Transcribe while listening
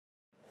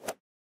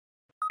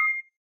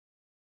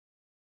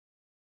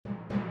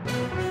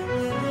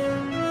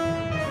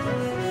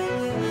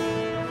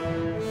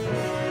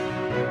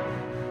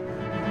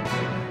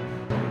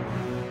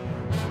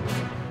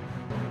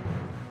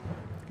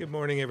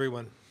Morning,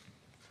 everyone.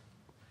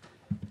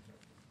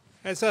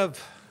 As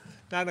of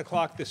 9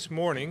 o'clock this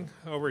morning,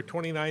 over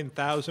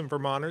 29,000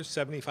 Vermonters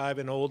 75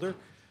 and older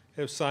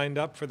have signed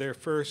up for their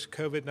first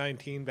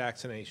COVID-19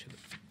 vaccination.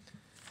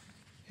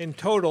 In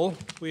total,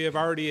 we have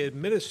already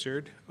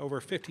administered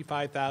over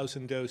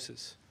 55,000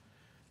 doses.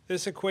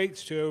 This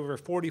equates to over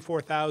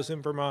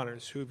 44,000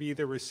 Vermonters who have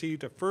either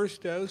received a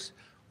first dose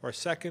or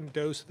second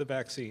dose of the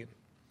vaccine.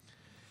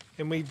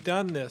 And we've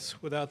done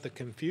this without the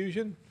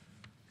confusion,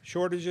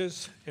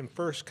 shortages, and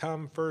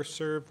first-come,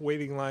 first-served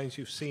waiting lines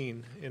you've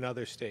seen in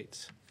other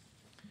states.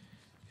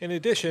 In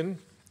addition,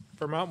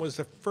 Vermont was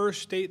the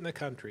first state in the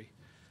country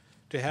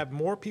to have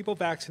more people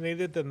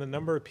vaccinated than the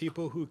number of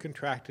people who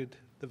contracted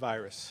the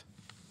virus.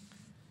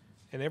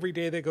 And every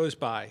day that goes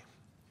by,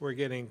 we're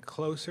getting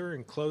closer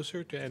and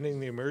closer to ending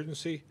the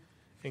emergency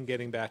and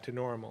getting back to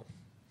normal.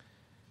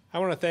 I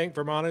want to thank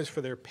Vermonters for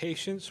their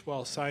patience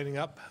while signing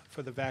up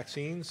for the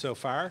vaccine so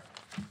far.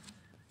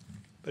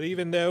 But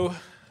even though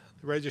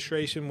the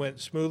registration went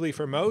smoothly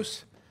for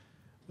most,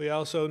 we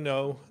also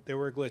know there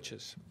were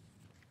glitches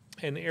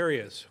and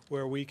areas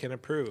where we can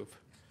improve.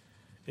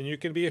 And you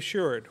can be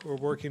assured we're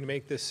working to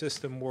make this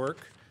system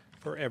work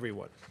for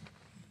everyone.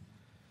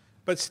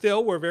 But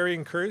still, we're very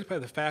encouraged by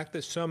the fact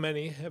that so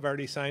many have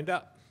already signed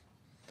up.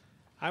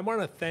 I want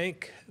to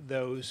thank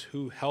those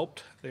who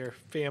helped their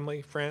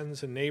family,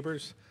 friends, and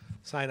neighbors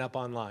sign up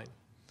online,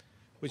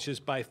 which is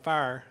by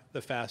far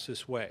the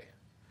fastest way.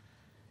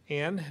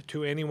 And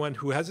to anyone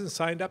who hasn't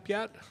signed up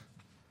yet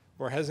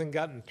or hasn't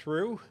gotten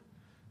through,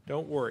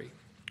 don't worry.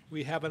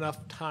 We have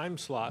enough time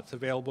slots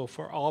available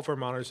for all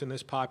Vermonters in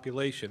this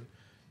population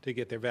to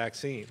get their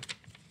vaccine.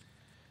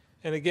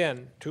 And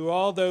again, to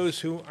all those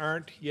who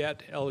aren't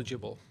yet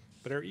eligible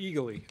but are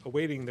eagerly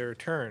awaiting their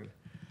turn,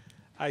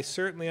 I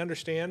certainly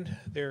understand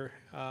their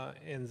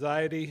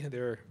anxiety,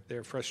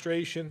 their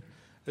frustration,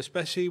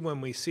 especially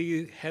when we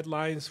see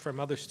headlines from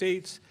other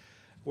states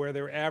where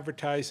they're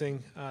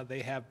advertising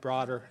they have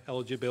broader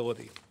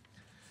eligibility.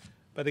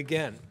 But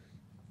again,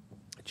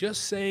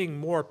 just saying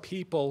more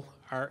people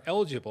are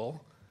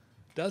eligible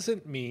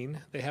doesn't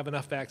mean they have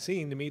enough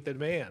vaccine to meet the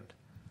demand.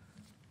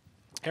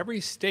 Every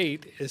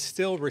state is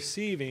still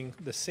receiving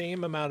the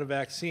same amount of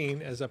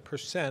vaccine as a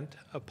percent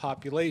of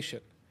population.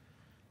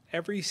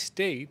 Every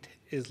state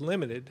is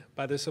limited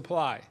by the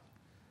supply.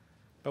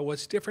 But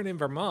what's different in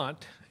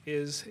Vermont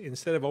is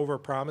instead of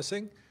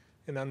over-promising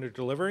and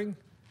under-delivering,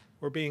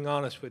 we're being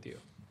honest with you,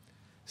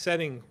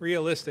 setting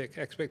realistic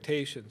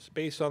expectations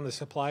based on the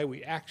supply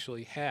we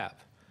actually have,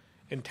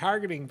 and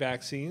targeting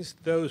vaccines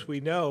to those we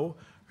know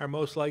are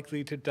most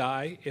likely to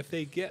die if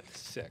they get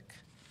sick.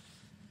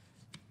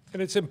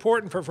 And it's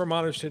important for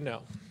Vermonters to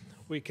know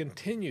we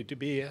continue to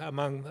be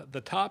among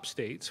the top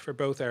states for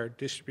both our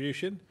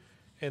distribution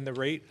and the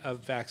rate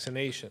of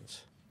vaccinations.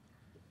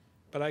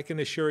 But I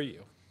can assure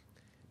you,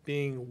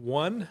 being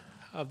one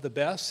of the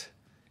best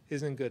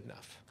isn't good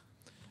enough.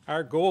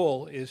 Our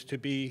goal is to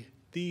be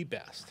the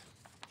best.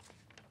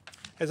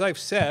 As I've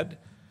said,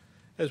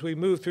 as we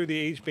move through the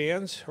age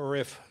bands, or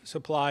if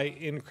supply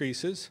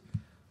increases,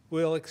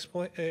 we'll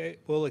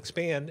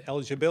expand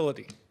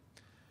eligibility.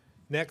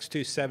 Next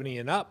to 70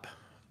 and up,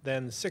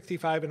 then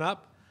 65 and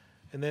up,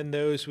 and then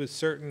those with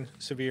certain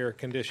severe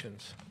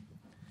conditions.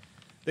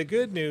 The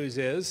good news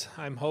is,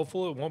 I'm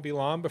hopeful it won't be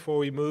long before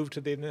we move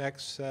to the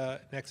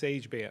next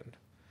age band.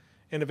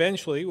 And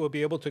eventually, we'll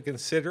be able to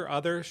consider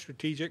other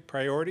strategic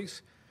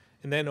priorities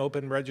and then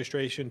open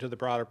registration to the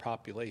broader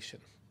population.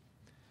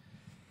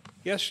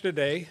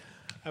 Yesterday,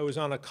 I was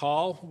on a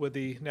call with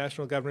the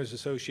National Governors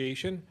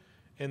Association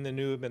and the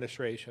new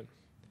administration,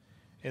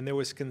 and there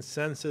was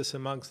consensus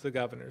amongst the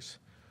governors.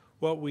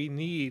 What we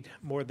need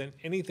more than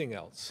anything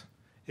else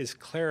is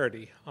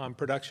clarity on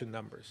production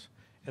numbers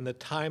and the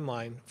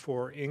timeline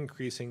for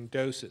increasing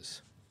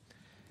doses.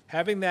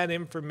 Having that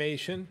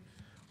information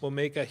will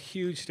make a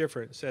huge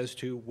difference as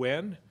to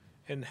when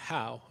and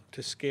how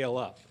to scale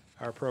up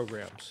our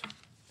programs.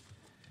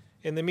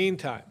 In the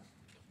meantime,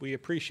 we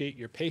appreciate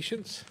your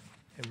patience,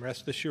 and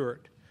rest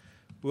assured,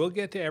 we'll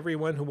get to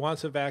everyone who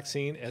wants a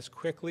vaccine as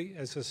quickly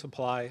as the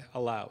supply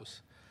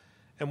allows.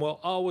 And we'll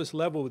always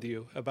level with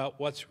you about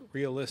what's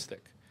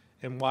realistic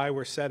and why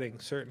we're setting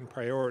certain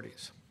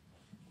priorities.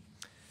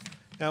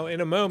 Now,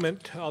 in a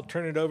moment, I'll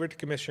turn it over to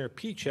Commissioner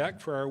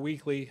Pichek for our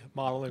weekly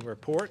modeling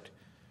report,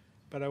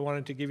 but I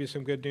wanted to give you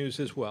some good news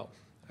as well.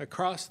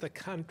 Across the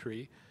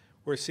country,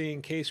 we're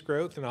seeing case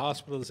growth and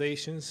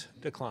hospitalizations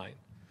decline,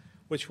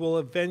 which will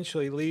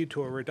eventually lead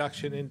to a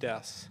reduction in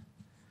deaths.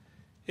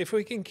 If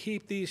we can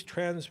keep these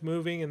trends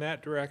moving in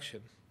that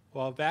direction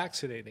while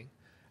vaccinating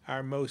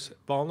our most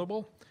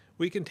vulnerable,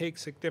 we can take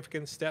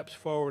significant steps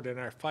forward in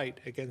our fight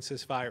against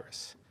this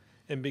virus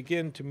and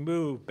begin to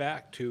move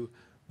back to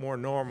more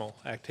normal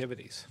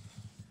activities.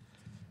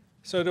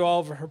 So to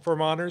all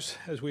Vermonters,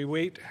 as we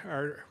wait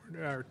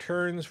our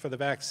turns for the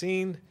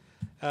vaccine,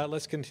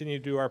 let's continue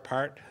to do our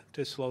part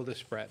to slow the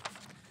spread.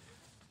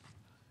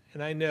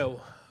 And I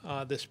know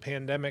this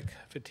pandemic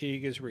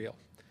fatigue is real,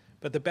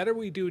 but the better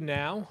we do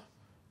now,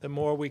 the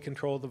more we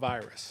control the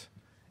virus.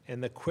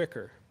 and the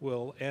quicker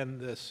we'll end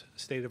this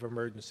state of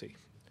emergency.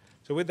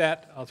 So with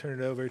that, I'll turn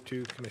it over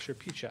to Commissioner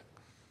Pichak.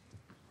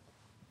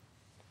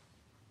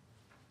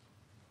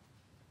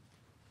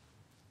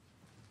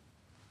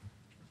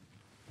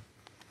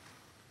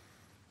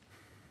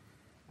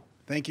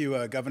 Thank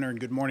you, Governor, and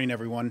good morning,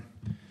 everyone.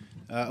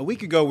 A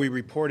week ago, we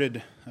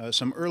reported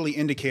some early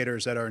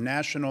indicators that our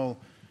national,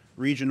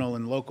 regional,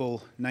 and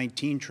local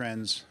 19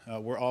 trends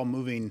were all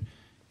moving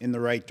in the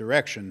right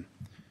direction.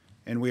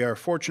 And we are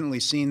fortunately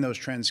seeing those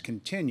trends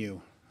continue,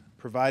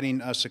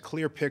 providing us a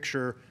clear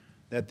picture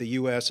that the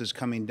U.S. is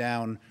coming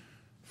down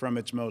from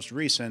its most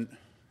recent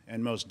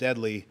and most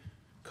deadly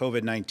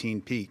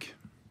COVID-19 peak.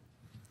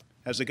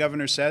 As the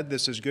Governor said,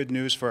 this is good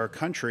news for our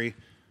country,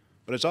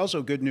 but it's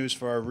also good news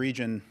for our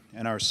region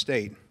and our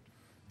state,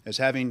 as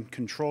having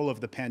control of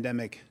the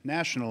pandemic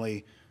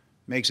nationally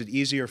makes it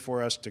easier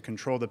for us to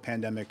control the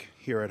pandemic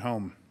here at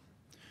home.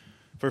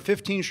 For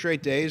 15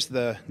 straight days,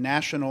 the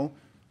national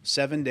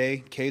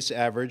 7-day case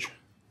average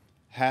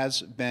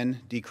has been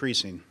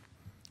decreasing,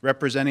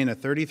 representing a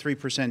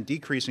 33%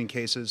 decrease in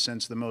cases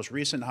since the most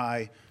recent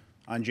high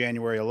on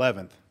January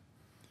 11th.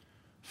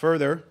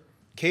 Further,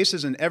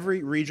 cases in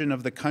every region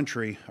of the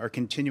country are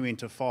continuing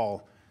to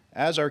fall,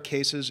 as are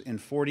cases in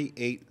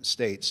 48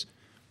 states,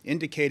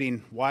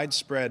 indicating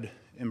widespread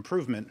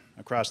improvement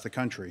across the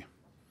country.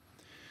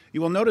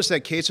 You will notice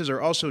that cases are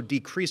also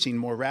decreasing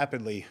more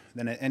rapidly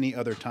than at any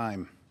other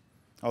time.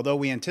 Although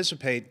we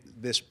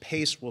anticipate this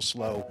pace will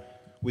slow,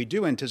 we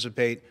do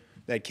anticipate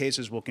that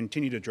cases will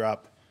continue to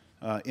drop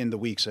in the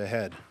weeks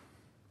ahead.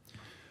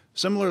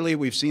 Similarly,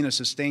 we've seen a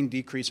sustained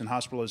decrease in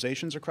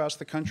hospitalizations across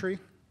the country,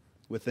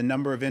 with the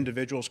number of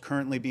individuals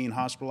currently being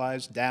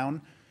hospitalized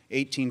down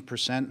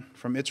 18%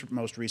 from its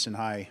most recent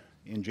high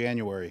in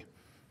January,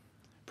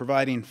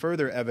 providing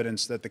further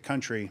evidence that the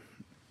country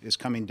is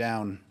coming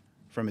down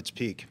from its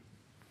peak.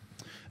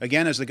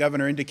 Again, as the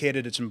Governor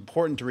indicated, it's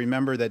important to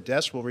remember that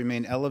deaths will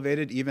remain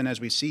elevated even as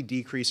we see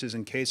decreases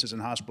in cases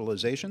and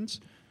hospitalizations,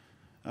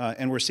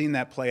 and we're seeing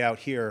that play out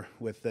here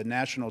with the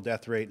national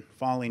death rate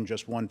falling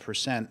just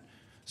 1%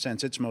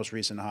 since its most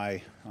recent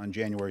high on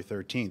January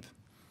 13th.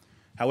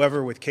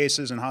 However, with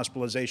cases and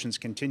hospitalizations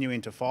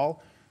continuing to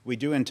fall, we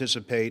do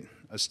anticipate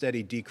a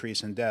steady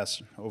decrease in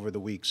deaths over the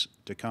weeks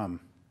to come.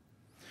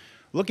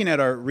 Looking at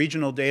our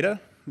regional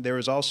data, there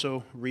is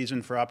also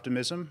reason for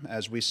optimism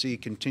as we see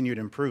continued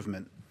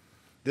improvement.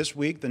 This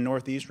week, the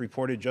Northeast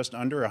reported just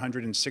under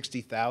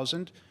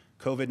 160,000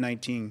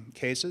 COVID-19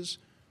 cases,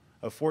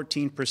 a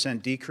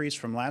 14% decrease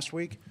from last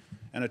week,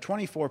 and a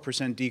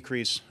 24%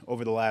 decrease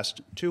over the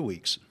last 2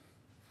 weeks.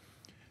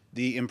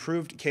 The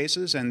improved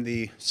cases and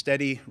the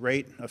steady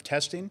rate of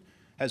testing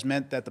has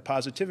meant that the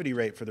positivity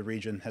rate for the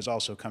region has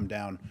also come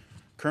down.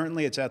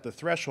 Currently, it's at the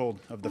threshold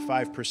of the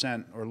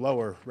 5% or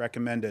lower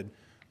recommended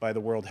by the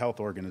World Health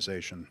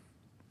Organization.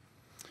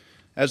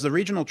 As the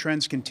regional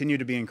trends continue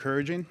to be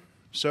encouraging,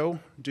 so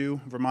do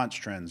Vermont's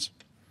trends.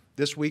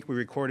 This week, we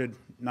recorded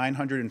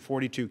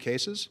 942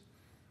 cases,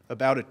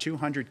 about a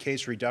 200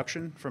 case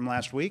reduction from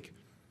last week,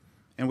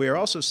 and we are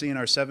also seeing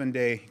our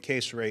 7-day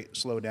case rate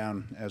slow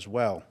down as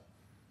well.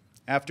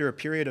 After a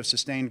period of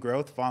sustained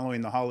growth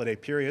following the holiday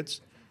periods,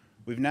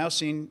 we've now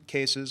seen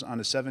cases on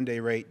a 7-day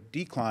rate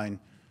decline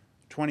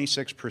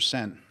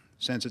 26%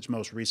 since its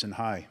most recent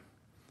high.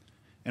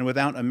 And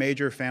without a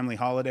major family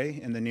holiday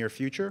in the near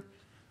future,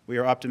 we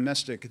are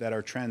optimistic that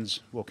our trends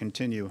will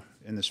continue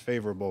in this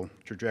favorable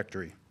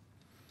trajectory.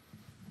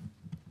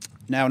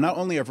 Now, not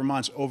only are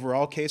Vermont's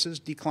overall cases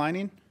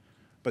declining,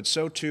 but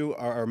so too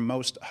are our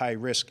most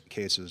high-risk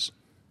cases.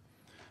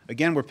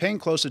 Again, we're paying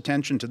close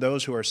attention to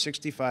those who are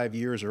 65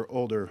 years or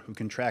older who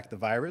contract the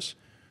virus,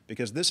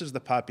 because this is the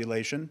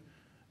population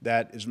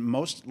that is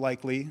most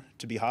likely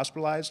to be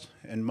hospitalized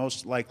and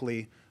most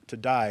likely to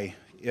die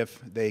if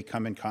they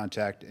come in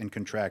contact and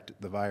contract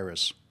the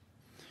virus.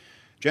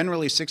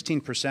 Generally,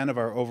 16% of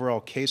our overall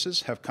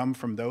cases have come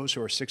from those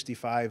who are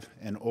 65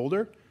 and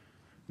older.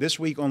 This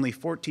week, only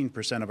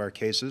 14% of our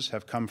cases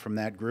have come from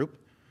that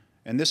group,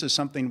 and this is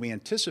something we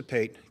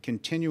anticipate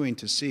continuing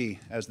to see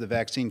as the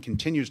vaccine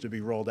continues to be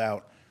rolled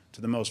out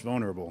to the most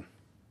vulnerable.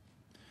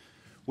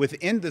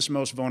 Within this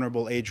most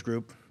vulnerable age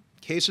group,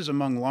 cases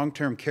among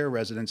long-term care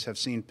residents have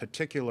seen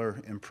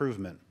particular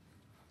improvement.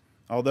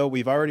 Although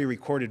we've already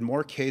recorded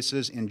more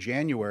cases in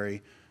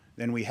January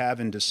than we have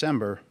in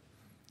December,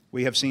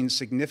 we have seen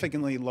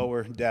significantly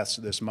lower deaths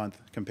this month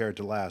compared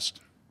to last.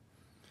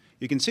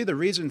 You can see the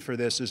reason for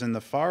this is in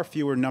the far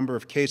fewer number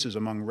of cases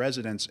among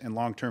residents in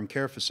long-term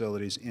care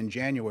facilities in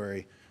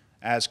January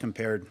as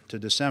compared to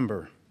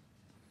December.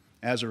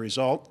 As a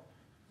result,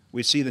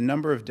 we see the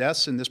number of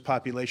deaths in this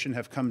population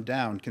have come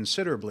down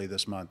considerably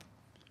this month,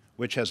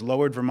 which has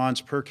lowered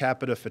Vermont's per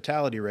capita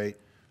fatality rate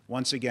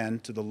once again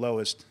to the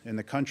lowest in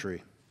the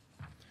country.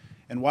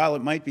 And while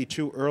it might be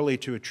too early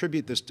to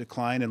attribute this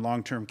decline in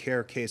long-term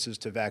care cases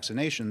to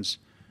vaccinations,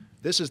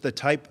 this is the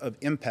type of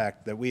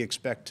impact that we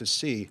expect to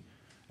see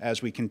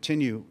as we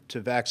continue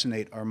to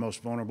vaccinate our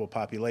most vulnerable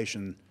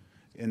population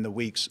in the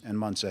weeks and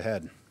months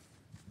ahead.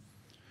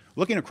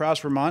 Looking across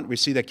Vermont, we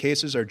see that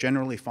cases are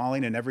generally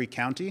falling in every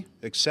county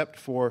except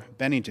for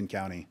Bennington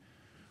County,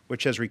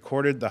 which has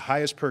recorded the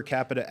highest per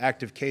capita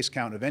active case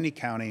count of any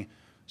county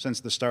since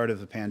the start of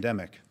the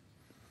pandemic.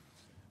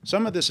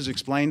 Some of this is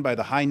explained by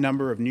the high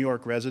number of New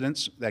York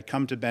residents that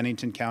come to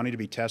Bennington County to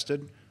be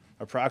tested.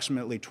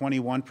 Approximately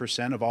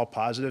 21% of all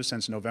positives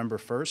since November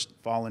 1st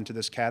fall into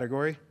this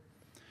category.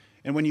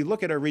 And when you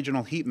look at our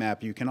regional heat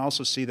map, you can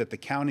also see that the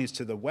counties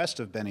to the west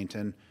of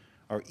Bennington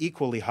are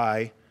equally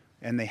high,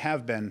 and they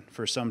have been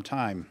for some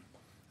time.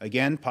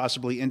 Again,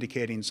 possibly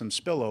indicating some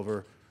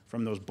spillover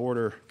from those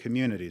border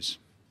communities.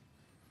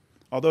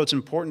 Although it's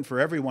important for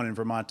everyone in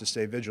Vermont to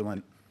stay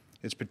vigilant,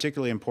 it's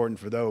particularly important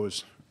for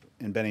those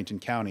in Bennington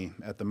County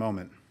at the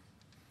moment.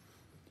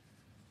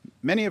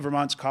 Many of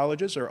Vermont's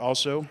colleges are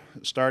also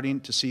starting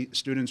to see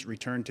students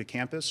return to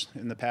campus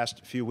in the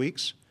past few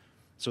weeks.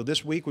 So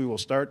this week we will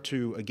start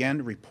to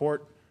again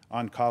report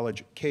on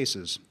college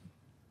cases.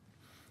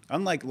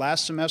 Unlike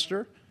last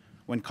semester,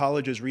 when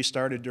colleges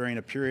restarted during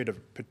a period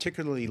of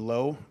particularly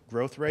low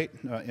growth rate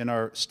in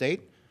our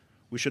state,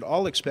 we should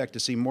all expect to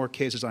see more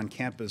cases on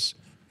campus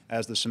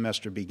as the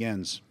semester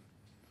begins.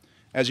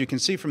 As you can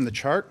see from the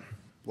chart,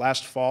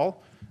 last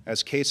fall,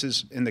 as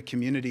cases in the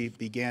community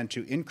began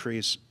to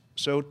increase,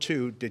 so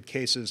too did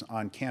cases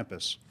on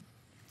campus.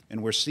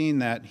 And we're seeing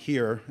that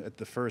here at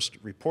the first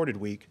reported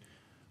week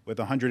with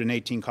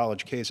 118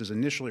 college cases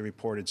initially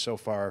reported so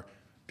far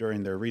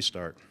during their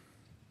restart.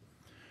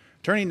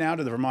 Turning now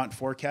to the Vermont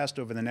forecast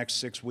over the next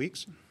 6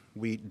 weeks,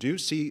 we do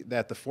see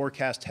that the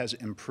forecast has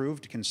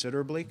improved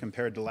considerably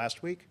compared to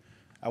last week.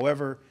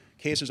 However,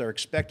 cases are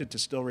expected to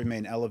still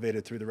remain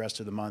elevated through the rest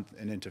of the month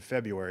and into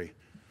February.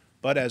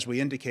 But as we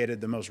indicated,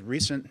 the most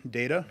recent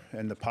data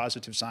and the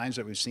positive signs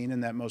that we've seen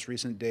in that most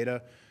recent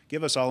data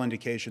give us all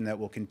indication that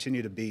we'll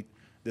continue to beat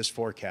this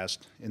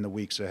forecast in the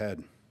weeks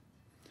ahead.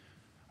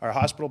 Our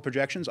hospital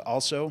projections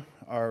also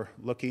are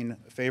looking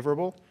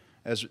favorable,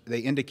 as they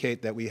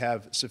indicate that we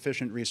have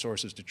sufficient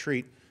resources to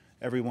treat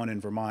everyone in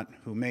Vermont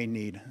who may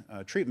need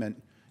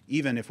treatment,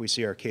 even if we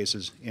see our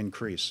cases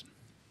increase.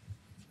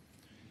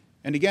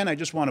 And again, I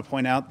just want to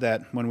point out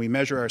that when we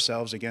measure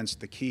ourselves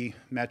against the key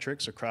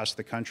metrics across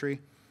the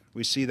country,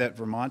 we see that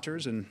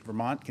Vermonters and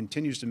Vermont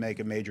continues to make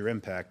a major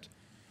impact.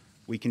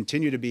 We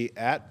continue to be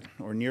at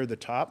or near the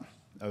top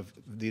of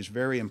these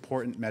very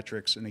important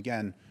metrics, and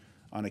again,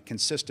 on a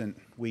consistent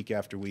week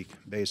after week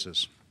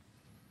basis.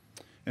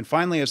 And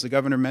finally, as the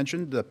governor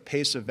mentioned, the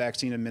pace of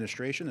vaccine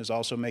administration is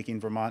also making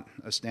Vermont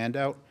a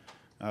standout.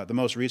 The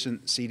most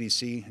recent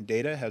CDC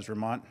data has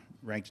Vermont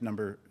ranked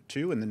number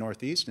 2 in the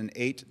Northeast and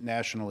 8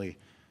 nationally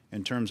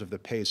in terms of the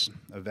pace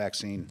of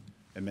vaccine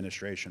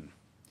administration.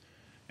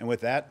 And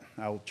with that,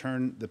 I'll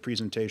turn the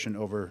presentation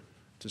over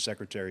to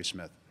Secretary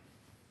Smith.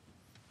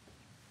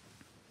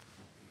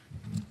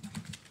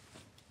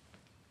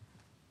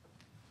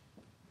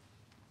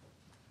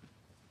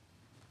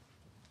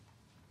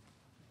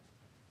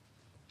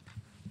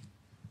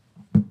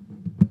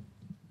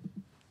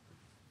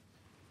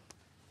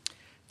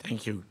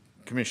 Thank you,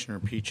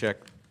 Commissioner Pichek.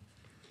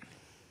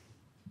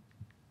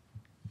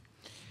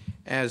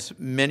 As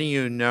many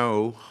of you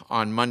know,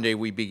 on Monday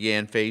we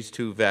began phase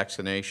 2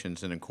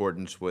 vaccinations in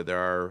accordance with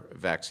our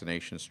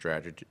vaccination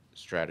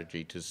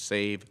strategy to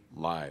save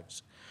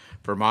lives.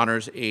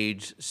 Vermonters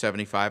aged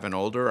 75 and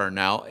older are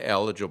now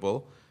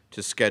eligible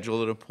to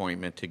schedule an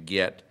appointment to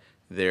get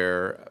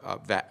their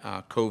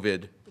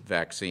COVID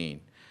vaccine.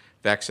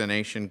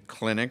 Vaccination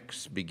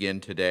clinics begin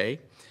today,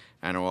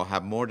 and I will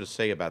have more to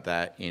say about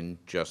that in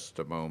just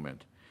a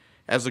moment.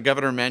 As the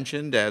governor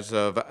mentioned, as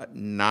of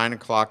 9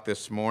 o'clock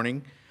this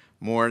morning,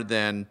 more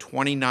than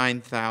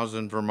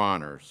 29,000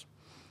 Vermonters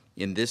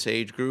in this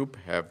age group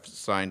have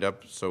signed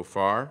up so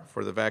far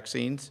for the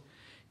vaccines,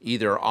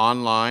 either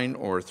online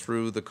or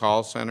through the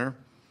call center.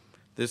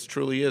 This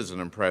truly is an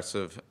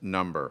impressive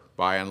number.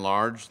 By and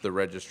large, the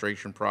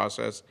registration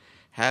process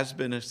has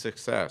been a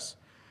success.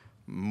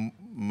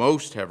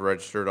 Most have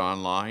registered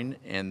online,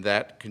 and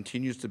that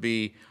continues to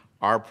be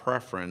our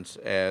preference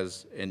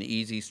as an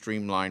easy,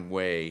 streamlined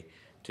way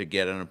to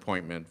get an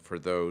appointment for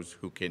those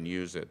who can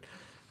use it.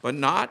 But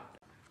not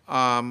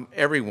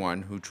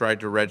everyone who tried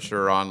to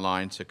register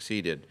online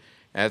succeeded.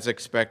 As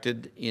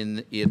expected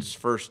in its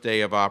first day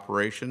of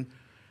operation,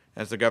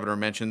 as the governor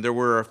mentioned, there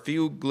were a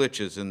few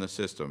glitches in the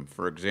system.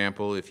 For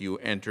example, if you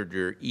entered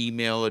your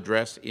email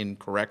address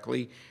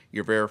incorrectly,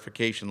 your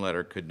verification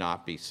letter could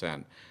not be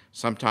sent.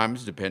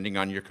 Sometimes, depending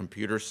on your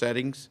computer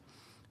settings,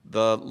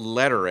 the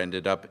letter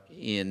ended up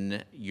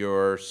in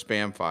your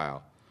spam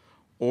file,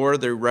 or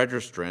the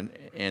registrant,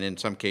 and in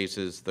some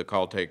cases the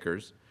call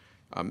takers,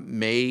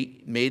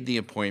 made the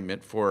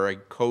appointment for a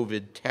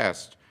COVID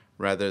test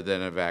rather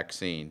than a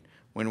vaccine.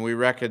 When we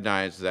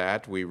recognized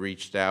that, we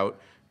reached out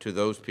to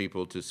those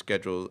people to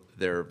schedule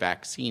their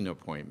vaccine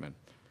appointment.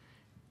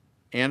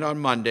 And on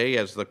Monday,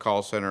 as the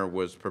call center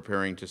was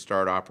preparing to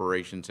start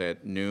operations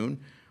at noon,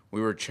 we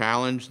were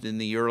challenged in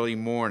the early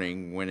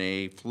morning when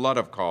a flood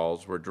of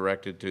calls were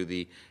directed to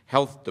the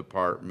health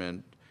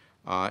department,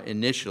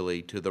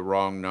 initially to the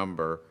wrong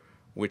number,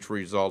 which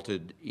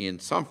resulted in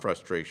some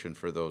frustration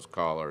for those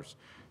callers.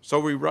 So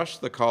we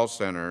rushed the call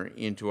center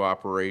into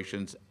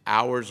operations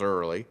hours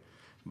early,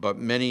 but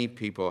many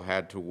people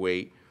had to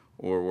wait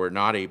or were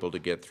not able to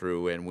get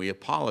through, and we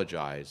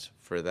apologize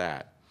for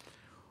that.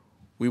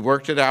 We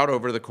worked it out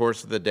over the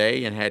course of the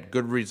day and had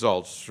good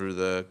results through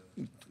the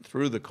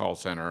call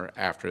center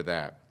after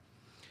that.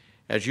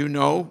 As you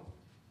know,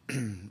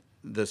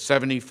 the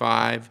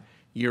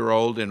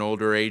 75-year-old and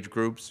older age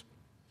groups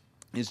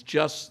is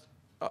just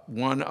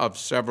one of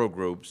several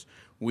groups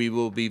we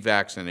will be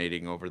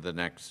vaccinating over the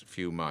next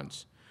few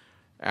months.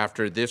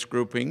 After this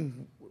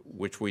grouping,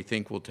 which we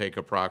think will take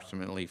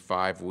approximately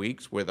 5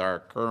 weeks with our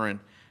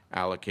current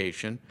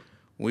allocation,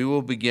 we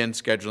will begin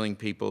scheduling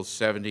people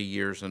 70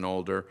 years and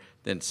older,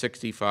 then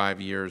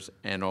 65 years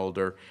and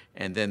older,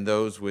 and then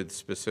those with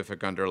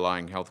specific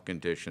underlying health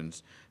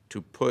conditions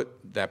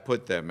that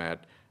put them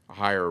at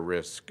higher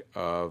risk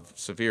of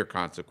severe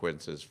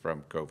consequences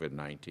from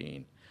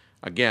COVID-19.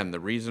 Again, the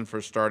reason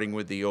for starting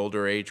with the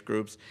older age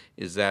groups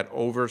is that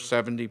over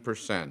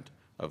 70%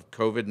 of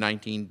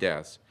COVID-19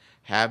 deaths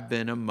have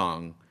been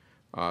among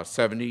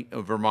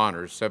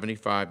Vermonters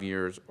 75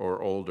 years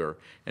or older,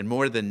 and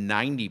more than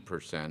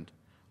 90%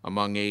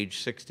 among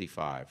age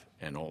 65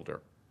 and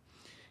older.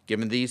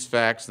 Given these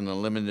facts and the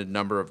limited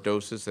number of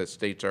doses that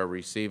states are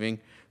receiving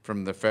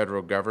from the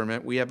federal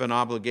government, we have an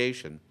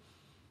obligation,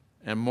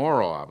 a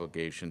moral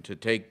obligation, to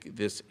take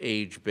this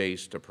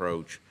age-based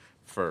approach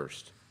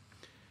first.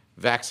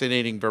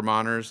 Vaccinating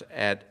Vermonters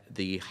at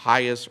the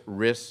highest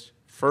risk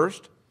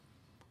first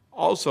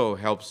also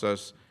helps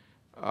us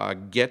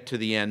get to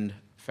the end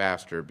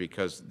faster,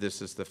 because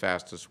this is the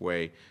fastest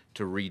way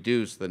to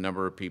reduce the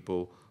number of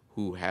people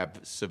who have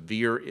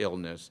severe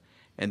illness,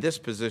 and this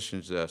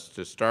positions us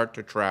to start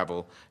to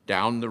travel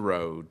down the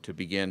road to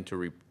begin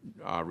to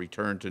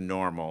return to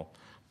normal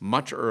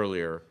much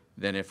earlier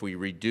than if we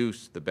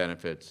reduce the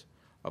benefits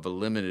of a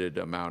limited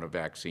amount of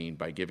vaccine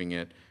by giving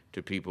it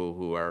to people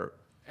who are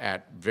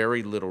at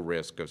very little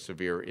risk of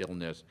severe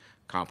illness,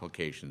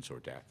 complications, or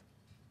death.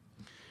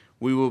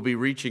 We will be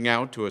reaching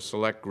out to a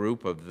select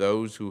group of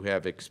those who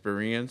have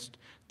experienced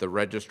the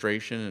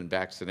registration and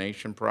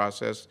vaccination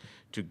process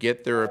to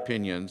get their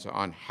opinions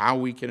on how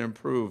we can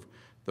improve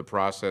the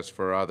process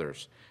for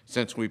others,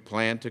 since we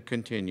plan to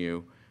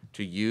continue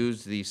to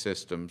use these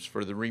systems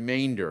for the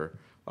remainder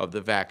of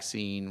the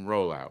vaccine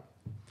rollout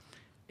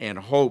and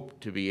hope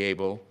to be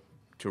able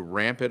to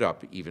ramp it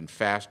up even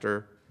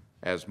faster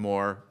as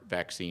more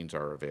vaccines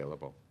are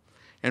available.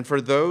 And for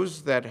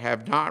those that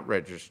have not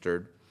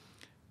registered,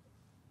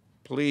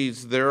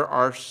 please, there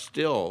are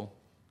still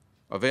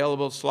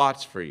available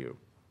slots for you.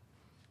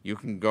 You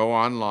can go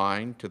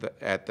online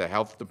at the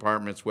Health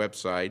Department's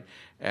website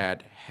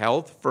at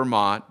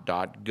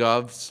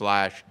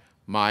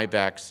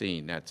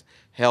healthvermont.gov/myvaccine. That's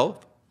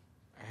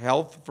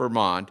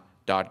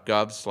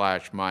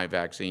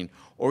healthvermont.gov/myvaccine.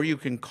 Or you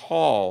can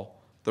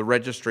call the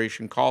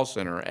registration call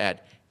center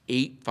at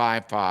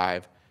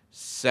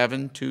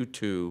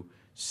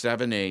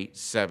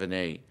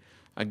 855-722-7878.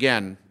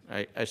 Again,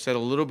 I said a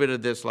little bit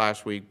of this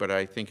last week, but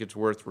I think it's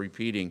worth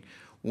repeating.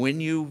 When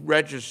you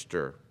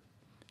register,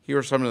 here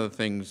are some of the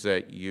things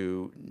that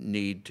you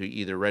need to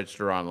either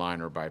register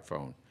online or by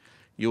phone.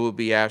 You will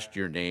be asked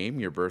your name,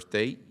 your birth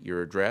date,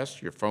 your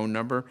address, your phone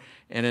number,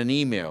 and an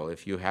email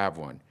if you have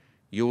one.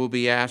 You will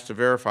be asked to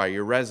verify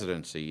your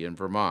residency in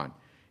Vermont.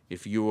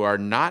 If you are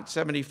not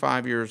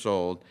 75 years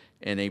old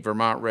and a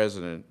Vermont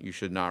resident, you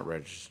should not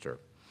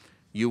register.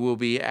 You will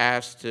be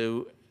asked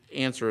to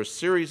answer a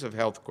series of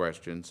health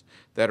questions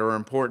that are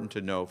important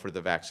to know for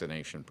the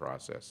vaccination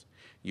process.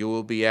 You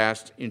will be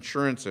asked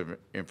insurance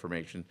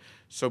information,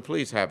 so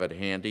please have it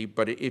handy.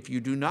 But if you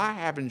do not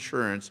have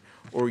insurance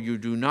or you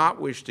do not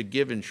wish to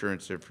give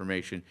insurance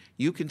information,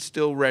 you can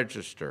still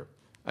register.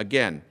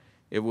 Again,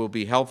 it will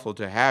be helpful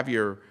to have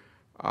your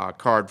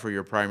card for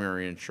your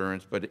primary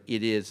insurance, but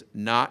it is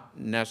not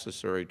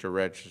necessary to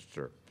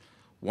register.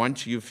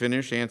 Once you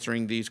finish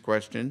answering these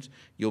questions,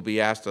 you'll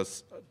be asked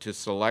to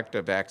select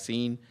a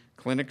vaccine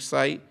clinic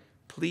site.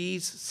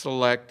 Please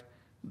select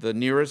the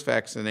nearest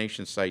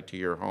vaccination site to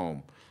your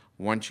home.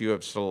 Once you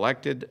have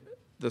selected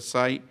the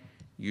site,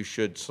 you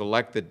should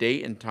select the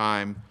date and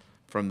time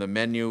from the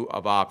menu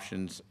of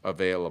options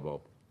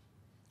available.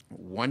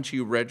 Once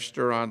you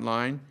register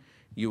online,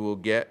 you will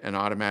get an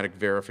automatic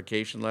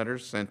verification letter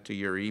sent to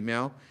your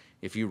email.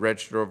 If you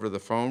register over the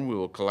phone, we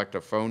will collect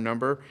a phone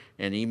number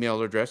and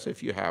email address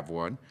if you have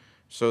one,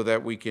 so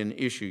that we can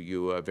issue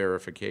you a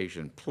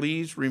verification.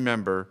 Please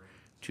remember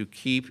to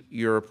keep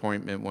your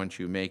appointment once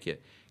you make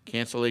it.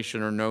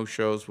 Cancellation or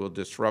no-shows will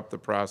disrupt the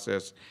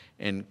process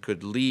and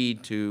could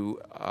lead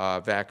to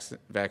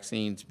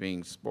vaccines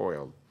being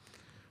spoiled.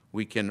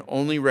 We can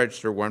only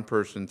register one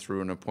person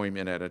through an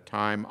appointment at a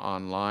time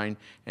online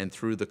and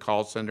through the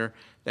call center.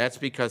 That's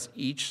because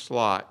each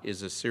slot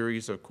is a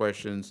series of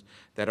questions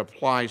that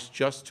applies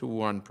just to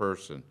one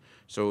person.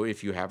 So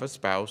if you have a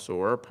spouse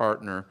or a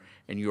partner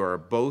and you are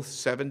both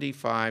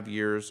 75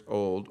 years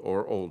old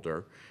or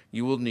older,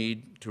 you will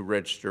need to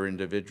register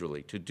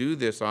individually. To do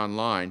this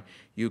online,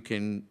 you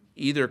can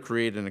either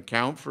create an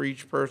account for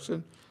each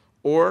person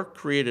or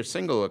create a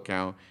single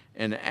account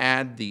and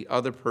add the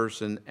other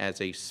person as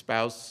a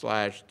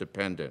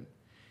spouse/dependent.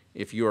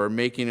 If you are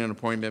making an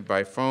appointment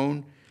by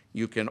phone,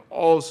 you can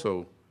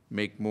also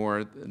make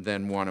more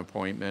than one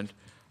appointment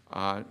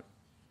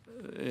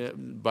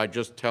by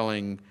just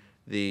telling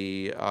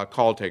the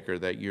call taker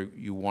that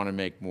you want to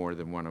make more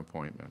than one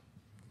appointment.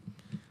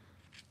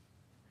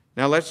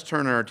 Now let's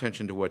turn our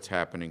attention to what's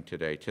happening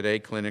today. Today,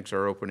 clinics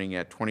are opening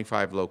at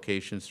 25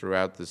 locations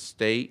throughout the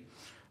state,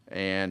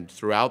 and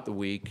throughout the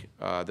week,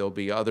 there'll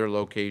be other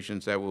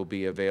locations that will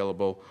be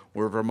available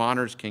where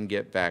Vermonters can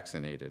get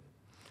vaccinated.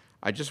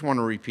 I just want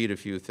to repeat a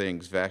few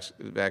things.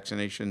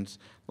 Vaccinations,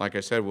 like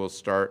I said, will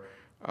start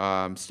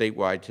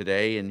statewide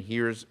today, and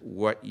here's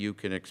what you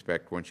can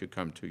expect once you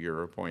come to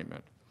your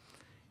appointment.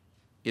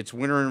 It's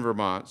winter in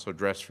Vermont, so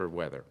dress for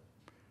weather.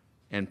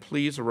 And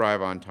please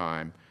arrive on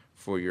time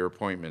for your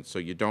appointment so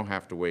you don't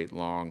have to wait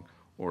long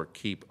or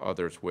keep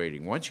others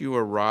waiting. Once you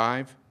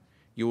arrive,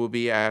 you will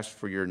be asked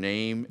for your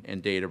name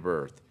and date of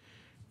birth.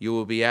 You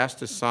will be asked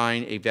to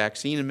sign a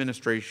vaccine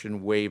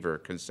administration waiver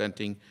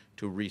consenting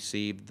to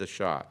receive the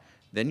shot.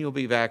 Then you'll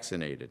be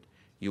vaccinated.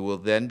 You will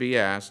then be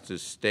asked to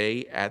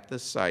stay at the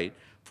site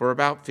for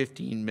about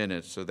 15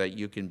 minutes so that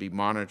you can be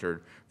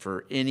monitored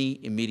for any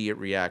immediate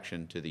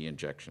reaction to the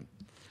injection.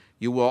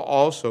 We will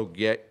also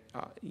get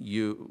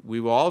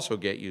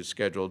you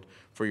scheduled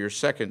for your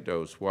second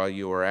dose while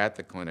you are at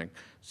the clinic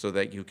so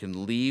that you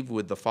can leave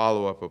with the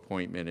follow-up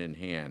appointment in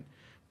hand.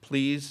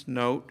 Please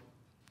note,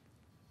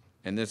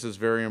 and this is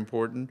very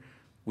important,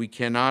 we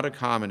cannot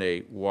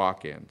accommodate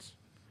walk-ins.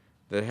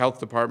 The Health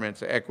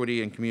Department's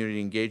Equity and Community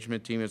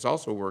Engagement team is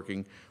also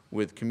working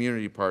with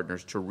community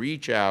partners to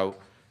reach out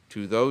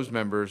to those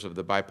members of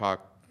the BIPOC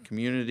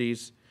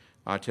communities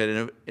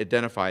to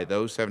identify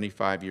those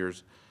 75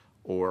 years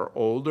or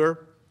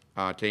older,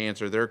 to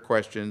answer their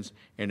questions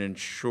and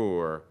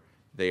ensure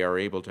they are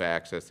able to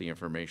access the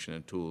information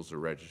and tools to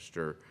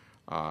register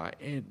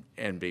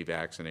and be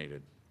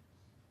vaccinated.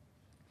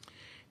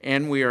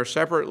 And we are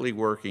separately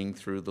working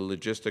through the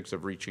logistics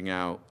of reaching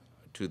out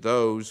to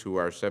those who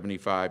are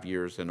 75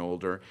 years and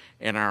older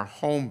and are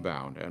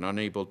homebound and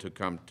unable to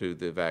come to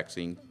the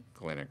vaccine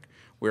clinic.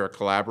 We are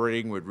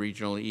collaborating with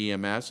regional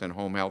EMS and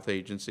home health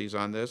agencies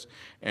on this,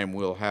 and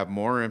we'll have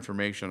more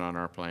information on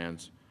our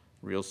plans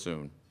real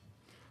soon.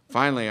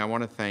 Finally, I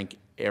want to thank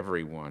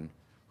everyone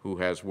who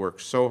has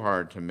worked so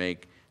hard to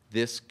make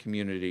this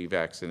community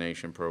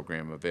vaccination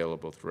program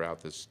available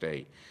throughout the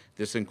state.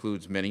 This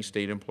includes many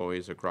state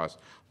employees across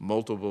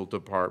multiple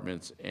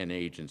departments and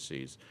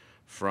agencies,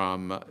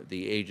 from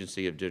the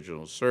Agency of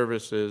Digital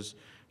Services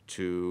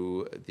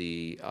to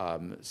the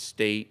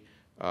state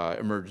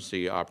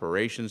emergency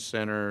operations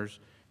centers,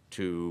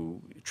 to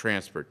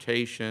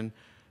transportation,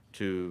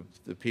 to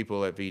the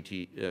people at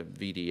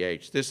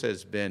VDH. This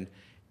has been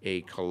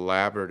a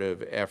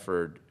collaborative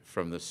effort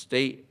from the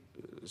state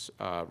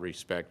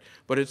respect,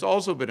 but it's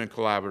also been a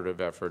collaborative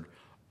effort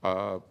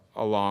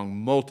along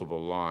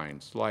multiple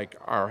lines, like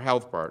our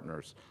health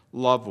partners,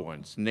 loved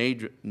ones,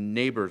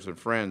 neighbors and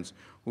friends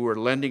who are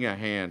lending a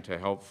hand to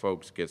help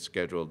folks get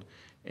scheduled,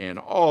 and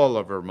all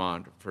of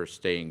Vermont for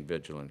staying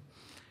vigilant.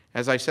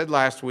 As I said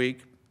last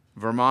week,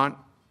 Vermont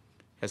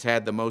has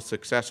had the most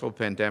successful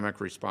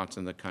pandemic response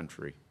in the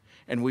country.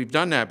 And we've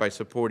done that by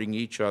supporting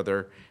each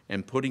other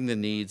and putting the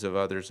needs of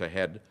others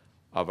ahead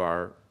of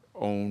our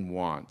own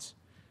wants.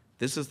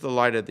 This is the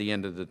light at the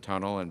end of the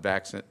tunnel, and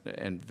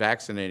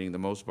vaccinating the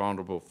most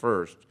vulnerable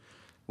first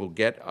will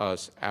get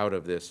us out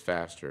of this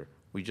faster.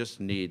 We just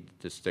need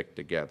to stick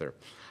together.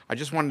 I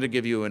just wanted to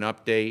give you an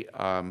update.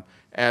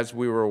 As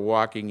we were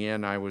walking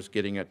in, I was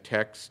getting a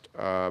text,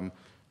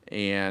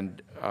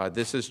 and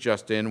this is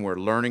just in. We're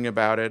learning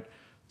about it.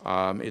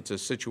 It's a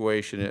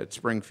situation at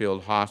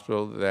Springfield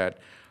Hospital that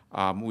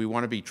we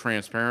want to be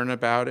transparent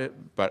about it,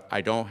 but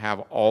I don't have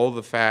all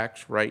the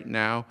facts right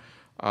now.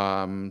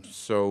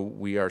 So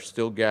we are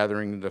still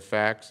gathering the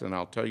facts, and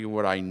I'll tell you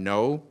what I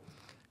know.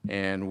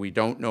 And we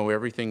don't know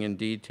everything in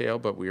detail,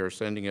 but we are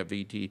sending a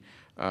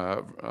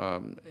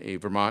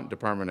Vermont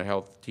Department of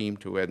Health team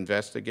to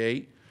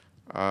investigate.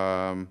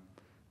 Let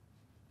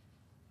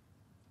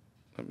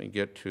me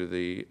get to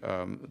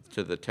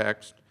the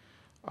text.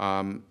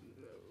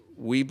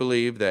 We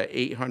believe that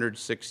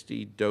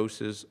 860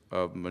 doses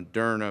of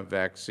Moderna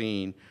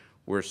vaccine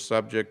were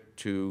subject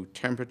to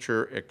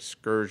temperature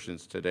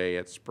excursions today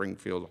at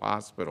Springfield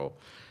Hospital.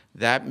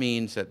 That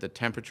means that the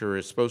temperature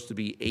is supposed to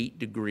be 8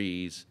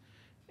 degrees,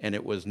 and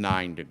it was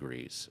 9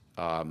 degrees.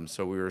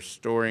 So we were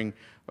storing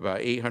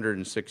about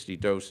 860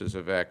 doses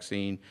of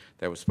vaccine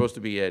that was supposed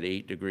to be at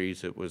 8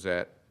 degrees. It was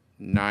at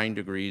 9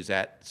 degrees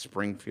at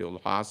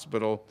Springfield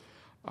Hospital.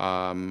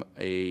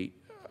 The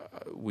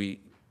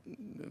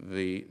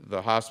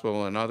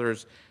hospital and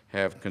others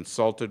have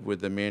consulted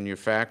with the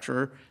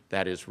manufacturer.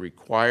 That is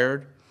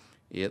required.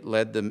 It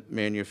led the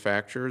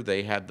manufacturer,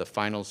 they had the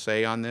final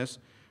say on this,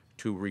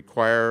 to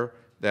require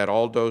that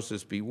all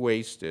doses be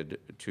wasted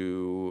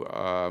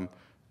to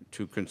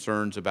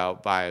concerns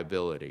about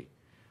viability.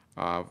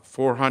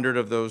 400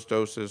 of those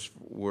doses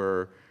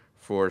were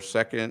for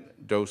second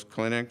dose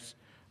clinics.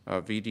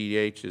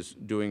 VDH is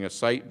doing a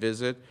site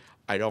visit.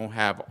 I don't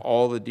have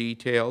all the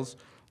details.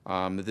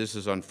 This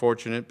is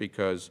unfortunate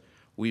because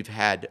we've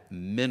had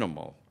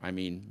minimal, I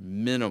mean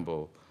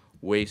minimal,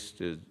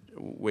 wasted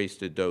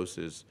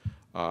doses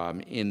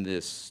in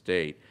this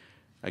state.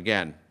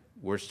 Again,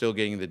 we're still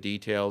getting the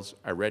details.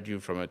 I read you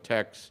from a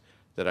text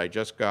that I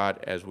just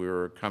got as we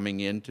were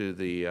coming into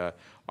the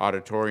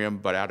auditorium,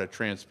 but out of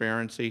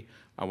transparency,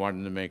 I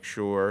wanted to make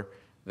sure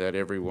that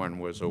everyone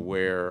was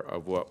aware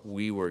of what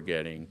we were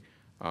getting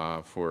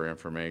for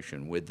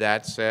information. With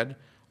that said,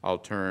 I'll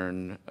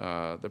turn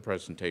the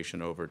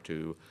presentation over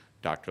to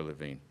Dr.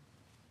 Levine.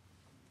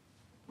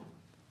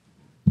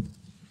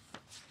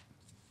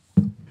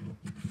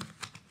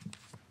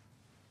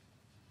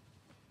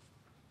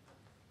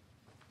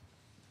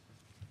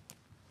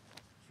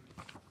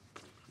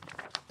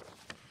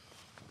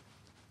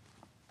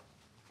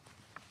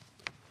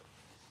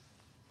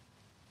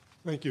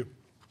 Thank you.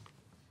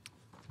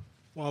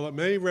 While it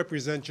may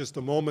represent just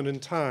a moment in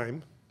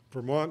time,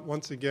 Vermont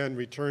once again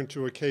returned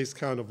to a case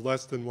count of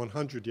less than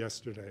 100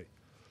 yesterday,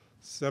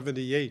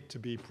 78 to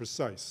be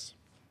precise.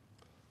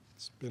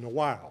 It's been a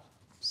while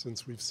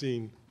since we've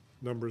seen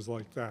numbers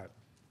like that.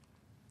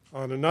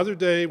 On another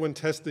day when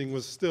testing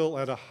was still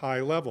at a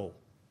high level,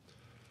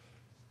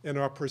 and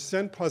our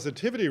percent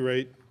positivity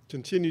rate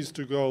continues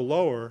to go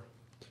lower,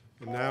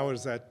 and now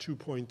is at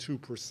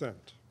 2.2%.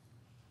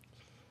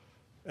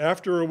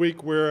 After a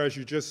week where, as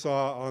you just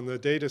saw on the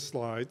data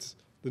slides,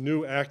 the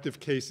new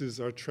active cases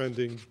are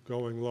trending,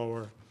 going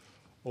lower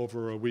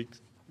over a week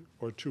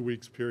or 2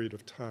 weeks period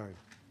of time.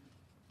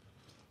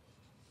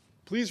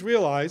 Please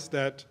realize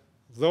that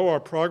though our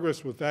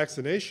progress with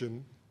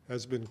vaccination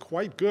has been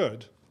quite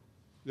good,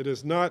 it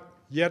has not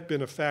yet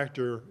been a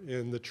factor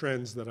in the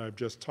trends that I've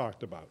just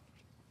talked about.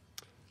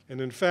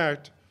 And in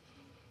fact,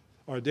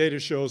 our data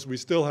shows we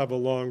still have a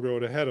long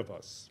road ahead of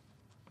us.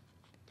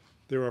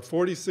 There are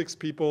 46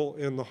 people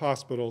in the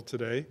hospital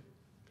today,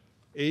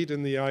 8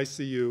 in the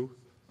ICU,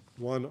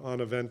 1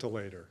 on a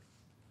ventilator.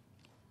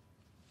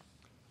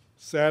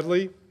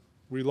 Sadly,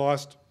 we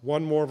lost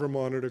 1 more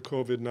Vermonter to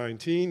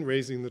COVID-19,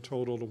 raising the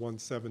total to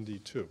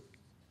 172.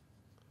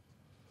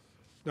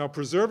 Now,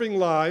 preserving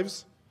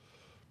lives,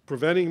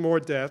 preventing more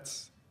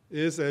deaths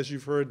is, as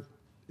you've heard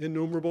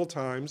innumerable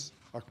times,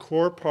 a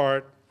core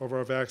part of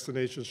our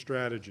vaccination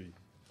strategy.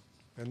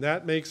 And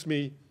that makes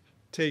me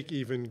take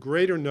even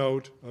greater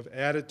note of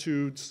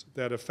attitudes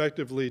that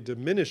effectively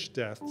diminish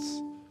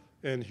deaths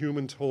and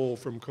human toll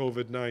from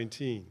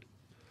COVID-19.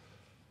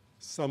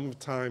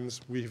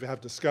 Sometimes we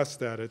have discussed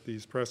that at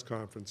these press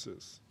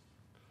conferences.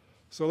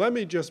 So let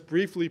me just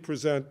briefly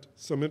present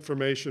some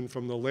information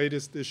from the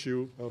latest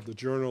issue of the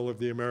Journal of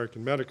the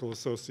American Medical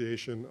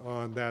Association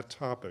on that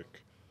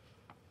topic.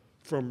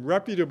 From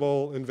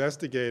reputable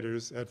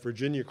investigators at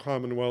Virginia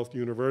Commonwealth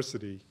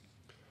University,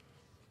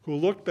 who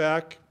looked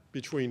back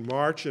between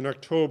March and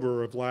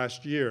October of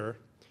last year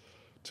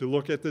to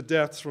look at the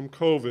deaths from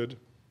COVID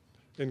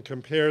and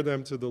compare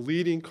them to the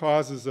leading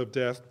causes of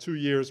death 2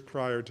 years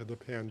prior to the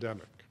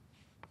pandemic.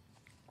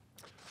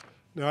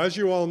 Now, as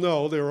you all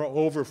know, there are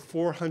over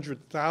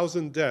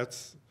 400,000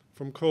 deaths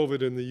from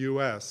COVID in the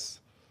US,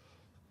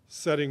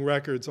 setting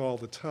records all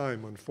the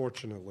time,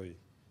 unfortunately.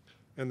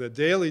 And the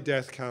daily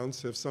death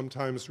counts have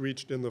sometimes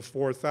reached in the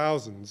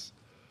 4,000s,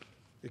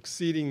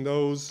 exceeding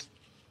those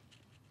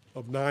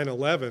of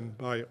 9/11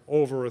 by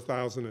over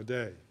 1,000 a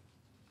day.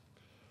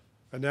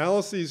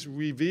 Analyses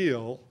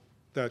reveal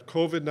that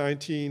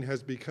COVID-19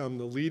 has become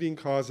the leading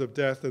cause of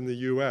death in the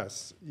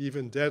US,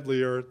 even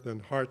deadlier than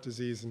heart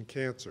disease and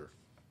cancer.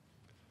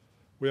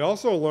 We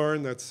also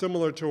learned that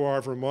similar to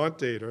our Vermont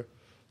data,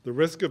 the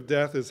risk of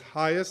death is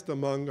highest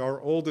among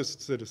our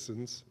oldest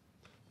citizens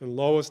and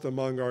lowest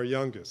among our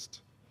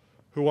youngest,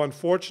 who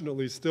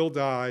unfortunately still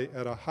die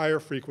at a higher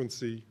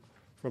frequency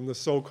from the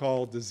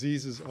so-called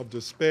diseases of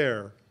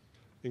despair,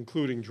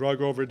 including drug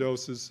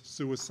overdoses,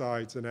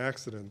 suicides, and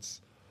accidents,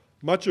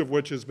 much of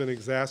which has been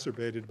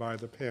exacerbated by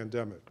the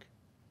pandemic.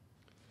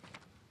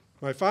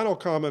 My final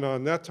comment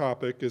on that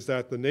topic is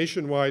that the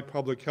nationwide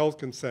public health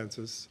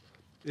consensus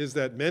is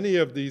that many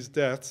of these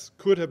deaths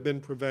could have been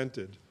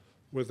prevented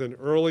with an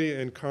early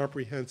and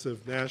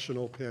comprehensive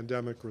national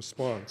pandemic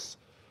response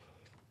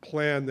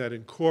plan that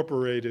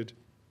incorporated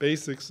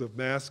basics of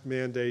mask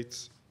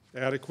mandates,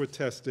 adequate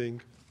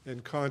testing,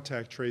 and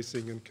contact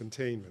tracing and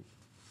containment.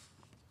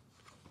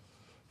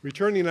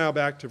 Returning now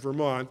back to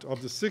Vermont,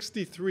 of the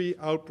 63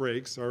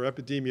 outbreaks our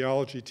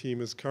epidemiology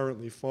team is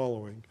currently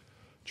following,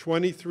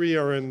 23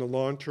 are in the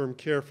long-term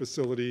care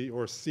facility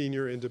or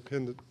senior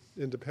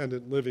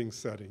independent living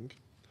setting,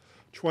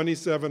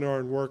 27 are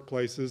in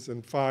workplaces,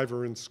 and 5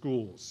 are in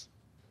schools.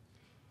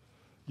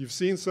 You've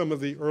seen some of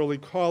the early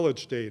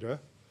college data.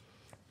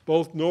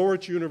 Both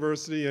Norwich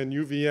University and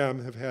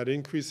UVM have had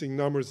increasing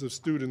numbers of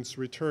students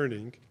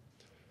returning,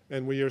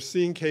 and we are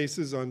seeing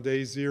cases on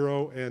day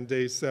 0 and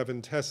day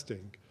 7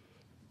 testing.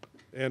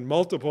 And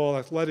multiple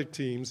athletic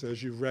teams,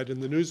 as you've read in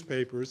the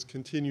newspapers,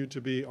 continue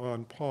to be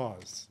on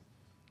pause.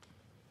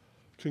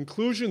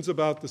 Conclusions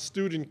about the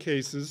student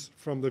cases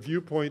from the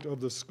viewpoint of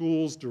the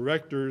school's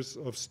directors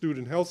of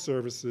student health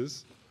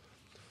services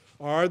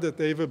are that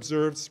they've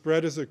observed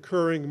spread is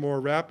occurring more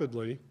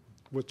rapidly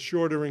with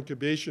shorter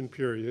incubation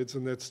periods,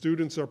 and that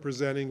students are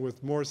presenting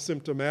with more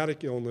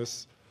symptomatic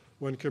illness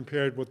when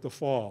compared with the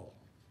fall.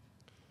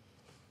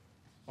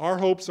 Our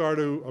hopes are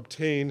to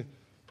obtain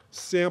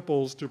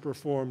samples to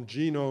perform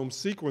genome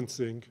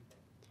sequencing,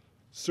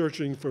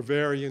 searching for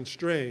variant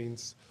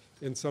strains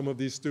in some of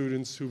these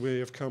students who may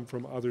have come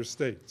from other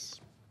states.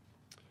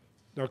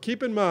 Now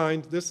keep in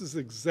mind, this is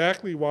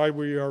exactly why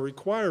we are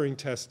requiring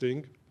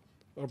testing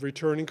of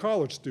returning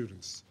college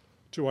students,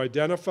 to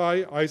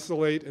identify,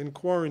 isolate, and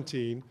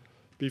quarantine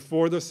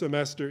before the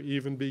semester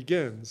even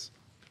begins,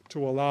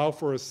 to allow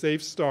for a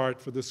safe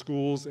start for the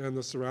schools and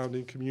the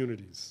surrounding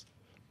communities.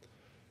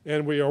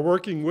 And we are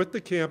working with the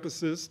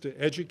campuses to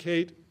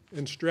educate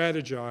and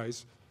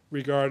strategize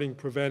regarding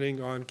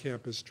preventing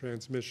on-campus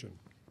transmission.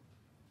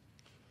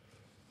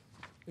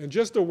 And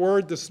just a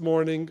word this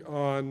morning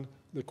on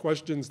the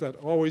questions that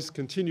always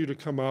continue to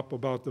come up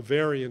about the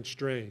variant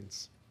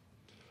strains.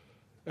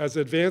 As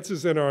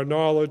advances in our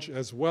knowledge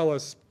as well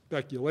as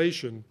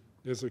speculation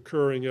is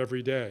occurring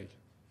every day.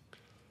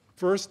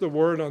 First, the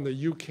word on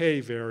the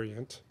UK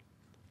variant,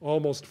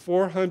 almost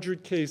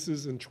 400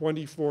 cases in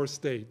 24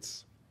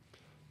 states.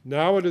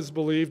 Now it is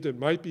believed it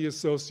might be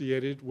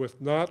associated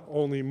with not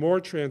only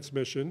more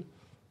transmission,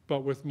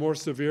 but with more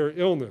severe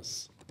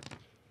illness.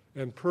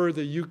 And per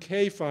the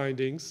UK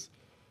findings,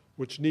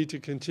 which need to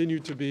continue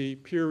to be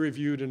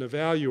peer-reviewed and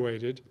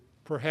evaluated,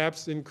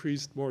 perhaps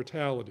increased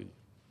mortality.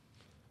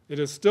 It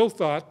is still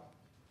thought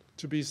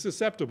to be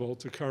susceptible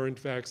to current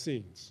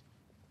vaccines.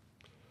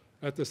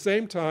 At the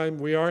same time,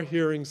 we are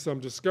hearing some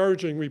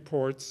discouraging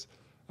reports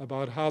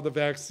about how the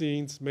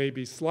vaccines may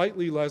be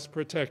slightly less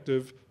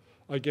protective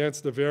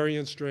against the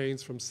variant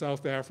strains from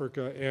South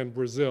Africa and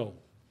Brazil.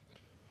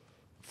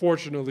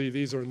 Fortunately,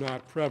 these are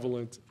not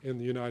prevalent in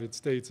the United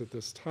States at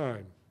this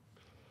time.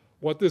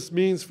 What this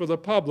means for the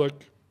public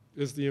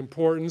is the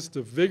importance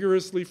to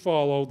vigorously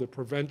follow the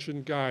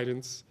prevention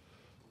guidance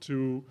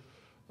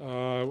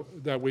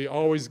that we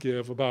always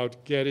give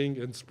about getting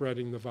and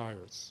spreading the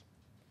virus.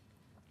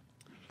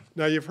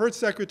 Now, you've heard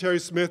Secretary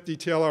Smith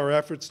detail our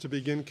efforts to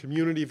begin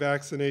community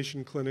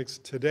vaccination clinics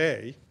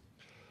today.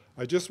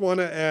 I just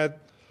want to add,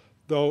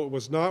 though it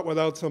was not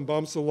without some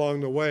bumps along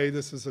the way,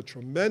 this is a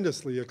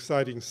tremendously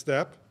exciting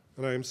step,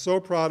 and I am so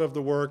proud of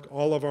the work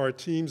all of our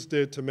teams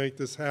did to make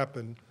this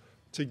happen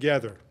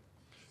together.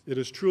 It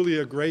is truly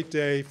a great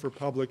day for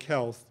public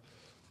health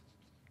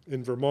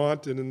in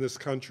Vermont and in this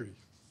country.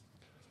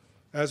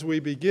 As we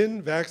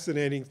begin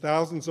vaccinating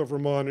thousands of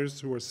Vermonters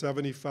who are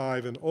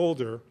 75 and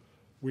older,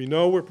 we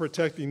know we're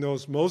protecting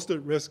those most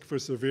at risk for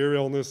severe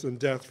illness and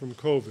death from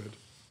COVID.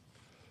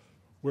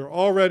 We're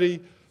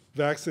already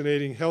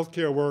vaccinating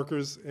healthcare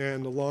workers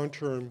and the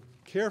long-term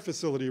care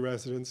facility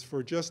residents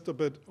for just a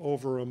bit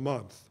over a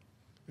month.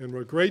 And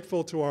we're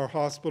grateful to our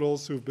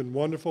hospitals who've been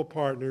wonderful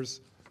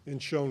partners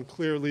and shown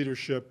clear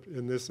leadership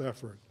in this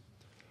effort.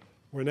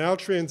 We're now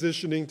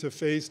transitioning to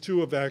phase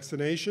 2 of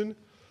vaccination,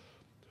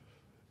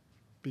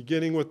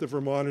 beginning with the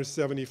Vermonters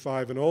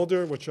 75 and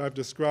older, which I've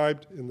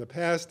described in the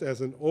past as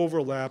an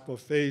overlap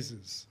of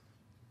phases.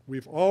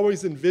 We've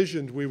always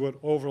envisioned we would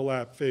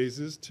overlap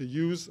phases to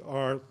use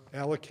our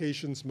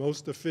allocations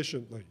most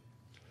efficiently,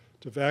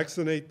 to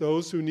vaccinate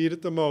those who need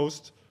it the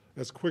most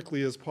as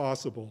quickly as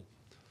possible.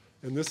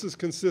 And this is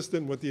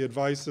consistent with the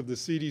advice of the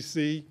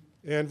CDC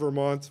and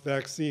Vermont's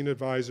Vaccine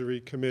Advisory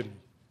Committee.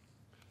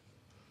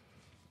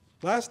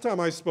 Last time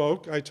I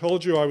spoke, I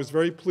told you I was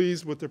very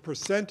pleased with the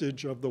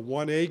percentage of the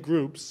 1A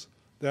groups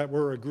that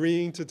were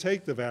agreeing to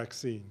take the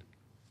vaccine.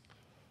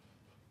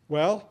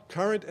 Well,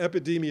 current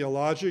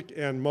epidemiologic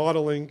and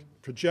modeling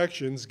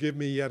projections give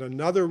me yet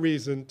another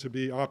reason to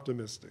be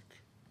optimistic.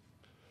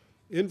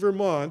 In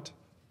Vermont,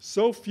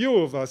 so few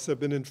of us have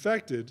been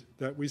infected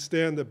that we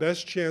stand the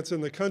best chance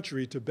in the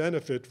country to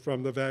benefit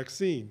from the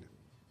vaccine.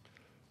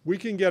 We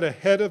can get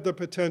ahead of the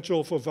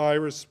potential for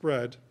virus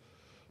spread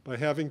by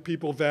having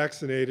people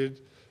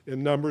vaccinated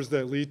in numbers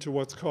that lead to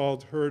what's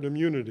called herd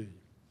immunity.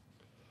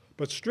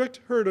 But strict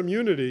herd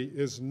immunity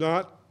is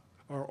not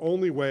our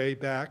only way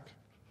back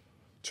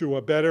to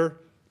a better,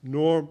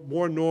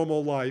 more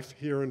normal life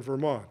here in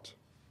Vermont.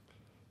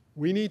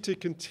 We need to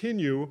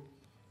continue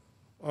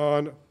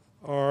on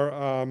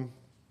our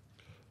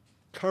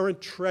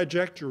current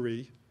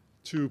trajectory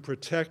to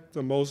protect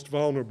the most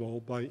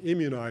vulnerable by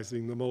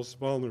immunizing the most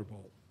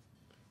vulnerable.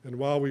 And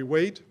while we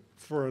wait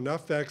for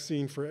enough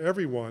vaccine for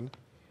everyone,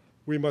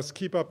 we must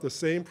keep up the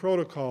same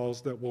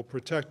protocols that will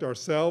protect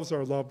ourselves,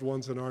 our loved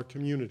ones, and our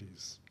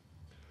communities.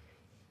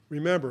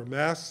 Remember,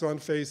 masks on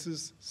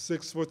faces,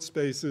 6-foot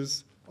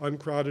spaces,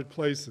 uncrowded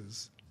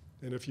places.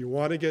 And if you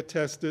want to get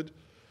tested,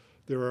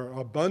 there are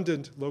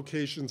abundant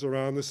locations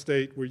around the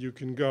state where you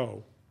can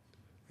go.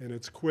 And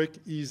it's quick,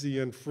 easy,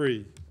 and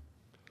free.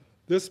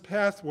 This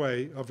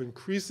pathway of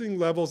increasing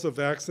levels of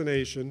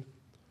vaccination,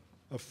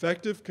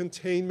 effective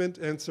containment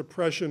and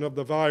suppression of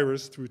the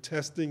virus through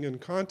testing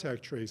and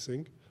contact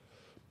tracing,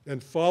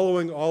 and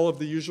following all of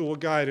the usual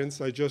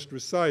guidance I just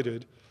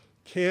recited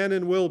can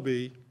and will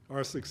be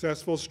our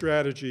successful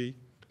strategy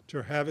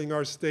to having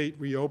our state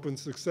reopen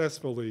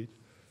successfully,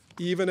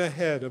 even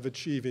ahead of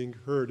achieving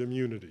herd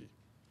immunity.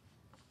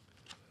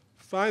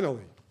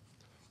 Finally,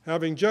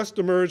 having just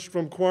emerged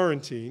from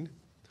quarantine,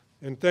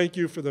 and thank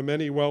you for the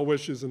many well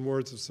wishes and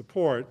words of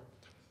support,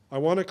 I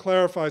want to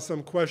clarify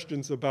some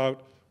questions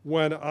about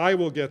when I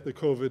will get the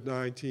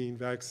COVID-19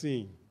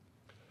 vaccine.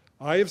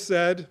 I have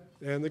said,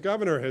 and the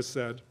governor has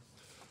said,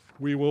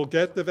 we will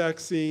get the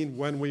vaccine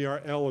when we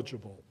are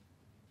eligible.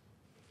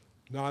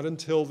 Not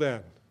until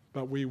then,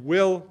 but we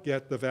will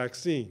get the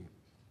vaccine.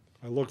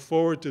 I look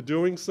forward to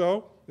doing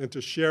so and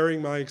to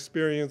sharing my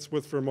experience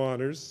with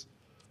Vermonters,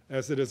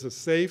 as it is a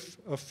safe,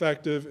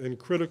 effective, and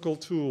critical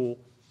tool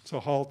to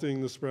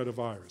halting the spread of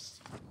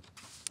virus.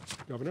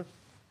 Governor?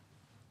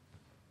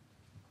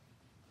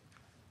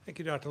 Thank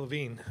you, Dr.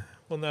 Levine.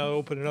 We'll now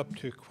open it up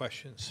to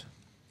questions.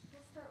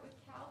 We'll start with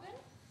Calvin.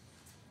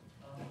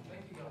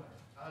 Thank you, Governor.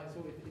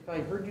 So if I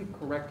heard you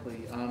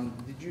correctly,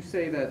 did you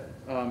say that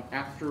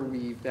after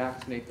we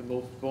vaccinate the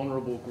most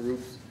vulnerable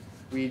groups,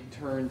 we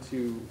turn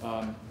to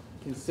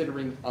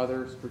considering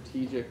other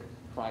strategic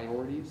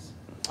priorities?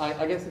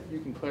 I guess if you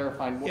can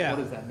clarify, what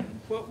does that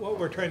mean? What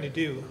we're trying to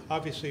do,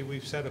 obviously,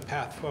 we've set a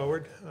path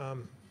forward.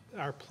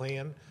 Our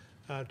plan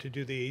to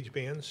do the age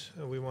bands.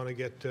 We want to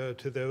get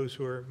to those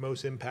who are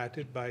most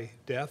impacted by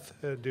death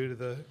due to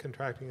the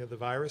contracting of the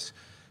virus.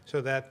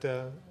 So that,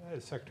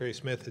 as Secretary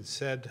Smith had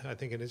said, I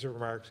think in his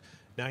remarks,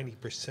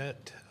 90%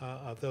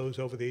 of those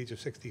over the age of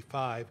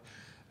 65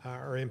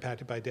 are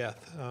impacted by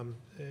death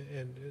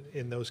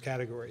in those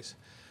categories.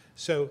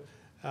 So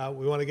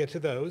we want to get to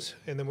those,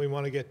 and then we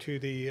want to get to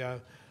the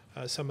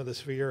some of the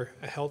severe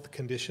health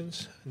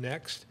conditions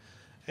next.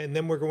 And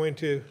then we're going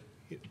to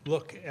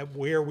look at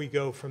where we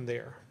go from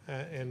there.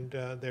 And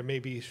there may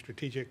be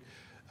strategic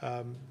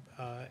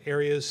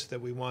areas that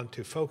we want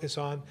to focus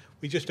on.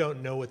 We just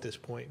don't know at this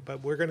point,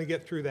 but we're going to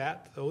get through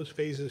those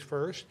phases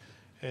first,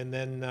 and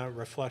then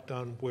reflect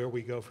on where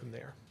we go from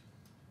there.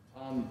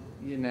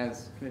 And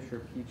as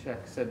Commissioner Pichek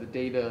said, the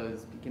data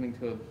is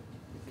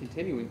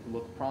continuing to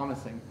look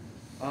promising.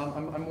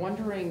 I'm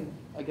wondering,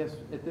 I guess,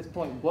 at this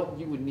point, what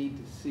you would need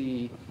to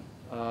see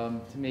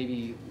to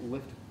maybe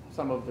lift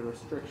some of the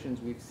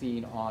restrictions we've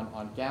seen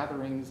on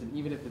gatherings, and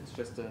even if it's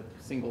just a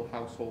single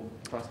household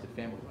trusted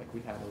family like we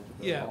had over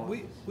the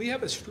holidays. We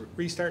have a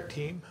restart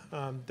team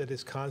that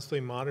is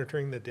constantly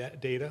monitoring the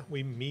data.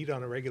 We meet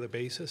on a regular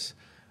basis.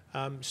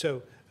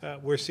 So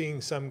we're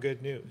seeing some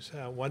good news.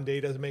 One day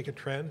doesn't make a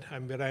trend,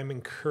 but I'm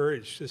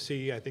encouraged to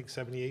see, I think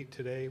 78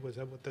 today, was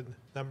that what the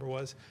number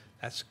was?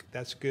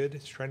 That's good.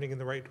 It's trending in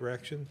the right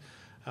direction.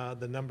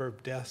 The number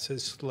of deaths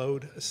has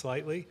slowed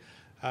slightly,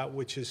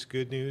 which is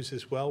good news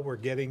as well. We're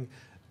getting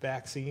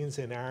vaccines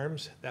in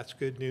arms. That's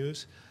good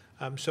news.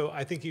 So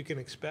I think you can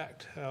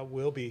expect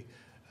we'll be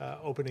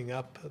opening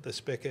up the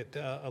spigot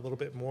a little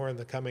bit more in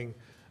the coming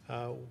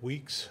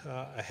weeks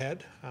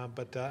ahead.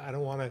 But I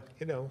don't want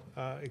to,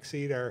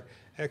 exceed our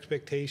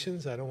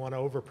expectations. I don't want to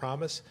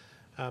overpromise.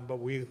 But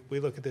we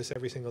look at this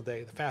every single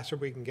day. The faster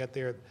we can get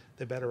there,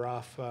 the better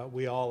off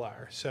we all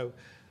are. So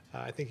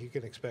I think you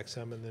can expect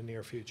some in the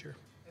near future.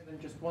 And then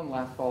just one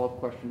last follow-up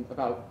question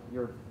about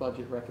your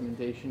budget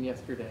recommendation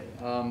yesterday.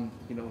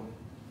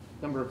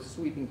 Number of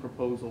sweeping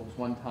proposals,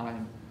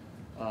 one-time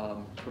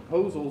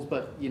proposals,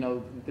 but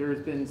there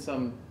has been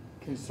some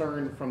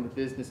concern from the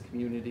business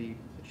community,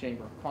 the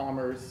Chamber of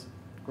Commerce,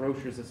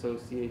 Grocers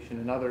Association,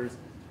 and others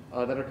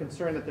that are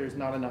concerned that there's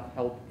not enough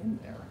help in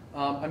there.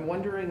 I'm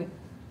wondering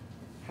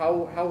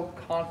how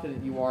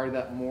confident you are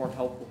that more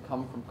help will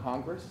come from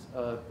Congress,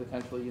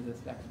 potentially in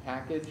this next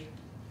package,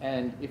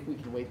 and if we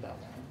can wait that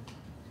long.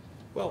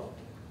 Well,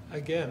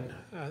 again,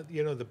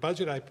 the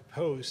budget I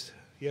proposed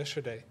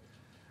yesterday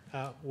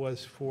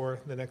was for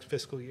the next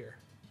fiscal year.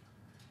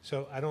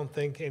 So I don't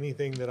think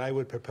anything that I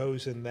would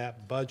propose in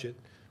that budget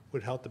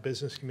would help the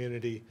business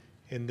community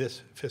in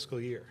this fiscal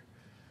year.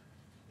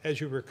 As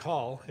you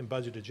recall, in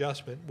budget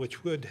adjustment,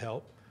 which would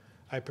help,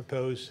 I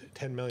proposed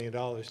 $10 million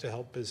to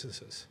help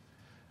businesses.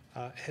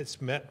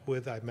 It's met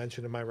with, I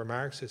mentioned in my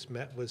remarks, it's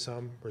met with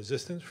some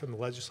resistance from the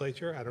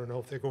legislature. I don't know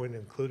if they're going to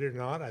include it or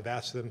not. I've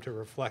asked them to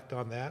reflect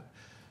on that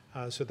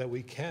so that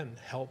we can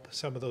help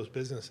some of those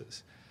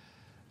businesses.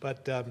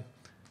 But,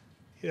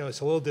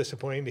 it's a little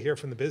disappointing to hear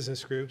from the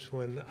business groups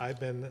when I've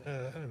been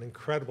an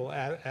incredible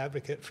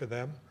advocate for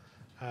them.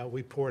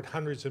 We poured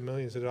hundreds of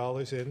millions of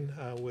dollars in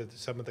with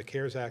some of the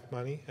CARES Act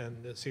money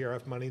and the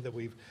CRF money that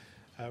we've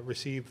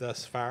received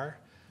thus far.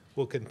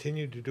 We'll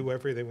continue to do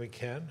everything we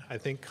can. I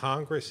think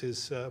Congress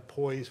is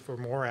poised for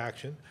more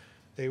action.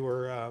 They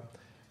were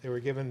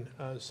given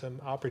some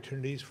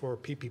opportunities for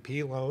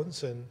PPP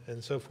loans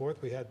and so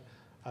forth. We had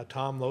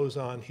Tom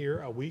Lozon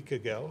here a week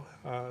ago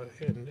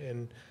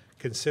in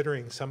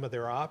considering some of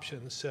their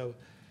options. So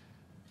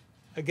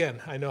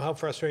again, I know how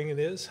frustrating it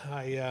is.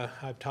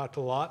 I've talked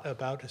a lot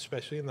about,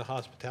 especially in the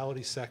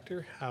hospitality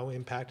sector, how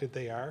impacted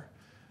they are,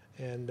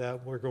 and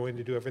we're going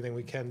to do everything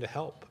we can to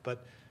help.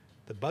 But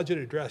the budget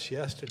address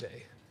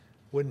yesterday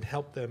wouldn't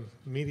help them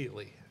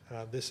immediately.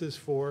 This is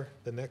for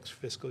the next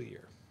fiscal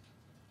year.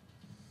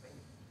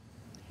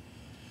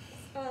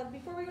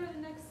 Before we go to the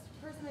next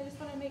person, I just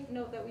want to make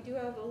note that we do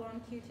have a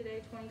long queue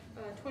today,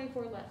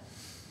 24 left.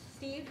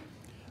 Steve?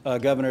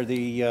 Governor,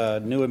 the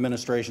new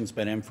administration's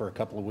been in for a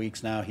couple of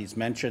weeks now. He's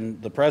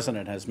mentioned, the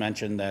president has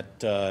mentioned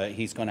that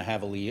he's going to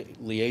have a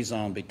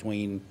liaison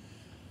between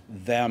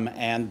them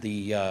and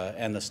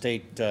the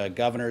state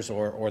governors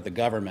or the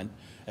government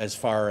as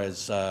far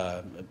as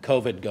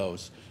COVID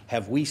goes.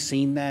 Have we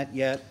seen that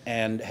yet?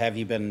 And have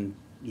you been,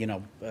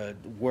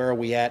 where are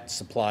we at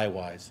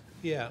supply-wise?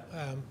 Yeah,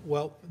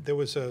 well, there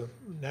was a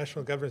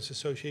National Governors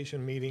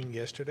Association meeting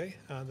yesterday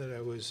that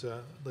I was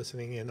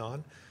listening in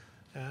on,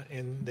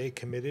 and they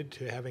committed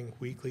to having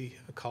weekly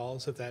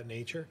calls of that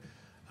nature,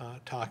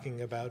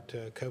 talking about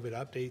COVID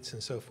updates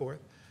and so forth.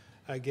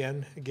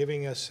 Again,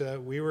 giving us,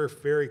 we were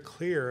very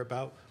clear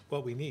about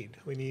what we need.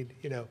 We need,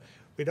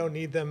 we don't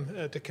need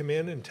them to come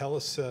in and tell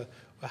us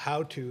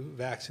how to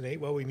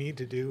vaccinate. What we need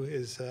to do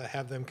is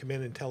have them come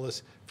in and tell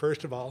us,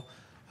 first of all,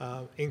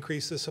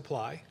 increase the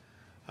supply.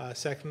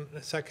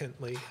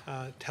 Secondly,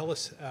 tell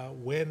us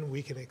when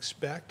we can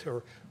expect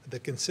or the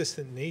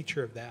consistent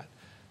nature of that.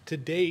 To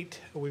date,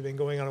 we've been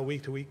going on a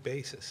week-to-week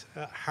basis.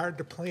 Hard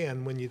to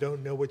plan when you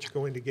don't know what you're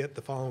going to get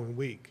the following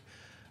week.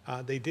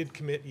 They did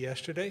commit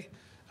yesterday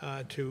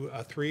to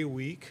a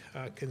 3-week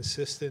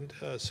consistent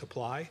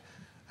supply,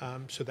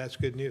 so that's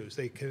good news.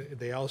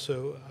 They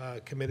also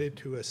committed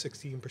to a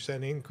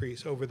 16%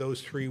 increase over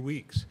those 3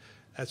 weeks.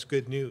 That's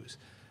good news.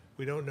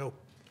 We don't know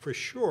for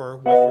sure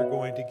what we're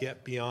going to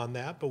get beyond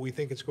that, but we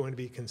think it's going to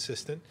be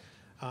consistent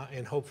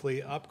and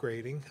hopefully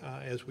upgrading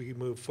as we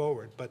move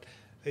forward. But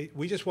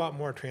we just want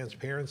more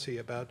transparency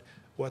about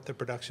what the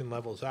production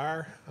levels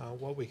are,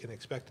 what we can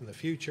expect in the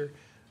future,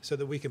 so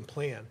that we can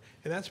plan.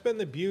 And that's been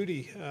the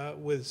beauty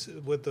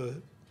with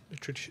the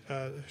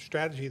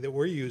strategy that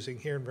we're using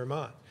here in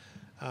Vermont.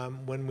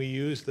 When we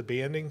use the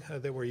banding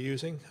that we're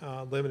using,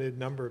 limited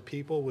number of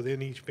people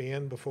within each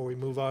band before we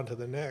move on to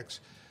the next,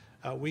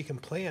 we can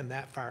plan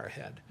that far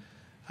ahead.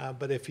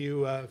 But if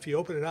you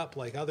open it up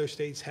like other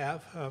states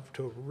have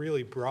to a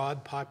really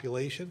broad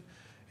population,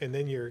 and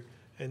then you're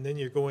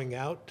going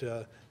out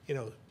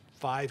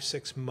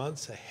 5-6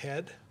 months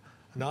ahead,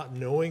 not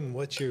knowing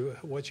what you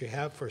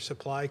have for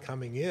supply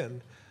coming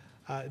in,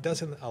 it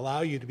doesn't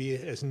allow you to be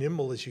as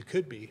nimble as you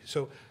could be.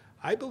 So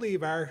I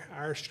believe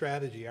our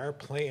strategy, our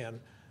plan,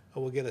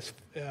 will get us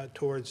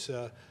towards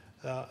the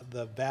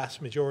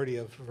vast majority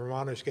of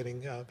Vermonters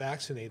getting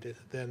vaccinated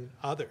than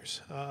other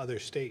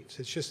states.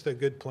 It's just a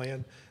good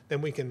plan.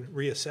 Then we can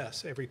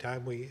reassess every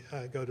time we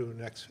go to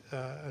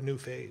a new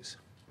phase.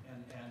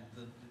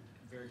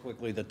 Very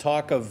quickly, the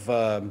talk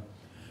of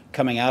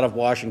coming out of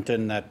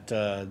Washington that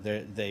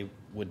they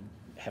would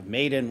have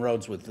made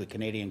inroads with the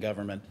Canadian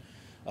government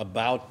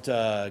about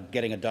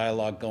getting a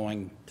dialogue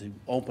going to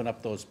open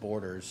up those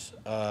borders.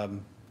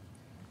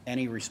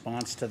 Any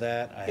response to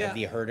that? Yeah. Have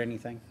you heard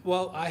anything?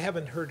 Well, I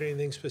haven't heard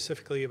anything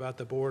specifically about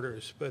the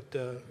borders, but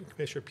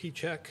Commissioner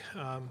Pichek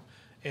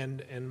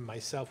and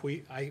myself,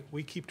 we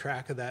keep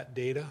track of that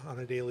data on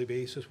a daily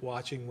basis,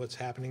 watching what's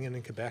happening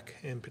in Quebec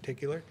in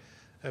particular,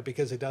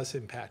 because it does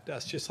impact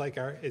us, just like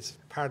it's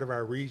part of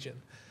our region.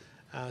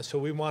 So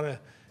we want to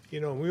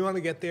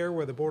we get there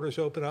where the borders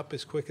open up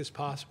as quick as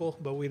possible,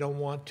 but we don't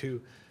want to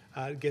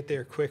get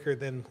there quicker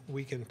than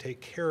we can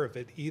take care of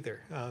it either.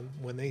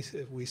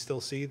 We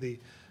still see the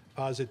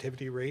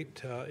positivity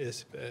rate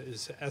is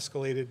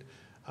escalated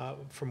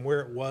from where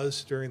it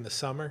was during the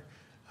summer.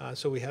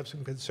 So we have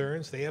some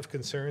concerns. They have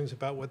concerns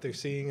about what they're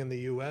seeing in the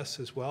U.S.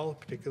 as well,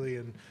 particularly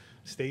in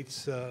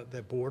states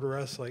that border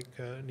us, like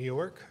New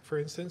York, for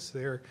instance.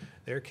 Their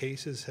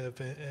cases have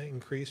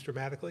increased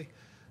dramatically.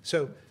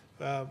 So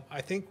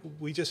I think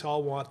we just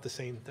all want the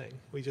same thing.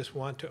 We just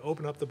want to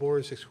open up the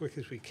borders as quick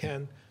as we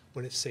can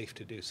when it's safe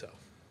to do so.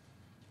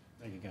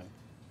 Thank you, Governor.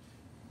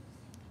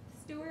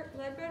 Stuart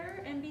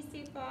Ledbetter,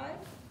 NBC5. Rebecca,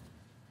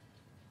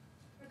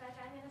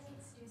 I'm going to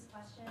take Stu's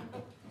question.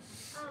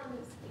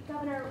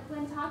 Governor,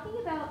 when talking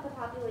about the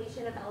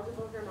population of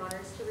eligible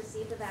Vermonters to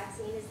receive the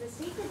vaccine, is the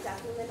state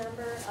deducting the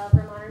number of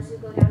Vermonters who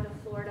go down to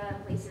Florida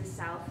and places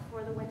south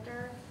for the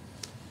winter?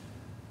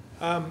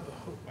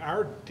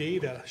 Our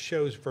data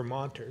shows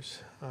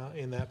Vermonters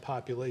in that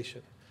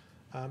population.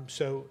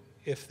 So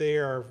if they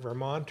are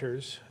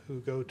Vermonters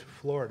who go to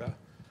Florida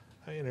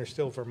and are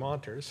still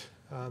Vermonters,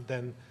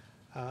 then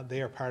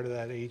they are part of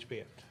that age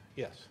band,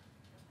 yes.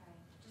 Okay,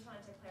 just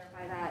wanted to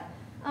clarify that.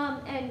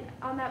 And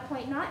on that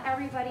point, not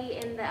everybody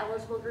in the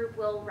eligible group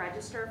will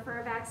register for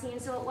a vaccine,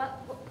 so at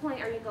what point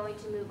are you going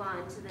to move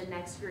on to the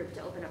next group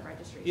to open up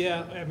registration?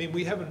 Yeah, I mean,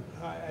 we haven't,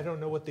 I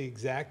don't know what the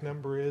exact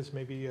number is.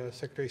 Maybe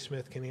Secretary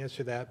Smith can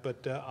answer that,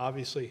 but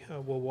obviously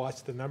we'll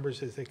watch the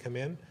numbers as they come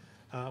in.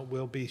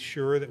 We'll be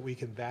sure that we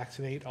can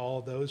vaccinate all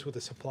of those with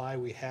the supply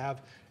we have,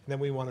 and then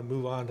we want to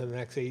move on to the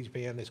next age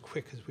band as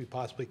quick as we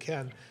possibly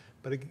can.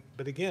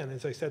 But again,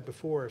 as I said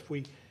before, if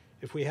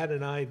we had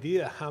an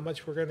idea how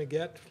much we're going to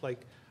get,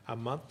 like a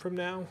month from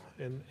now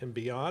and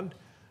beyond,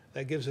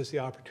 that gives us the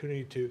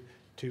opportunity to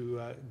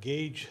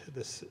gauge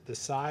the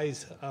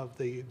size of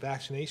the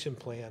vaccination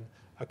plan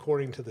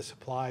according to the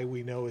supply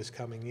we know is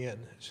coming in,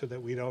 so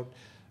that we don't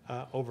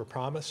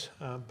overpromise,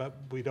 but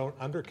we don't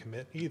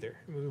undercommit either.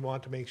 We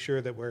want to make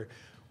sure that we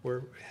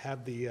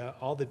have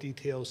all the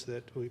details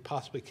that we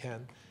possibly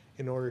can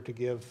in order to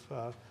give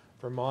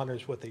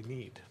Vermonters what they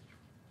need.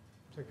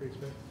 Secretary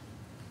Smith?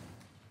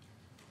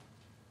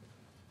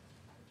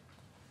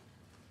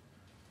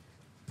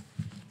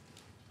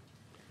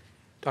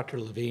 Dr.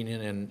 Levine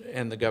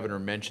and the governor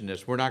mentioned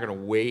this. We're not going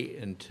to wait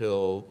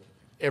until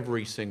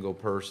every single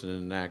person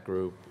in that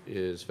group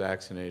is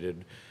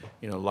vaccinated.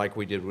 You know, like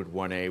we did with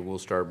 1A, we'll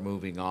start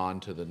moving on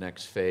to the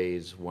next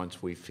phase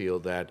once we feel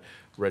that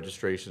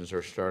registrations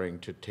are starting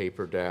to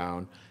taper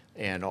down,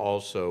 and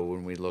also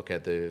when we look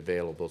at the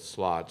available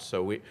slots.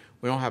 So we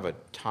don't have a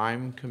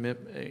time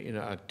commitment, you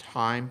know, a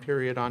time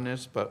period on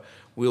this, but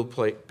we'll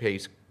pay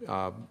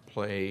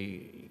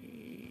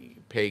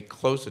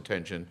close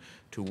attention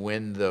to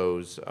when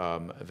those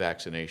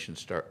vaccination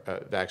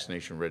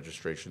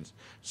registrations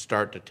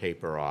start to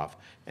taper off,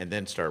 and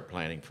then start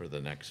planning for the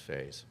next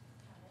phase.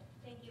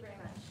 Thank you very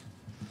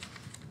much.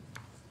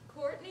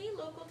 Courtney,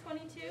 Local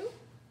 22.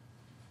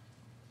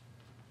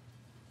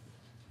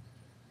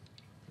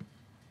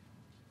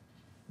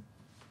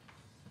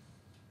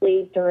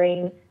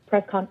 During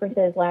press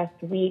conferences last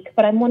week,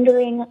 but I'm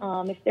wondering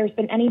if there's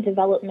been any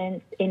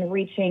developments in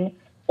reaching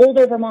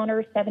older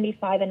Vermonters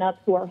 75 and up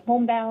who are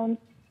homebound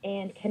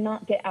and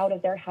cannot get out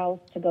of their house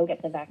to go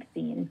get the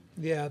vaccine.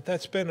 Yeah,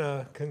 that's been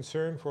a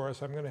concern for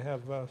us. I'm going to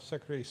have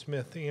Secretary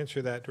Smith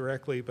answer that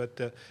directly,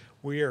 but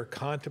we are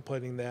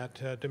contemplating that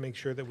to make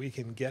sure that we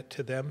can get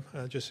to them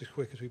just as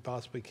quick as we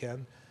possibly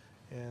can,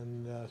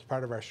 and it's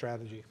part of our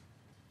strategy.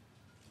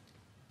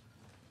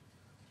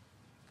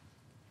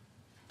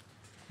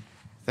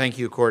 Thank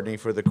you, Courtney,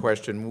 for the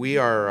question.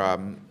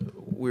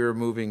 We're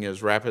moving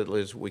as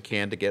rapidly as we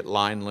can to get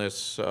line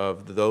lists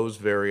of those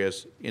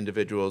various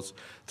individuals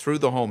through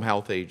the home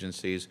health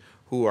agencies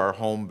who are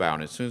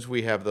homebound. As soon as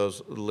we have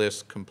those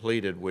lists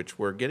completed, which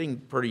we're getting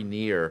pretty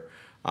near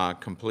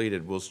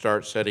completed, we'll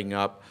start setting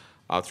up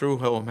through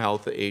home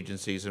health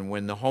agencies. And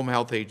when the home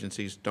health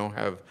agencies don't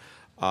have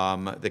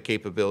the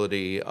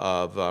capability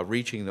of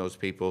reaching those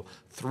people,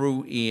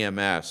 through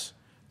EMS,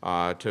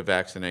 to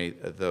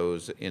vaccinate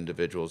those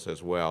individuals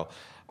as well.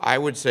 I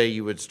would say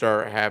we would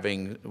start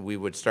having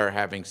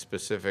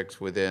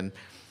specifics within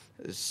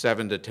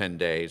 7 to 10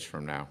 days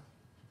from now.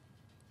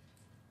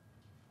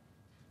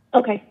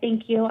 Okay,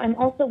 thank you. I'm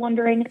also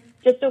wondering,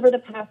 just over the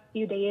past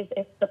few days,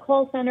 if the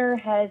call center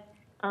has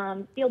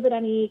fielded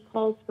any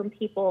calls from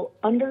people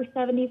under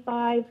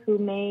 75 who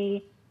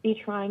may be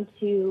trying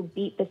to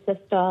beat the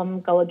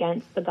system, go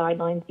against the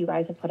guidelines you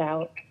guys have put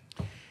out.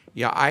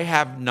 Yeah, I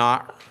have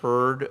not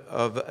heard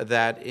of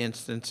that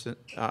instance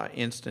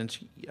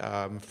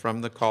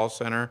from the call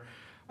center.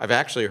 I've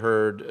actually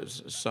heard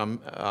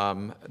some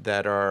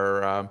that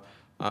are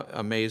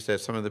amazed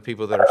at some of the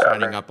people that are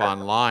signing up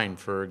online.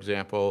 For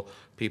example,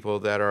 people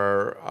that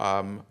are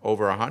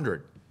over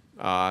 100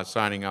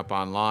 signing up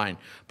online.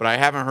 But I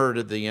haven't heard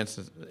of the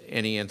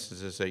any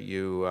instances that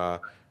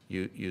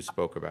you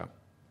spoke about.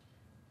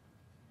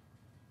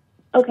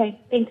 Okay,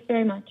 thanks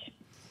very much.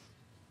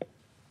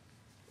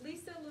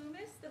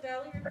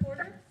 Valley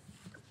Reporter.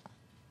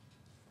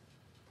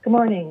 Good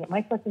morning.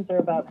 My questions are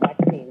about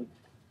vaccines.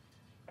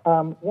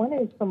 One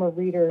is from a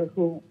reader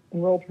who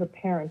enrolled her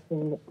parents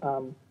in,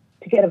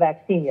 to get a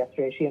vaccine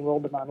yesterday. She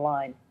enrolled them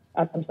online.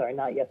 I'm sorry,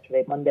 not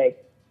yesterday, Monday.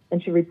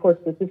 And she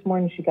reports that this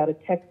morning she got a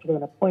text with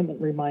an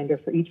appointment reminder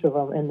for each of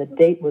them, and the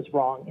date was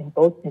wrong in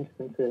both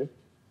instances.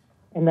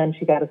 And then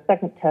she got a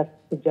second text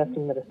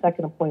suggesting that a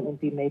second appointment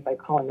be made by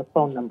calling the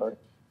phone number.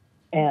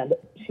 And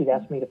she'd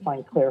asked me to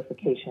find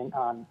clarification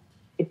on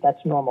if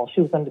that's normal.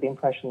 She was under the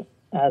impression,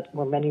 as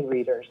were many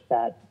readers,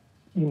 that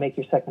you make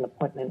your second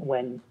appointment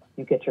when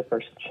you get your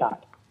first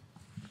shot.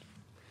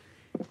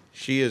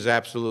 She is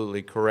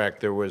absolutely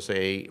correct. There was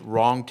a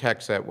wrong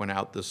text that went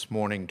out this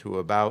morning to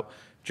about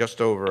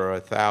just over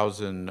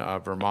 1,000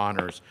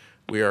 Vermonters.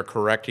 We are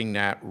correcting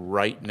that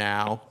right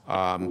now.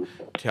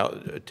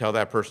 Tell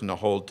that person to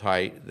hold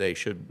tight. They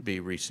should be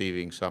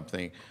receiving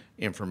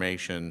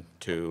information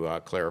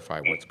to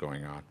clarify what's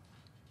going on.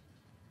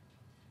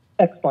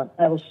 Excellent.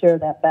 I will share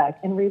that back.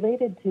 And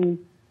related to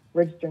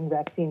registering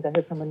vaccines, I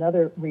heard from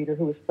another reader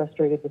who was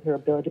frustrated with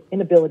her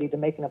inability to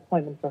make an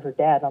appointment for her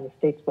dad on the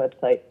state's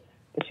website,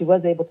 but she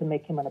was able to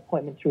make him an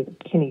appointment through the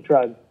Kinney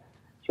drug.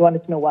 She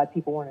wanted to know why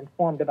people weren't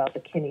informed about the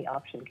Kinney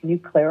option. Can you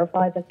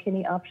clarify the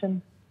Kinney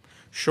option?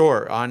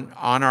 Sure. On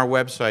our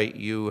website,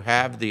 you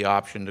have the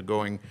option to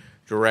going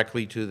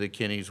directly to the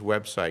Kinney's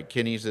website.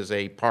 Kinney's is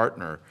a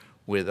partner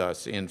with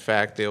us. In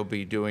fact, they'll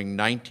be doing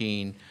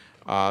 19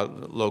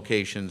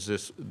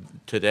 locations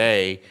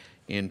today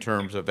in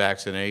terms of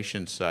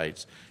vaccination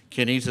sites.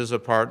 Kinney's is a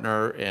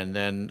partner, and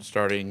then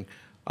starting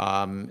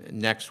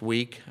next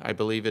week, I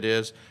believe it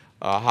is,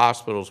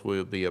 hospitals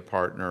will be a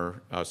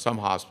partner. Some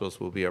hospitals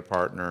will be a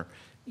partner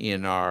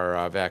in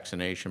our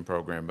vaccination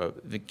program.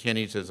 But the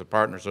Kinney's is a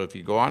partner, so if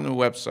you go on the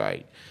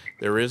website,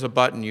 there is a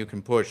button you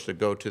can push to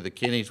go to the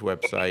Kinney's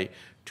website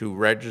to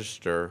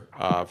register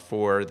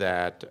for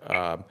that,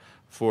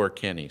 for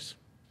Kinney's.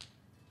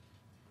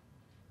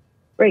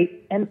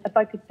 Great. And if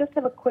I could just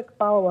have a quick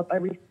follow-up, I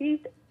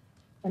received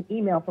an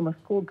email from a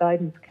school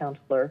guidance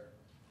counselor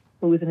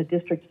who was in a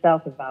district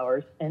south of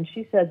ours, and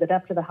she said that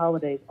after the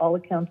holidays, all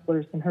the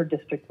counselors in her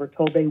district were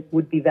told they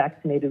would be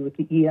vaccinated with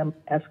the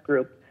EMS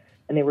group,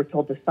 and they were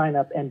told to sign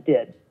up and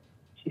did.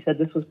 She said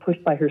this was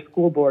pushed by her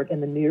school board,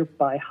 and the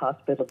nearby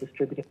hospital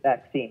distributed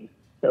vaccines.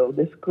 So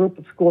this group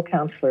of school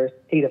counselors,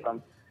 8 of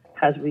them,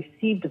 has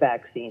received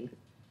vaccines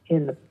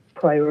in the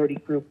priority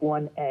group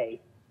 1A.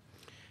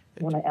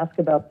 When I asked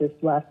about this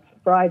last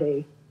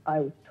Friday,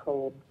 I was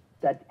told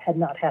that had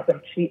not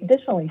happened. She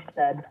additionally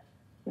said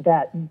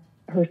that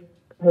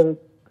the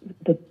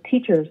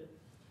teachers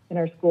in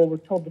our school were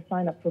told to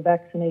sign up for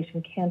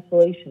vaccination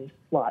cancellation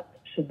slots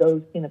should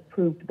those in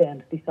approved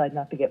bands decide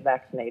not to get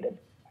vaccinated.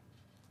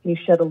 Can you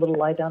shed a little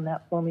light on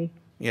that for me?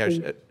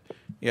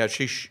 Yeah,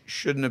 she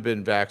shouldn't have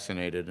been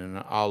vaccinated,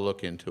 and I'll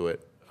look into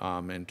it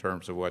in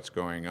terms of what's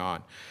going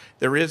on.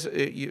 There is,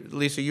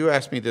 Lisa, you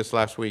asked me this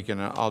last week,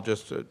 and I'll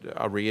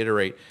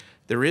reiterate,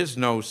 there is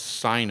no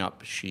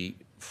sign-up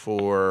sheet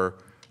for,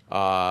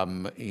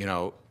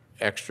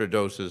 extra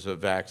doses of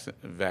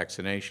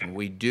vaccination.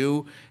 We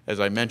do,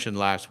 as I mentioned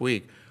last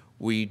week,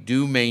 we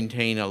do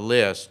maintain a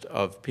list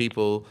of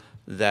people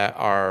that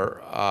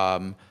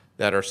are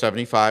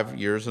 75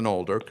 years and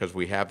older, because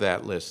we have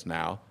that list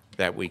now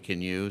that we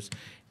can use.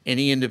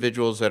 Any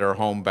individuals that are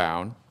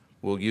homebound,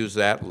 we'll use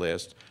that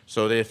list.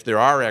 So that if there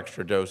are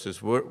extra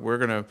doses, we're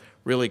going to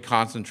really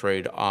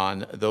concentrate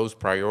on those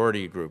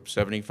priority groups,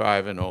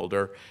 75 and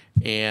older,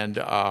 and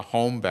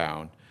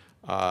homebound.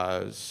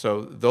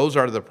 So those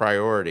are the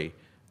priority.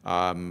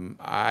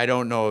 I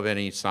don't know of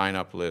any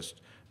sign-up list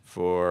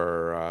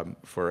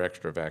for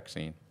extra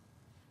vaccine.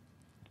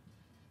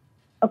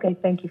 Okay,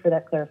 thank you for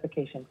that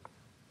clarification.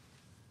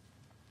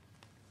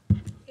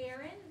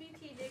 Aaron,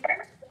 VT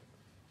Digger.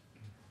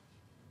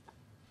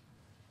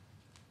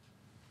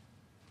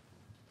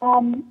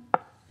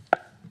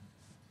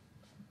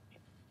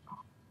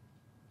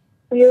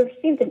 We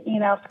received an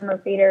email from a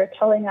reader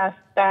telling us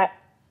that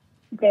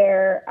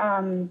their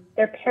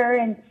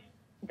parents'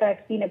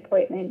 vaccine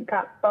appointment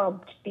got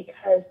bumped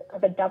because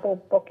of a double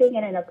booking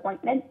in an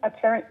appointment.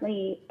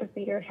 Apparently, the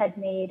reader had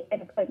made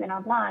an appointment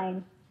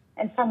online,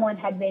 and someone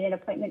had made an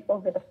appointment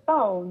over the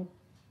phone,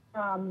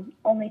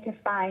 only to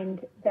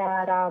find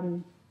that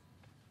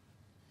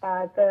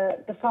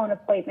the phone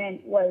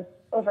appointment was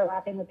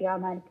overlapping with the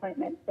online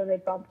appointment, so they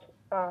bumped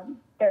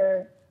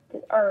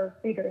our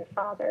reader's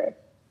father.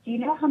 Do you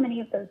know how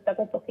many of those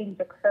double bookings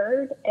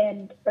occurred,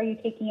 and are you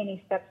taking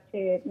any steps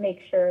to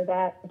make sure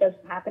that it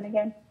doesn't happen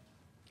again?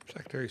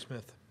 Secretary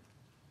Smith.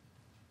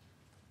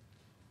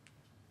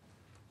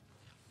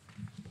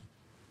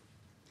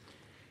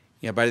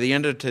 Yeah, by the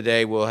end of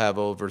today, we'll have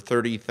over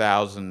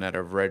 30,000 that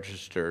have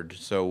registered.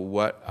 So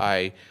what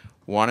I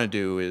want to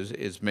do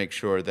is make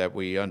sure that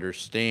we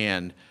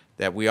understand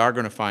that we are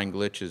going to find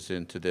glitches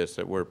into this,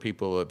 that where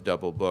people have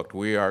double booked.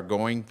 We are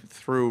going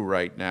through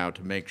right now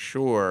to make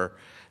sure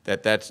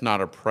that that's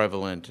not a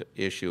prevalent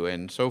issue.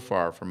 And so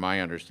far, from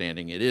my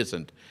understanding, it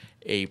isn't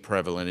a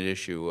prevalent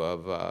issue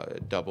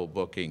of double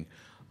booking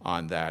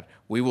on that.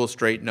 We will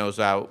straighten those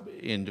out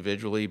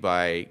individually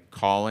by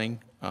calling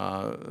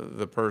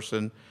the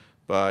person,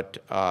 but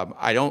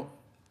I don't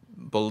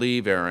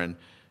believe, Aaron,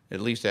 at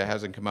least it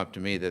hasn't come up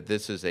to me, that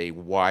this is a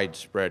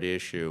widespread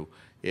issue.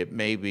 It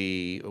may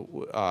be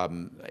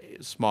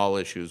small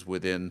issues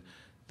within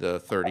the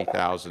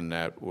 30,000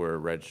 that we're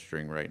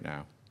registering right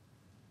now.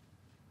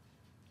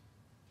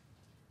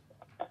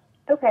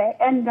 Okay,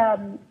 and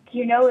do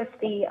you know if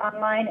the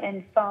online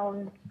and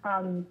phone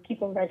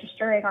people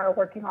registering are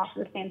working off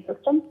of the same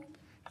system?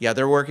 Yeah,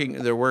 they're working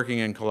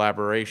in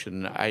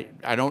collaboration. I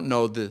don't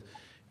know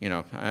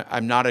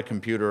I'm not a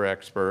computer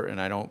expert, and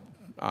I don't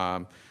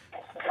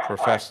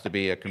profess to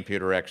be a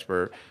computer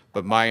expert,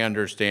 but my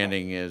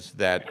understanding is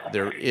that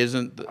there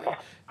isn't,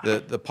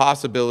 the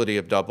possibility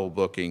of double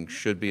booking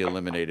should be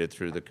eliminated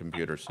through the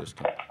computer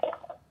system.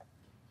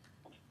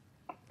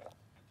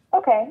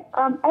 Okay.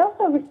 I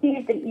also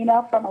received an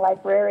email from a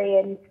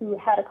librarian who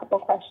had a couple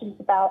questions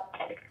about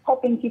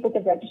helping people to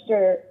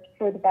register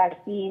for the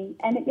vaccine,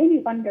 and it made me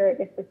wonder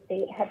if the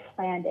state had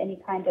planned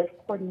any kind of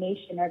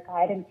coordination or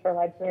guidance for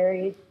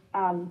libraries.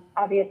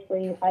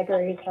 Obviously,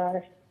 libraries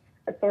are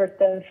a source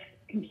of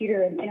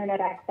computer and internet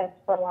access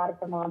for a lot of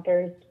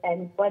Vermonters,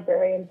 and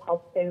librarians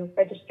help to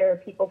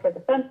register people for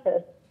the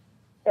census.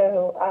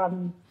 So, I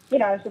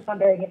was just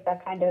wondering if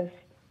that kind of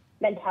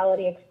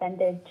mentality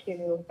extended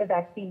to the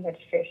vaccine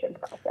registration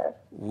process.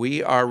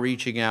 We are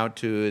reaching out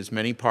to as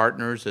many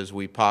partners as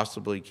we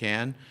possibly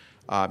can.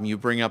 You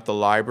bring up the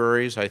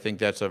libraries. I think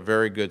that's a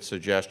very good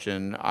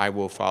suggestion. I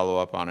will follow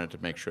up on it to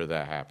make sure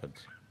that happens.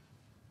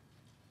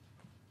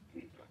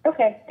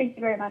 Okay, thank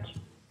you very much.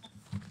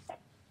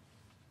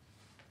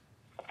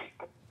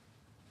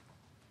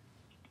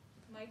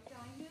 Mike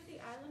Johnson.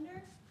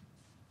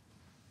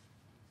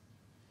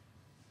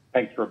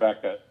 Thanks,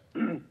 Rebecca.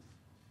 Good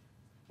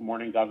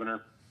morning,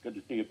 Governor. Good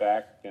to see you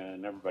back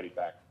and everybody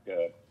back.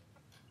 I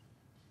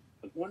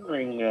was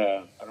wondering,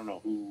 I don't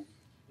know who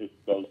this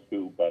goes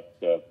to, but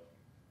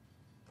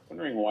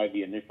wondering why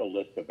the initial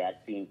list of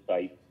vaccine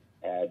sites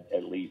had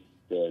at least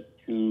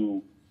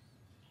 2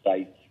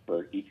 sites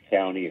for each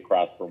county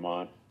across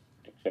Vermont,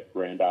 except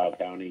Grand Isle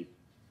County,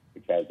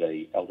 which has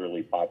a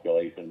elderly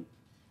population.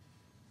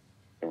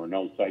 There were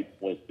no sites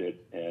listed,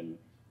 and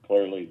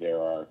clearly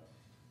there are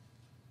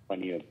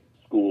plenty of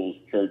schools,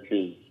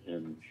 churches,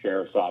 and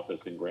sheriff's office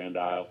in Grand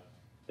Isle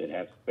that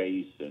have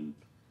space and,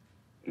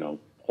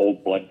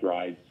 hold blood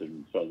drives,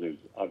 and so there's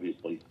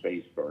obviously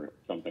space for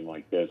something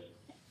like this.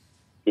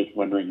 Just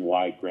wondering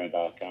why Grand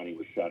Isle County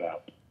was shut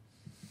out.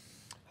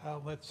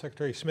 I'll let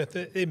Secretary Smith,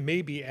 it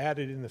may be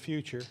added in the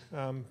future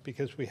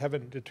because we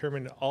haven't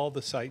determined all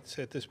the sites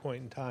at this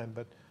point in time,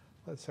 but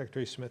let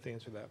Secretary Smith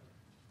answer that.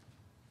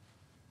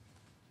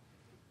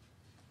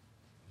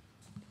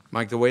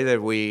 Mike, the way that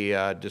we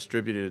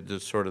distributed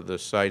the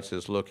sites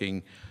is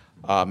looking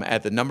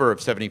at the number of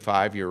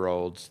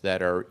 75-year-olds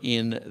that are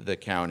in the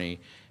county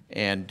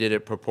and did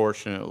it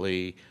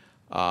proportionately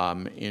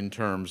in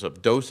terms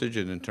of dosage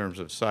and in terms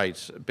of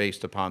sites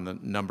based upon the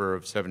number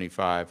of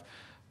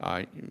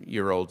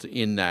 75-year-olds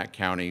in that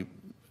county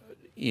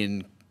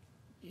in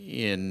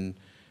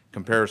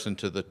comparison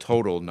to the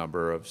total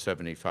number of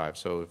 75.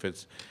 So if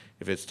it's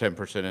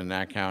 10% in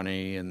that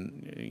county,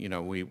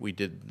 and we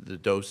did the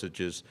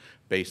dosages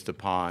based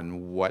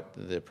upon what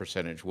the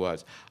percentage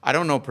was. I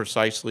don't know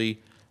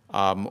precisely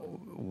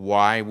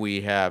why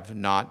we have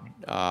not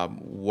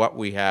what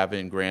we have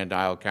in Grand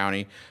Isle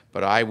County,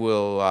 but I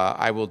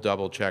will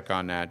double check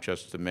on that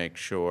just to make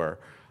sure.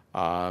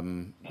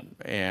 Give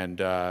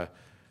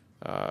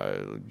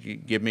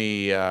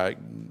me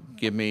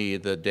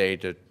the day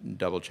to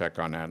double check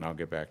on that, and I'll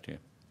get back to you.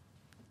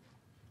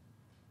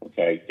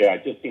 Okay, yeah,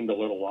 it just seemed a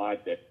little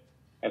odd that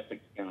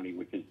Essex County,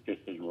 which is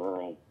just as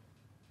rural,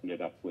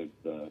 ended up with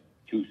 2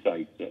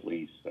 sites at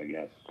least, I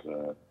guess,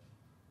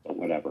 but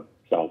whatever.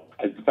 So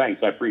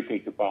thanks, I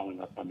appreciate you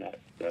following up on that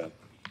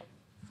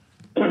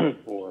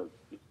for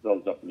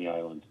those up in the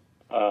islands.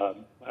 My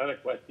other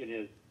question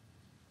is,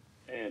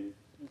 and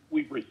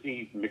we've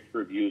received mixed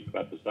reviews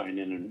about the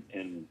sign-in,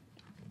 and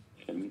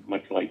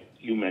much like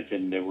you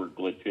mentioned, there were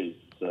glitches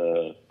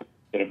that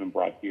have been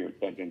brought to your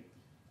attention.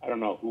 I don't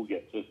know who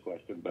gets this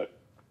question, but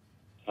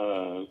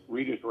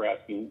readers were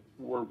asking,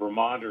 were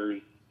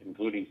Vermonters,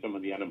 including some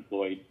of the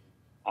unemployed,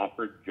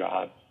 offered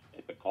jobs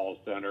at the call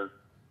center?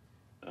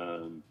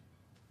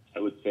 I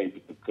would say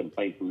that the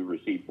complaints we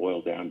received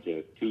boiled down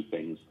to 2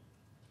 things: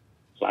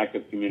 lack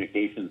of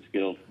communication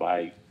skills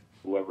by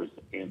whoever's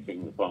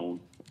answering the phone,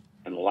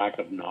 and a lack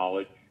of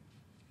knowledge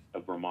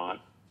of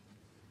Vermont.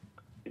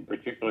 In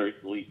particular,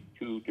 at least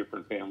 2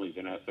 different families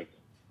in Essex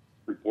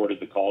reported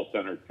the call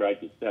center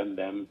tried to send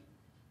them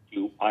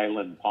to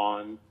Island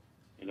Pond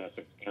in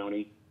Essex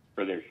County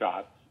for their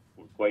shots.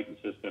 We're quite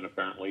insistent,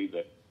 apparently,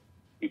 that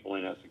people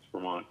in Essex,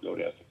 Vermont go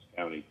to Essex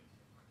County.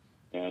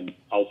 And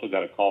also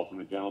got a call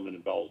from a gentleman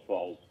in Bells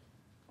Falls,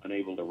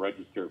 unable to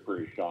register for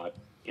his shot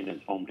in his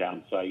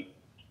hometown site,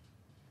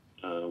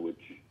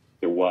 which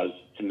there was,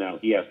 and now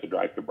he has to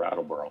drive to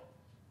Brattleboro.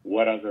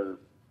 What other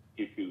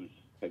issues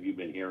have you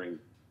been hearing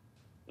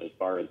as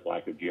far as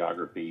lack of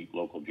geography,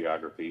 local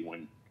geography,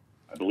 when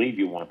I believe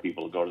you want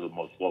people to go to the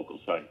most local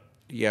site?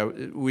 Yeah,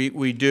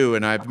 we do,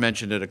 and I've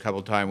mentioned it a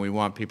couple times. We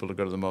want people to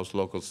go to the most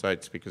local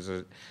sites because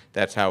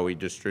that's how we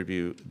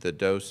distribute the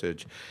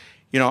dosage.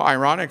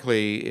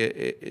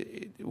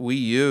 Ironically, we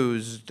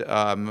used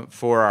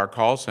for our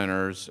call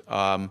centers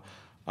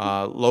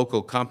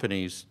local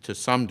companies to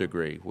some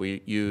degree.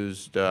 We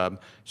used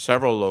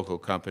several local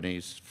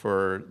companies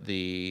for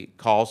the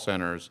call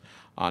centers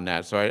on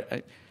that. So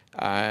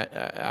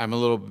I'm a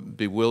little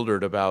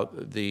bewildered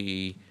about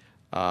that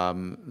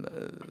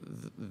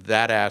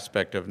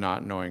aspect of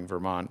not knowing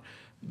Vermont.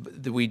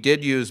 We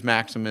did use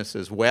Maximus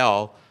as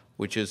well,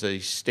 which is a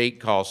state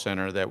call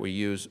center that we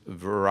use a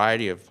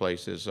variety of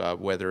places,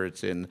 whether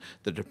it's in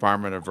the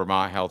Department of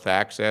Vermont Health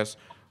Access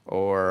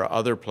or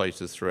other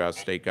places throughout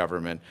state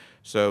government.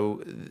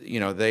 So,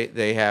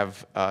 they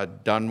have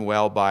done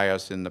well by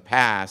us in the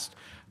past,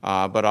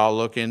 but I'll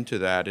look into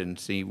that and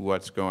see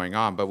what's going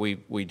on. But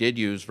we did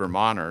use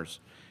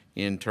Vermonters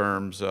in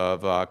terms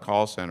of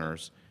call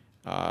centers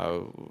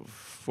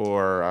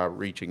for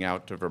reaching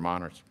out to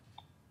Vermonters.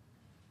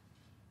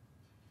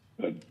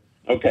 Good.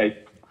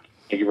 Okay.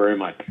 Thank you very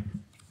much.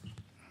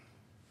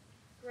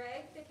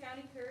 Greg, the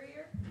county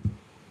courier.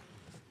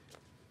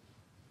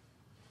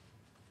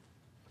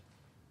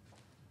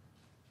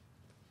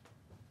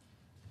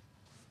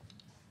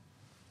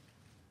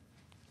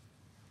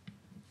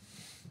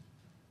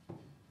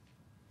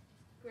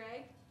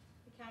 Greg,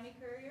 the county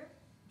courier.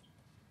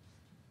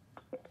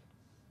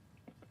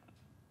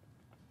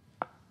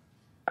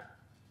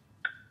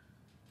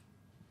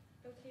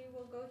 Okay,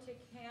 we'll go to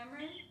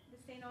Cameron, the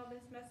St.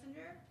 Albans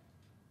Messenger.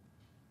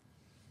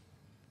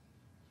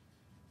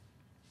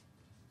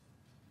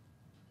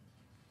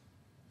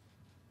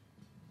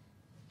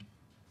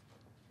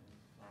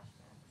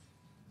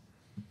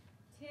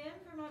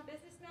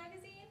 Vermont Business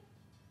Magazine.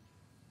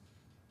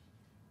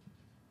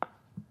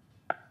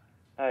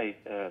 Hi,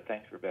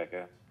 thanks,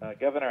 Rebecca.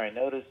 Governor, I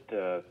noticed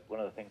one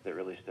of the things that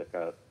really stuck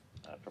out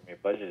from your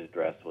budget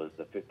address was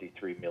the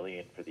 $53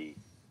 million for the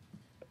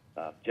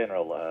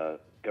general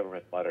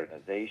government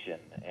modernization,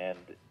 and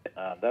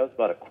that was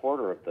about a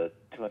quarter of the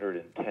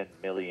 $210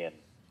 million.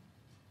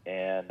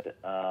 And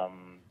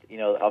you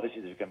know,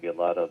 obviously, there's going to be a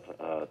lot of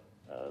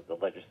the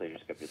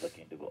legislators going to be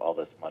looking to all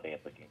this money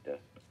and looking to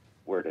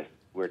where to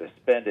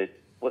spend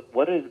it. What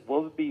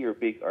would be your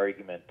big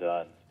argument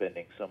on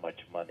spending so much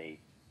money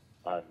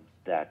on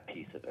that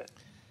piece of it?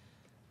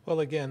 Well,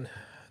 again,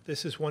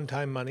 this is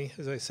one-time money,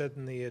 as I said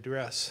in the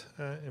address,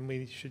 and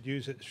we should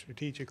use it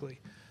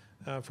strategically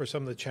for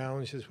some of the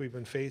challenges we've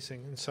been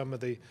facing and some of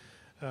the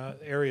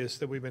areas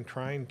that we've been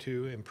trying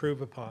to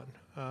improve upon.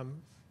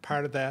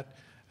 Part of that,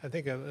 I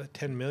think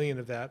 10 million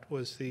of that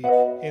was the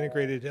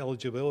integrated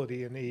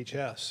eligibility in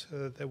AHS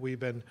that we've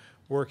been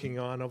working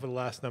on over the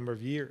last number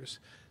of years.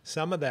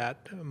 Some of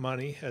that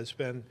money has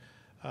been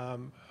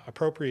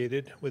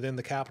appropriated within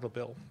the capital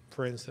bill.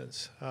 For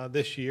instance,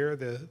 this year,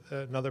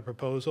 another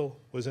proposal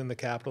was in the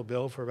capital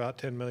bill for about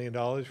 $10 million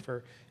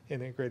for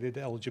integrated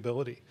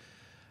eligibility.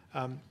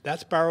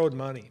 That's borrowed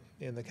money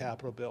in the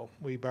capital bill.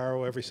 We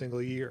borrow every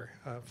single year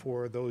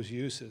for those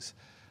uses.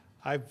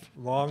 I've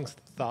long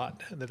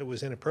thought that it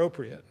was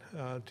inappropriate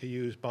to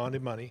use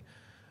bonded money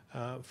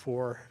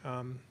for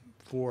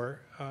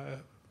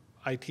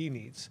IT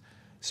needs.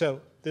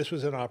 So this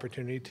was an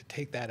opportunity to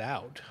take that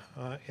out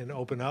and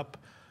open up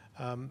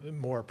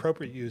more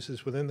appropriate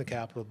uses within the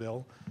capital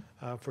bill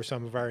for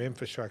some of our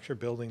infrastructure,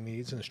 building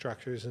needs and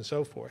structures and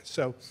so forth.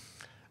 So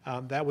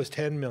that was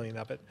 10 million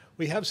of it.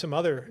 We have some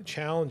other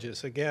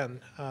challenges. Again,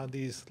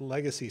 these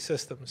legacy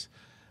systems,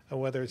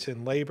 whether it's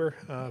in labor,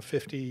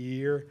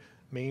 50-year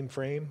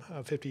mainframe,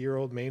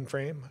 50-year-old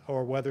mainframe,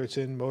 or whether it's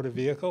in motor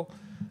vehicle,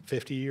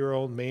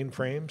 50-year-old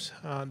mainframes,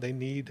 they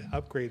need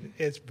upgraded.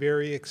 It's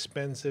very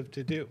expensive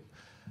to do.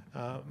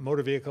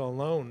 Motor vehicle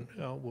alone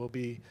will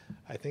be,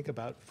 I think,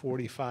 about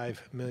 $45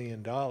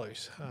 million.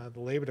 The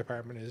Labor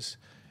Department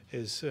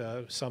is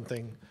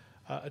something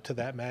to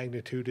that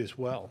magnitude as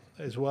well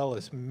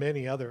as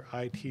many other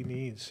IT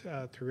needs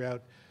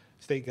throughout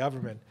state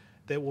government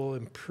that will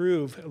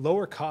improve,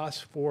 lower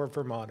costs for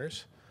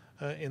Vermonters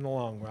in the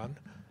long run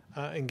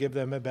and give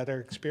them a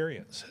better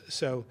experience.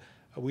 So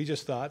we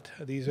just thought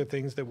these are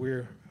things that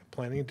we're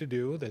planning to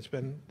do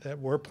that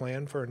were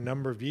planned for a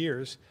number of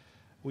years.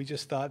 We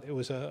just thought it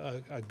was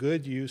a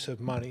good use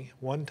of money,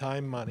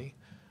 one-time money,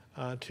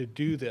 to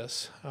do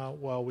this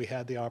while we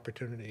had the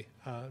opportunity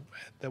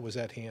that was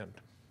at hand.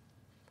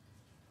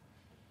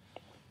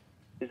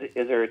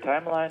 Is there a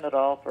timeline at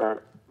all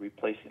for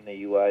replacing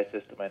the UI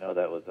system? I know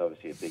that was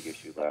obviously a big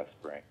issue last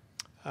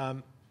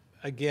spring.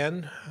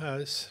 Again,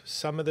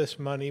 some of this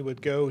money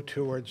would go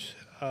towards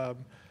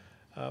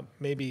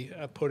maybe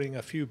putting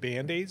a few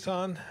Band-Aids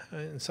on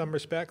in some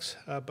respects,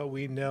 but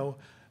we know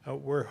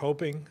we're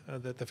hoping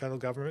that the federal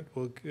government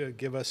will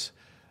give us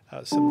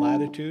some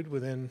latitude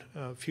within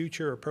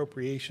future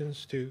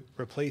appropriations to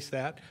replace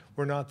that.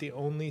 We're not the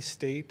only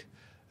state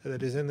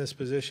that is in this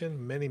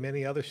position. Many,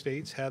 many other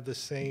states have the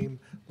same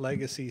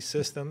legacy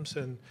systems,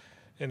 and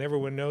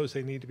everyone knows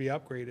they need to be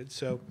upgraded.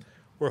 So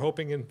we're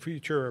hoping in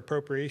future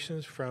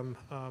appropriations from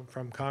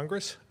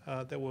Congress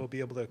that we'll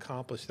be able to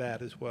accomplish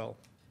that as well.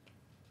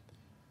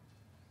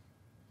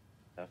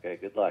 Okay,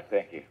 good luck.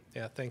 Thank you.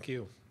 Yeah, thank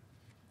you.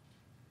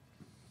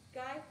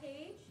 Guy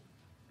Page.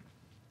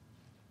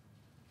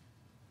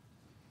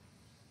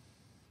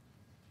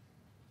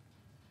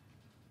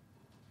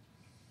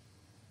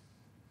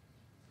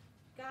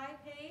 Guy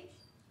Page.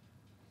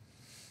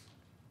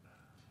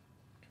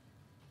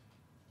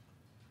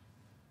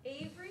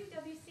 Avery,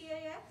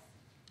 WCAX.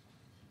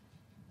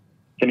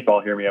 Can you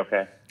all hear me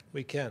okay?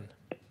 We can.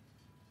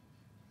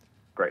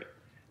 Great.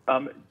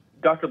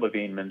 Dr.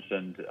 Levine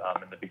mentioned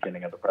in the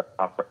beginning of the press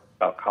conference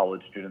about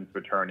college students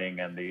returning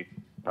and the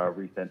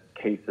recent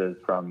cases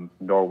from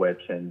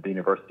Norwich and the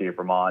University of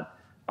Vermont.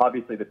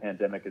 Obviously, the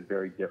pandemic is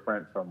very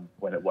different from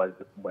when it was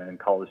when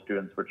college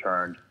students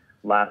returned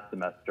last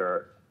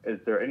semester.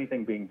 Is there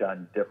anything being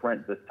done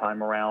different this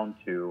time around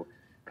to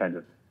kind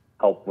of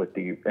help with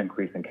the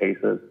increase in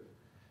cases?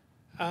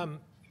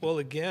 Well,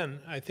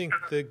 again, I think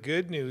the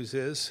good news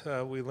is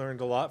we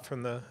learned a lot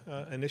from the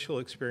initial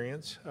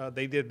experience.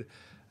 They did,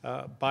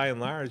 by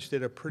and large,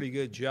 did a pretty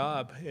good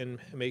job in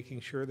making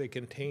sure they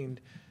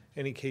contained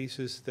any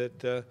cases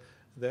that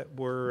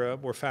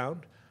were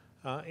found.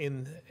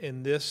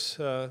 In this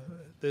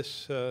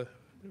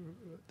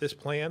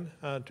plan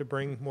to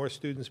bring more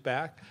students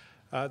back,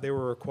 they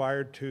were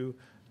required to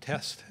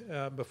test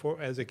before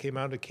as they came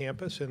out of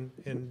campus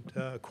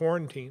and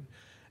quarantine.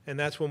 And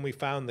that's when we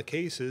found the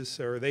cases,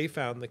 or they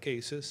found the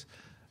cases,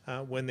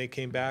 when they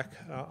came back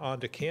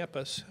onto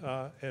campus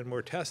and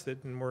were tested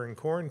and were in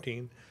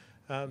quarantine.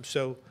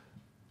 So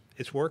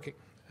it's working,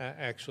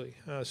 actually,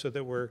 so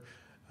that we're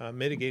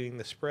mitigating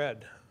the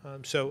spread.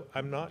 So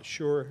I'm not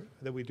sure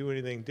that we do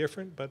anything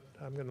different, but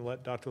I'm going to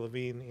let Dr.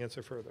 Levine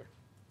answer further.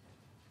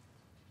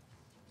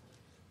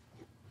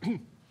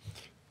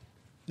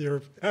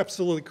 You're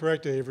absolutely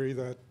correct, Avery,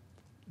 that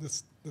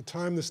the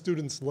time the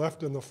students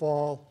left in the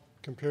fall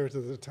compared to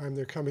the time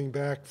they're coming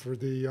back for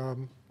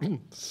the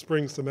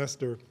spring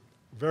semester,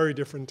 very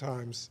different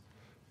times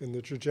in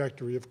the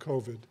trajectory of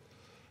COVID.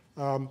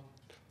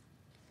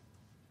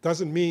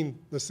 Doesn't mean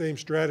the same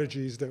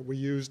strategies that we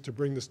used to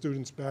bring the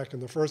students back in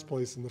the first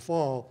place in the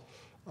fall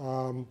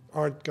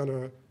aren't going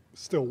to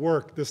still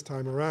work this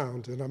time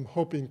around, and I'm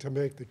hoping to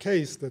make the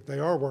case that they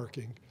are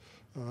working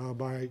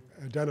by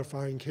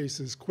identifying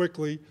cases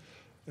quickly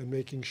and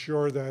making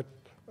sure that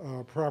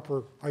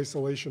proper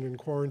isolation and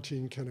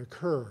quarantine can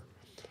occur.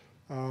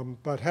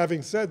 But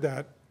having said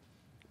that,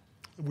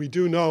 we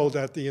do know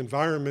that the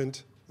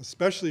environment,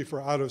 especially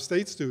for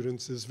out-of-state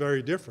students, is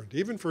very different,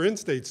 even for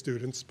in-state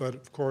students, but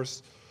of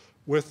course,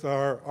 with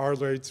our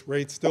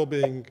rates still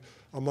being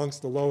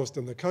amongst the lowest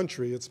in the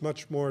country, it's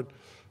much more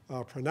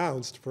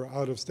pronounced for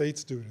out-of-state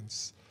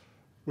students.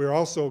 We're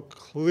also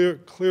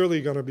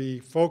clearly going to be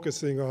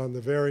focusing on the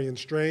variant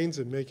strains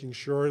and making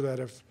sure that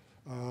if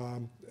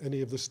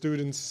any of the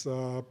students'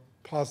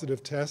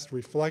 positive tests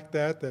reflect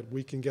that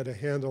we can get a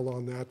handle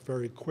on that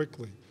very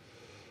quickly.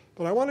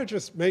 But I want to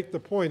just make the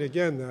point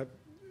again that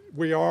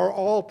we are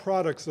all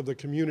products of the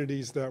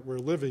communities that we're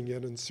living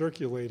in and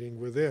circulating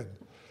within.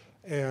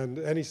 And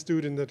any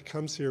student that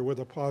comes here with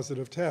a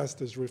positive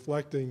test is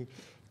reflecting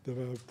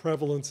the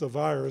prevalence of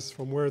virus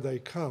from where they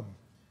come.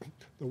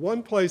 The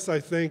one place I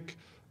think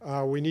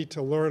we need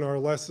to learn our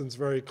lessons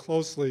very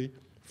closely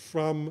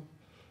from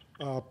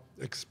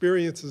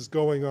experiences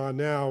going on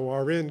now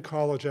are in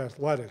college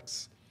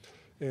athletics.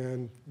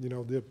 And you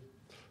know,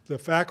 the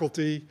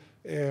faculty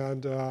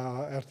and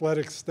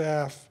athletic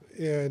staff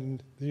in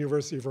the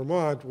University of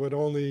Vermont would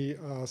only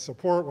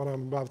support what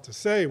I'm about to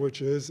say,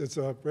 which is it's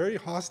a very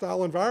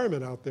hostile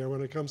environment out there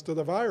when it comes to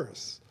the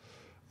virus.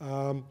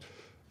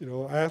 You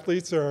know,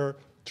 athletes are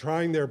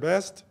trying their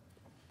best,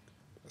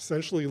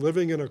 essentially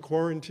living in a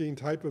quarantine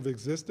type of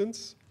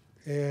existence,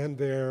 and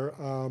they're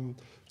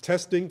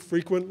testing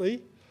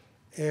frequently.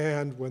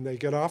 And when they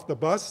get off the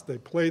bus, they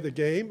play the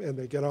game, and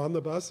they get on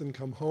the bus and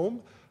come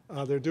home.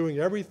 They're doing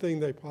everything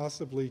they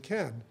possibly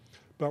can.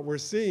 But we're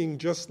seeing,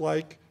 just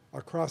like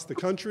across the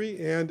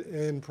country and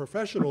in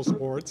professional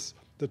sports,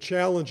 the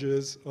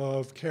challenges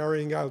of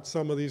carrying out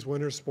some of these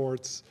winter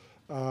sports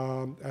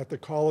at the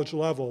college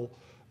level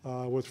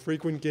with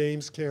frequent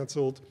games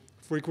canceled,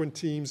 frequent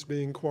teams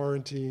being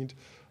quarantined,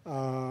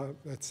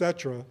 et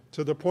cetera,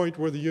 to the point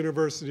where the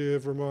University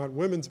of Vermont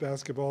women's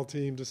basketball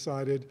team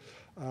decided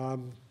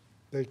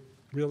they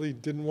really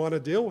didn't want to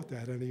deal with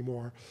that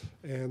anymore.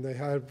 And they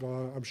had,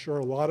 I'm sure,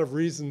 a lot of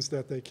reasons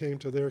that they came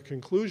to their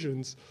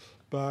conclusions,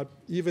 but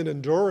even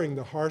enduring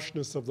the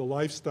harshness of the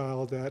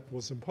lifestyle that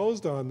was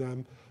imposed on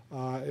them,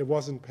 it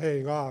wasn't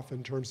paying off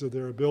in terms of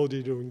their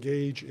ability to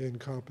engage in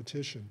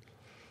competition.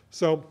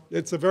 So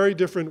it's a very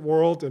different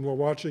world, and we're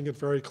watching it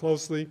very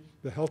closely.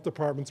 The health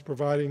department's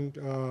providing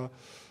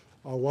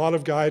a lot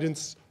of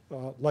guidance,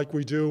 like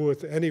we do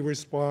with any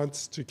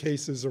response to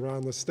cases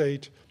around the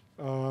state.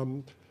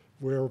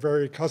 We're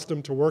very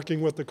accustomed to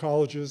working with the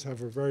colleges,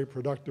 have a very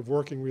productive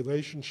working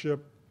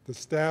relationship. The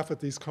staff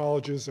at these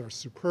colleges are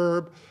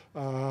superb.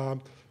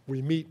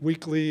 We meet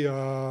weekly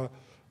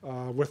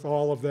with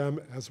all of them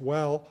as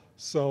well.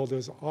 So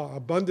there's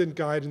abundant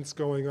guidance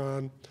going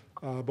on,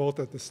 both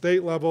at the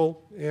state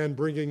level and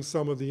bringing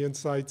some of the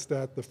insights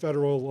that the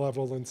federal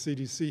level and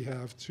CDC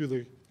have to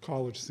the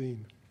college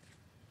scene.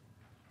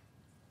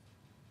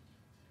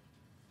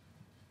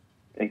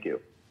 Thank you.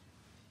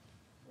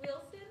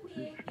 Wilson,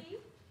 the AP.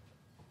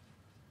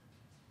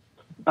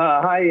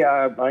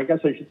 Hi, I guess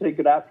I should say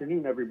good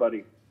afternoon,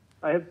 everybody.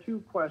 I have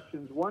two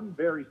questions, one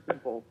very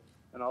simple,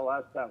 and I'll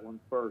ask that one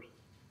first.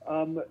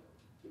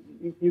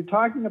 You're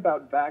talking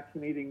about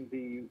vaccinating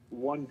the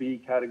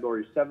 1B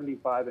category,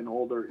 75 and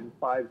older, in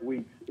 5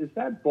 weeks. Is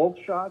that both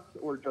shots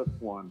or just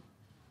one?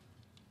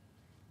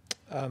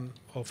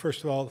 Well,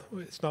 first of all,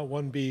 it's not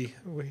 1B.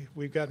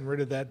 We've gotten rid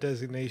of that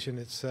designation.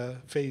 It's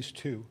phase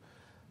 2.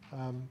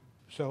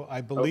 So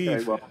I believe,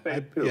 okay, well,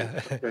 phase 2.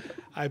 Yeah, Okay.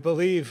 I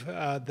believe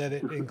that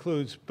it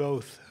includes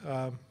both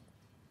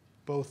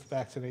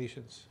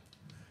vaccinations.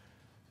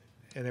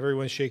 And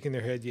everyone's shaking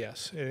their head,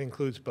 yes, it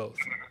includes both.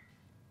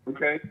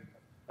 Okay.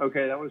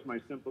 Okay, that was my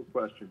simple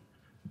question.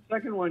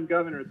 Second one,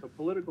 Governor, it's a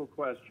political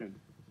question.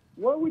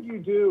 What would you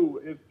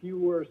do if you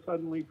were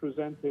suddenly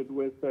presented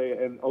with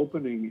an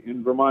opening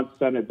in Vermont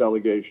Senate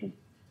delegation?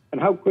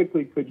 And how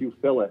quickly could you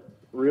fill it,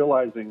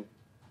 realizing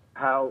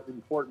how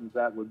important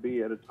that would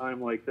be at a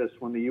time like this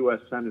when the U.S.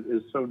 Senate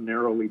is so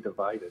narrowly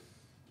divided?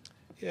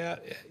 Yeah,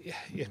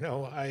 you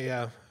know,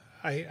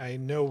 I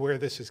know where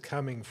this is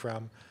coming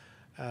from.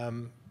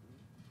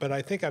 But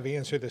I think I've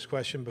answered this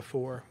question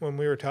before when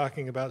we were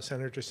talking about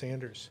Senator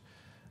Sanders,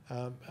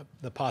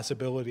 the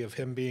possibility of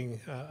him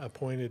being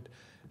appointed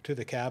to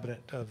the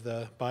cabinet of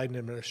the Biden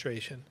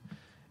administration.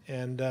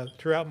 And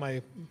throughout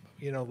my,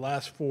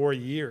 last 4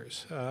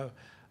 years,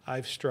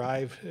 I've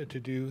strived to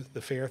do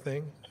the fair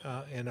thing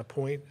and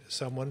appoint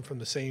someone from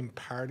the same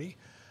party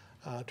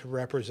to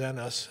represent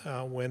us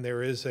when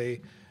there is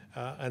a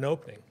an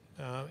opening.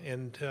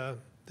 And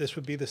this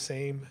would be the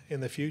same in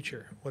the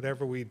future.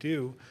 Whatever we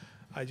do,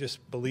 I just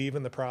believe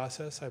in the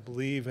process. I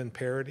believe in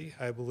parity.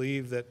 I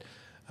believe that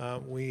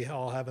we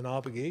all have an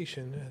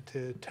obligation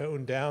to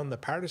tone down the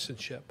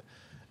partisanship.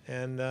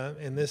 And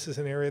this is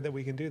an area that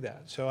we can do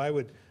that. So I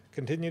would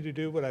continue to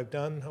do what I've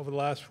done over the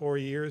last 4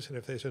 years. And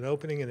if there's an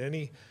opening in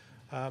any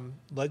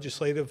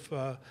legislative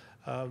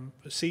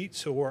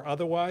seats or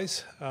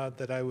otherwise,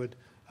 that I would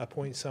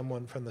appoint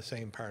someone from the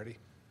same party.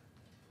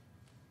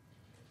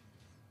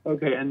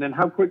 Okay, and then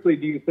how quickly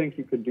do you think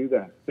you could do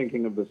that,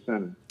 thinking of the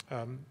Senate?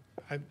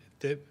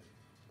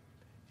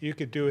 You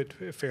could do it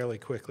fairly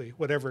quickly,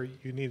 whatever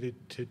you needed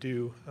to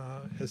do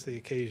as the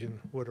occasion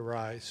would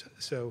arise.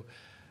 So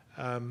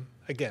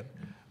again,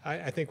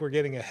 I think we're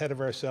getting ahead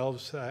of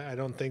ourselves. I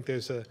don't think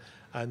there's a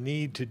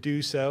need to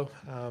do so,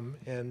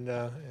 and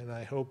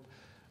I hope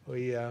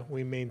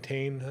we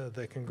maintain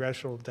the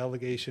congressional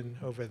delegation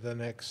over the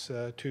next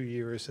 2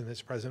 years in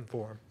its present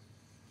form.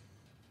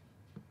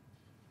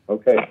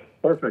 Okay,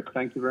 perfect.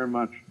 Thank you very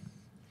much.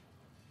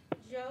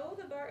 Joe,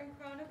 the Barton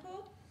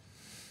Chronicle.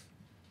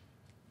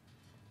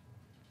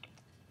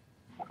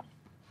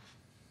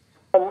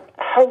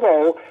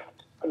 Hello.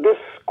 This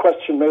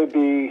question may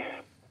be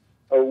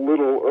a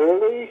little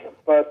early,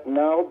 but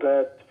now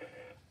that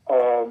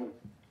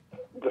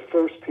the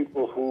first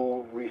people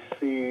who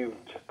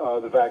received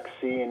the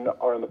vaccine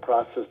are in the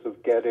process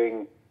of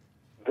getting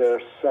their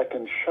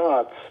second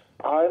shots,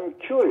 I'm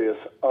curious.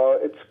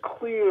 It's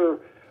clear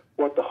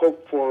what the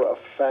hoped-for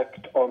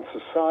effect on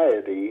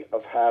society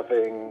of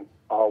having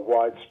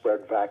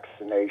widespread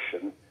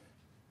vaccination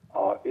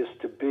is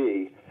to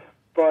be.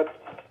 But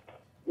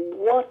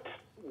what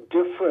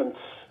difference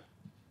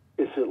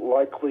is it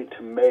likely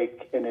to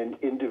make in an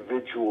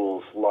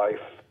individual's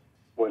life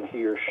when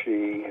he or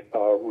she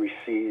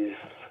receives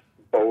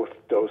both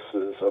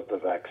doses of the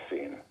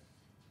vaccine?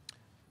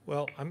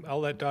 Well,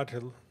 I'll let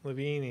Dr.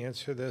 Levine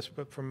answer this,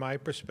 but from my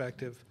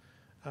perspective,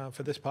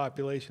 for this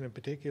population in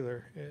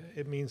particular,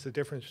 it means the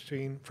difference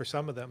between, for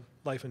some of them,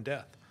 life and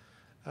death.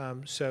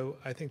 So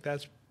I think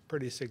that's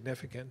pretty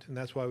significant, and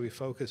that's why we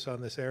focus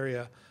on this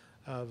area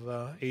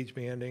of age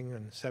banding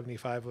and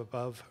 75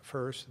 above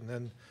first, and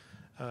then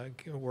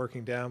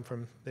working down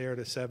from there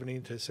to 70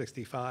 to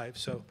 65.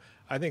 So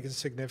I think it's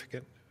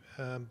significant,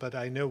 but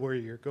I know where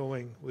you're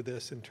going with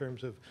this in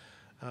terms of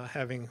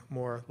having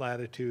more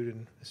latitude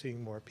and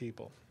seeing more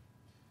people.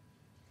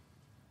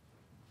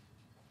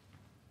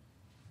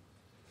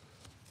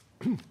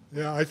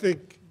 Yeah, I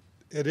think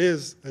it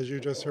is, as you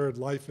just heard,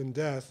 life and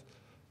death.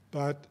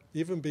 But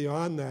even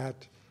beyond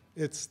that,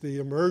 it's the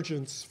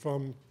emergence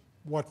from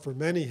what for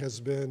many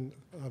has been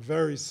a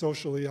very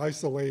socially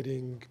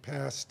isolating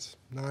past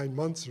 9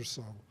 months or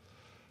so.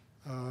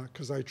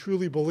 Because I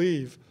truly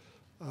believe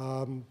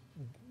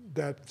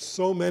that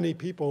so many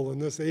people in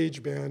this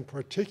age band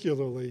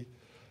particularly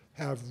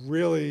have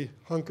really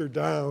hunkered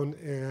down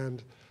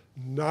and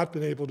not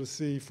been able to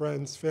see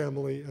friends,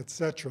 family,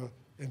 etc.,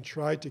 and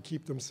tried to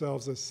keep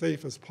themselves as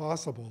safe as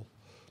possible.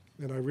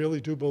 And I really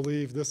do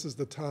believe this is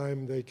the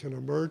time they can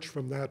emerge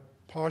from that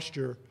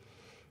posture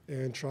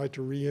and try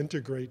to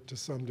reintegrate to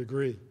some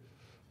degree.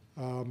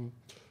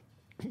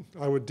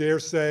 I would dare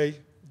say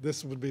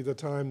this would be the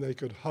time they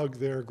could hug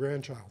their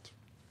grandchild.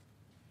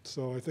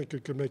 So I think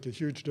it could make a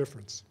huge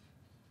difference.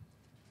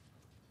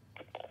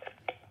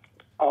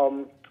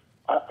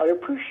 I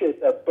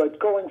appreciate that, but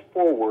going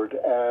forward,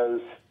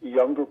 as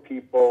younger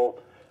people,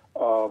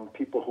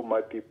 people who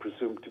might be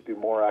presumed to be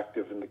more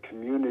active in the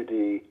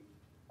community,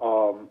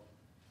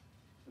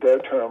 their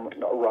term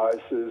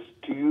arises,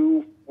 do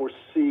you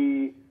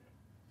foresee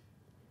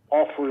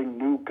offering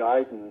new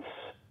guidance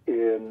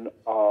in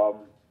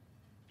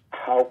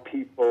how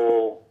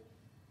people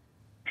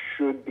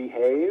should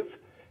behave?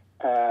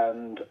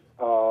 And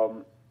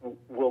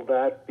will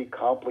that be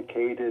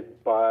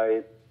complicated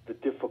by the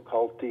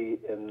difficulty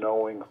in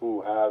knowing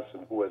who has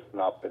and who has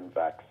not been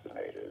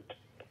vaccinated?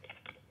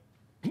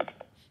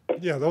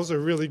 Yeah, those are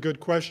really good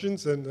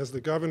questions. And as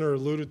the governor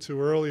alluded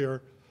to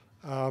earlier,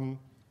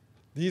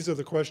 these are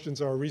the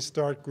questions our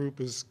Restart group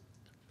is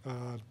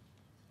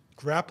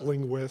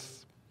grappling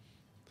with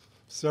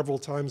several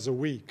times a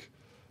week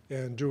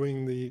and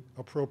doing the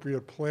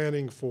appropriate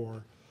planning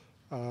for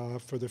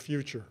the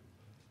future.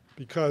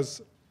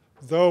 Because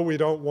though we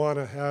don't want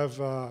to have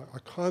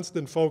a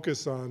constant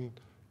focus on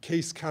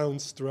case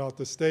counts throughout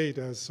the state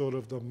as sort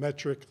of the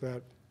metric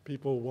that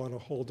people want to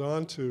hold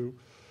on to,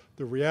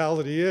 the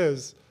reality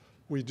is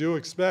we do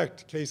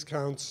expect case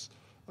counts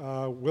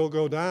will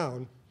go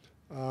down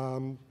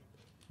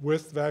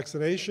with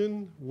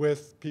vaccination,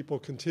 with people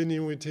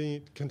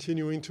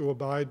continuing to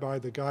abide by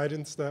the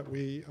guidance that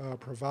we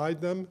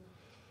provide them,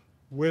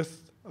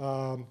 with,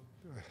 I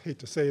hate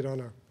to say it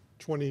on a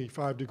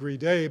 25-degree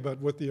day, but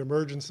with the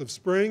emergence of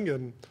spring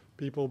and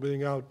people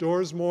being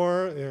outdoors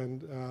more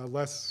and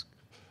less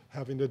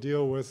having to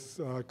deal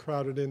with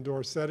crowded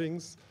indoor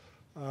settings.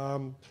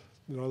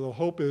 The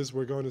hope is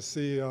we're going to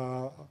see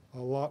a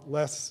lot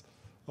less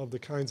of the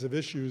kinds of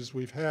issues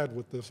we've had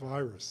with this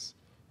virus.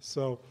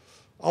 So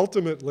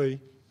ultimately,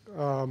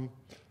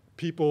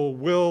 people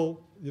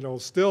will,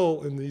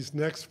 still in these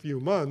next few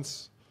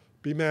months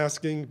be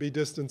masking, be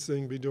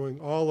distancing, be doing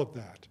all of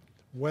that.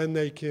 When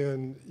they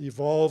can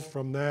evolve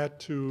from that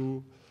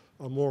to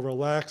a more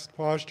relaxed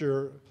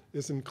posture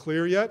isn't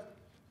clear yet.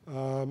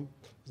 I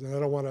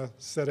don't want to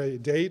set a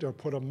date or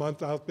put a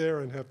month out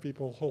there and have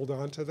people hold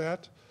on to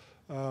that.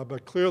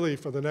 But clearly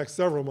for the next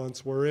several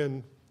months, we're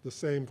in the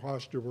same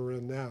posture we're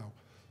in now.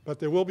 But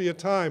there will be a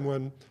time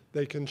when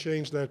they can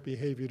change that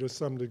behavior to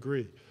some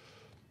degree.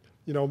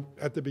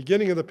 At the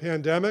beginning of the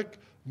pandemic,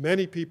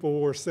 many people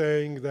were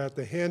saying that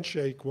the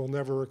handshake will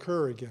never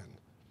occur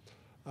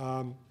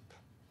again.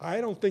 I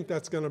don't think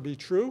that's going to be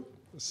true,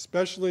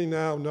 especially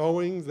now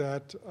knowing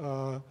that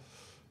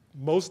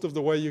most of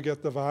the way you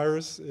get the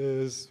virus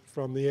is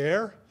from the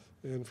air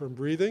and from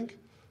breathing,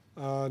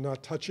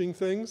 not touching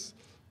things.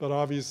 But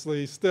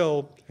obviously,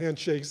 still,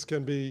 handshakes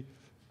can be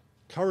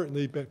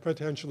currently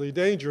potentially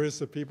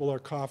dangerous if people are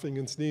coughing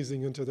and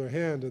sneezing into their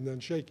hand and then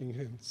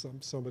shaking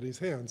somebody's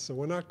hand. So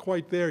we're not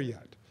quite there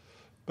yet.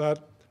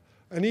 But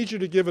I need you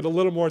to give it a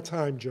little more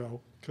time, Joe,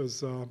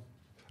 because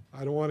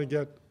I don't want to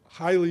get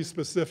highly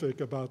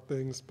specific about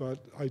things, but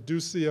I do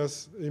see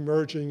us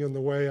emerging in the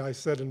way I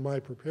said in my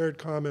prepared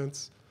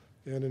comments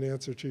and in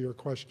answer to your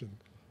question.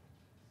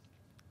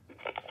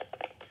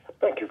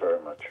 Thank you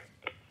very much.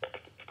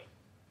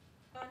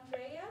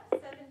 Andrea,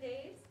 7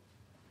 days.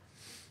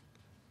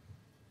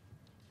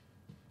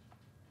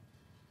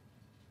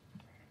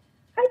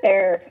 Hi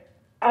there.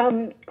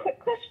 Quick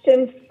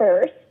question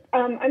first.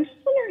 I'm just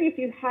wondering if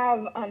you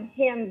have on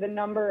hand the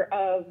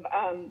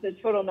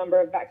total number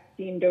of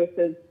vaccine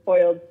doses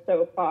spoiled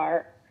so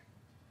far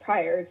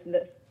prior to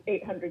this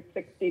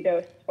 860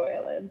 dose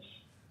spoilage.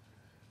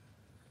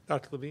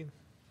 Dr. Levine?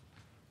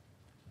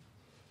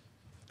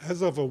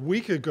 As of a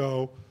week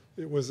ago,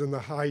 it was in the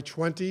high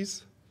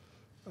 20s.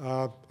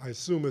 I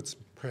assume it's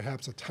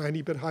perhaps a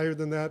tiny bit higher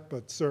than that,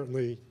 but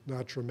certainly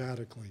not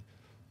dramatically.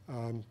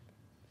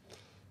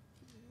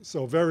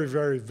 So very,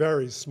 very,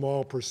 very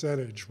small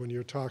percentage when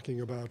you're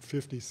talking about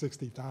 50,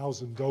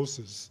 60,000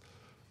 doses.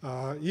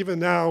 Even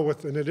now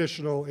with an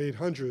additional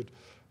 800,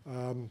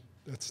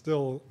 that's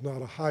still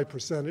not a high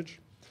percentage.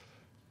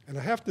 And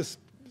I have to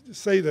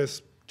say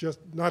this just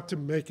not to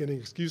make any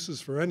excuses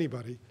for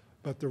anybody,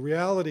 but the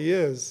reality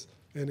is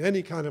in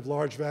any kind of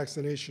large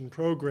vaccination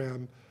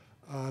program,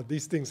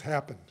 these things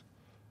happen.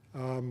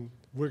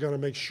 We're going to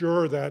make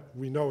sure that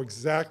we know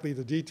exactly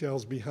the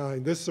details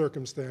behind this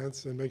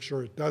circumstance and make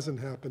sure it doesn't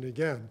happen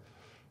again.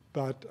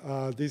 But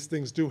these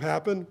things do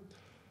happen.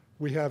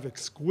 We have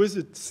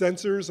exquisite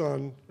sensors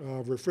on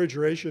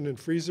refrigeration and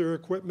freezer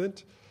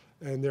equipment,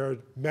 and they're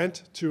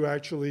meant to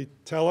actually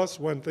tell us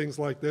when things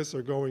like this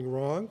are going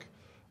wrong,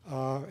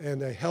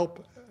 and they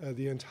help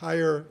the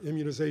entire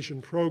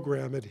immunization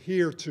program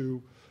adhere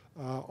to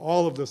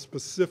all of the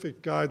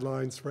specific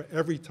guidelines for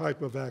every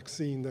type of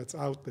vaccine that's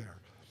out there.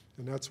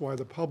 And that's why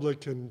the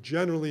public can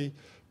generally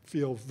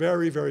feel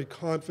very, very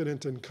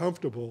confident and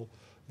comfortable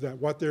that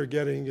what they're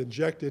getting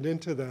injected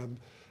into them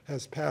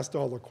has passed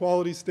all the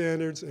quality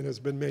standards and has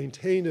been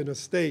maintained in a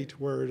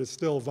state where it is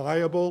still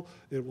viable,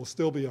 it will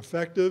still be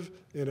effective,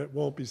 and it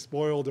won't be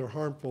spoiled or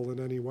harmful in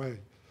any way.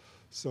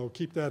 So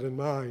keep that in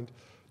mind.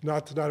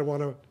 Not that I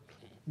want to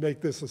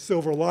make this a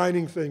silver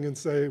lining thing and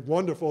say,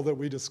 wonderful that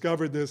we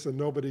discovered this and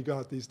nobody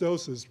got these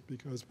doses,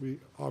 because we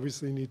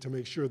obviously need to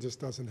make sure this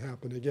doesn't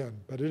happen again.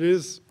 But it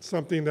is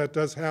something that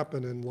does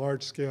happen in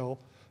large-scale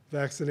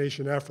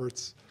vaccination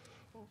efforts.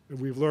 And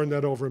we've learned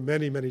that over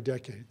many, many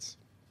decades.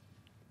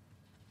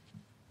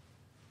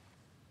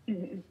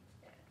 Mm-hmm.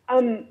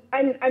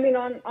 I mean,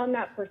 on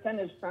that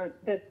percentage front,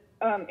 this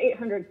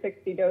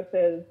 860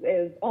 doses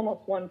is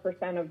almost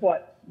 1% of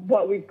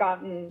what we've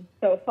gotten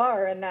so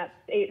far, and that's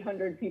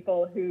 800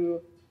 people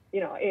who,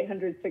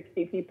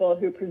 860 people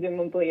who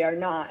presumably are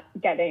not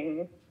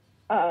getting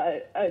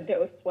a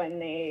dose when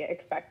they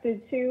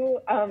expected to.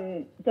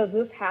 Does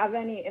this have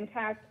any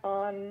impact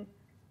on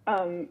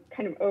kind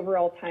of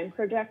overall time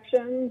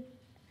projections?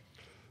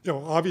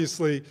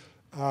 Obviously,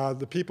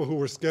 the people who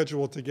were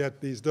scheduled to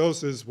get these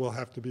doses will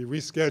have to be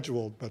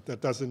rescheduled, but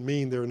that doesn't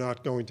mean they're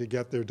not going to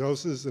get their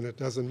doses, and it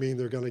doesn't mean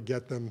they're going to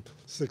get them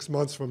 6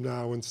 months from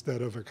now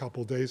instead of a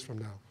couple days from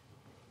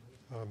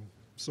now.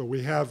 So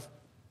we have,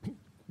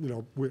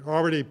 we're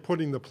already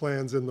putting the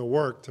plans in the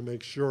work to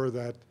make sure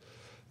that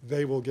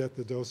they will get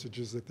the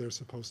dosages that they're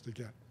supposed to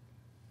get.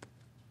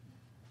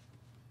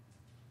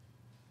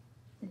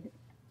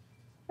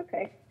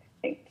 Okay,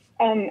 thanks.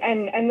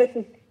 And this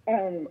is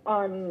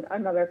on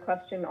another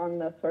question on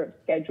the sort of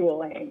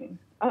scheduling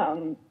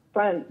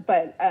front,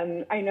 but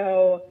I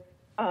know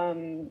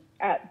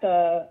at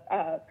the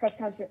press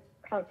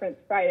conference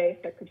Friday,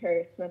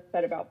 Secretary Smith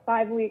said about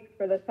 5 weeks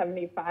for the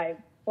 75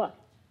 plus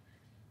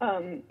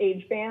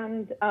age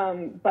band,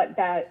 but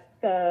that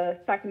the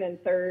second and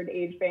third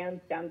age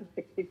bands down to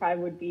 65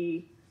 would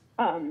be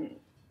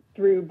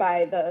through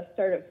by the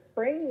start of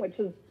spring, which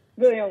is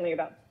really only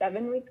about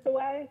 7 weeks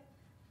away.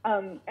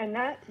 And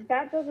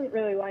that doesn't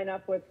really line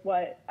up with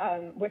what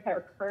with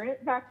our current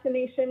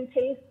vaccination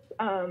pace.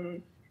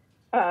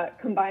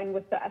 combined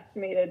with the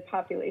estimated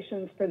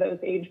populations for those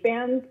age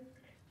bands.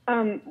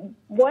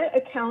 What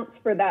accounts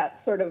for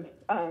that sort of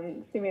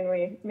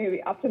seemingly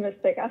maybe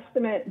optimistic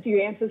estimate? Do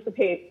you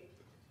anticipate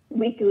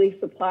weekly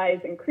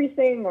supplies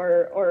increasing,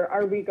 or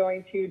are we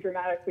going to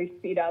dramatically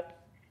speed up,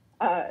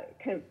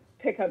 kind of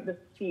pick up the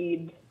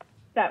speed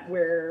that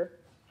we're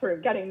sort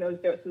of getting those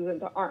doses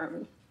into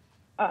arms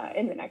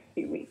in the next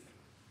few weeks?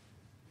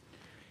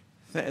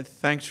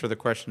 Thanks for the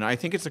question. I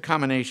think it's a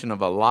combination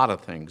of a lot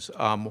of things.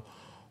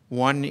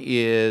 One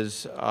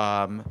is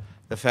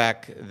the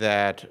fact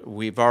that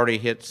we've already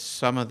hit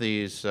some of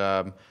these,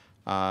 some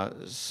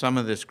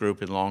of this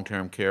group in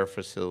long-term care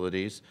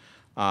facilities.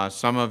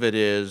 Some of it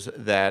is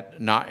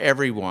that not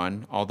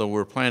everyone, although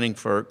we're planning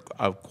for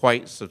a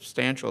quite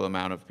substantial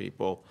amount of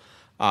people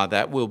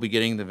that will be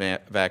getting the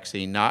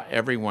vaccine, not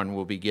everyone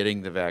will be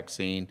getting the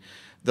vaccine.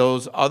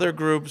 Those other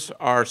groups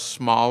are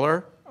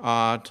smaller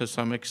to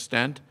some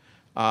extent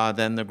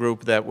than the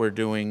group that we're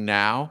doing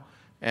now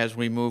as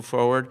we move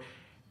forward.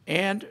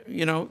 And,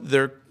 you know,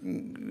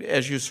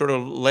 as you sort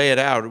of lay it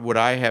out, what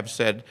I have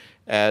said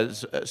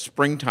as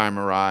springtime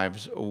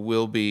arrives,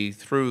 we'll be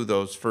through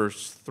those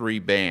first three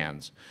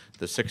bands.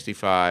 The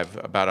 65,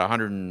 about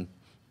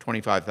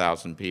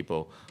 125,000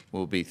 people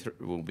will be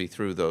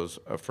through those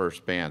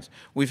first bands.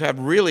 We've had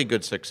really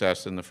good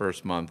success in the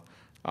first month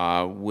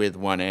with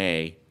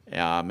 1A.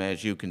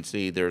 As you can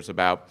see, there's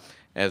about,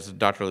 as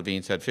Dr.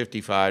 Levine said,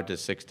 55 to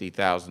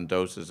 60,000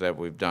 doses that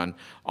we've done,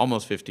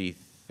 almost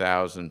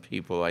 50,000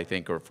 people, I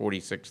think, or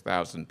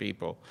 46,000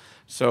 people.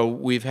 So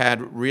we've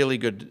had really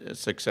good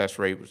success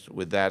rates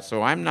with that.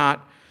 So I'm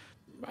not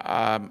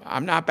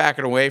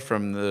backing away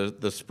from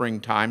the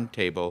spring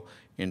timetable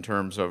in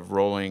terms of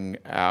rolling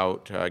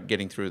out,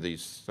 getting through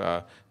these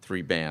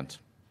three bands.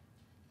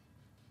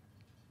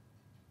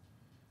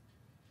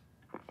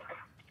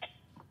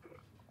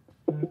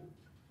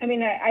 I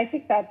mean, I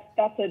think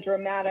that's a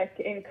dramatic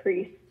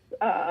increase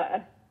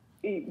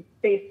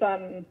based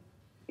on,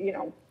 you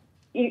know,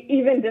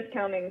 even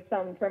discounting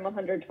some from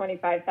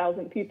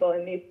 125,000 people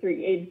in these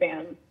three age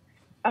bands.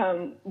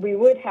 We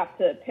would have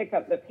to pick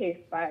up the pace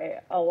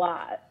by a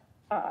lot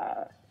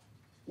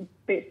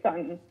based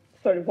on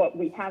sort of what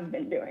we have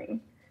been doing.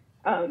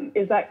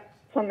 Is that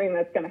something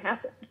that's going to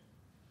happen?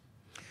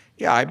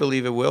 Yeah, I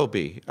believe it will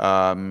be.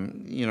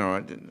 You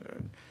know,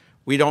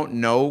 we don't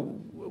know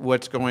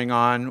what's going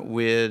on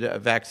with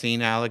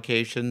vaccine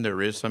allocation.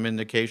 There is some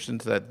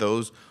indications that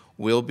those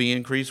will be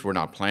increased. We're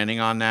not planning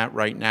on that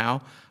right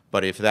now,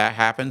 but if that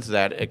happens,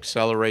 that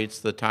accelerates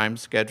the time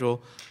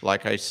schedule.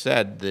 Like I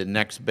said, the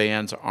next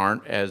bands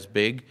aren't as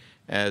big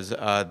as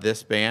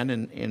this band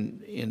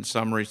in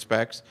some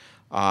respects.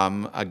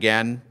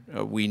 Again,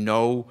 we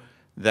know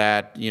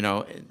that, you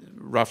know,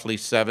 roughly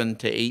 7,000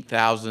 to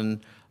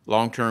 8,000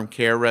 long-term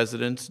care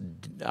residents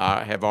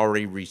have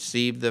already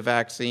received the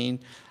vaccine.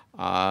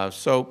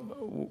 So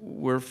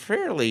we're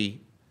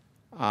fairly,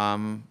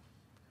 I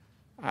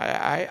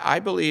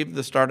believe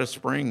the start of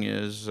spring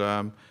is,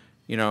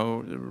 you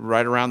know,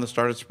 right around the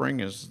start of spring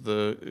is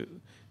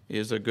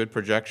a good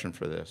projection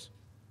for this.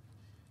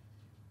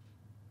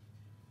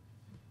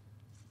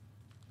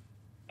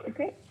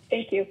 Okay,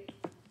 thank you.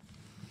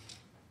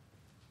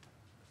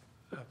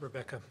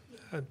 Rebecca,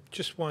 I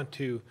just want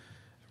to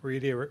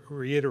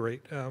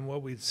reiterate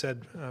what we'd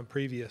said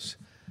previous.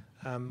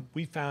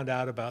 We found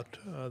out about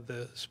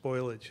the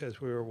spoilage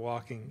as we were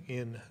walking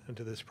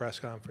into this press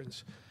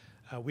conference.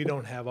 We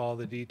don't have all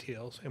the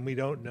details, and we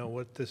don't know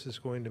what this is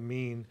going to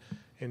mean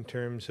in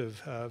terms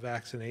of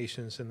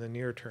vaccinations in the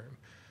near term.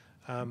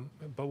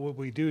 But what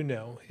we do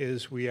know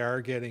is we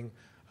are getting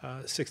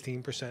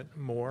 16%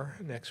 more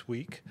next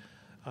week.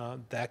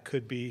 That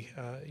could be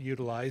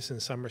utilized in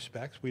some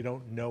respects. We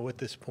don't know at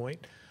this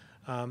point.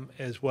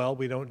 As well,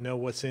 we don't know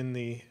what's in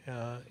the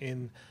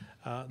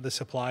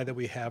supply that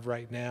we have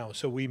right now.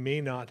 So we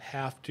may not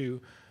have to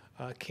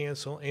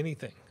cancel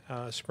anything.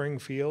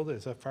 Springfield,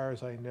 as far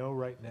as I know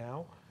right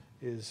now,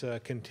 is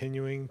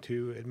continuing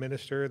to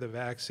administer the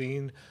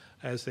vaccine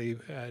as they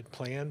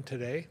planned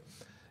today.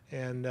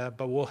 And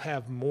but we'll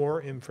have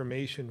more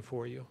information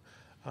for you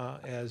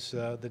as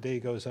the day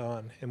goes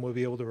on, and we'll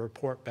be able to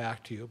report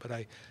back to you. But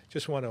I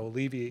just want to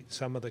alleviate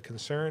some of the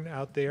concern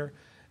out there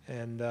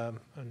and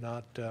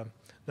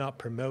not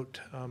promote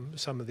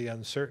some of the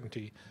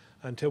uncertainty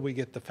until we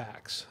get the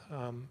facts.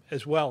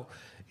 As well,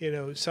 you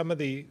know, some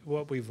of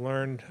what we've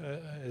learned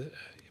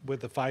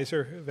with the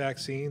Pfizer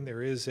vaccine,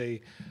 there is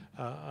a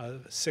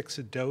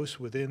 6th dose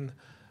within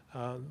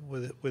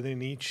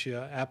each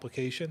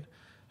application.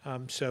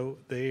 So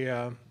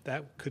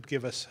that could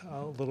give us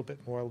a little bit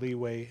more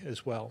leeway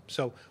as well.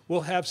 So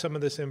we'll have some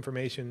of this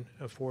information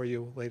for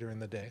you later in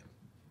the day.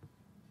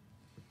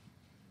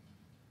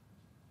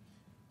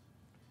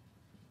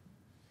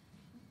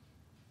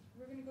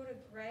 We're going to go to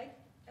Greg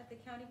at the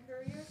County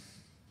Courier.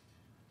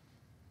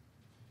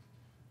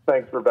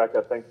 Thanks,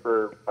 Rebecca. Thanks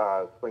for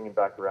swinging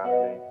back around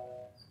to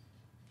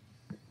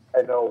me.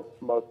 I know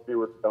most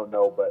viewers don't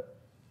know, but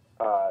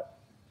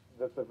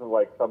this isn't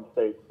like some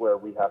states where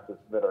we have to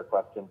submit our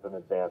questions in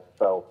advance.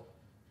 So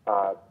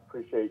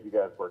appreciate you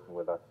guys working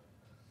with us.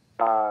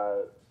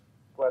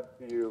 Glad to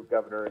see you,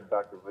 Governor, and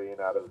Dr.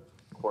 Levine out of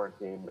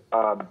quarantine.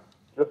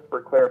 Just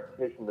for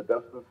clarification, the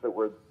doses that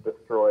were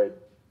destroyed,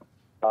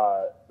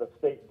 the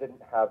state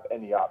didn't have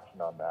any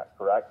option on that,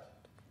 correct?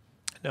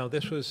 No,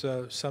 this was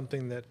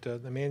something that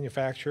the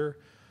manufacturer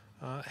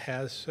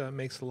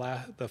makes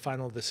the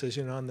final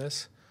decision on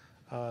this.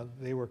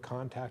 They were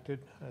contacted,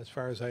 as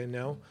far as I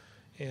know,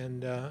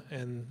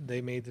 and they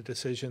made the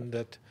decision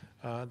that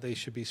they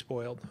should be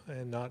spoiled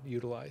and not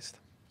utilized.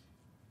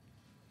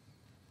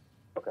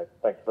 Okay,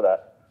 thanks for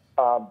that.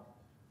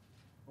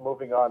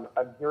 Moving on,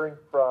 I'm hearing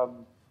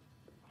from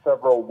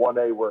several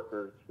 1A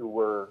workers who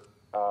were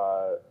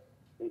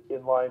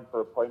in line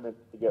for appointments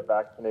to get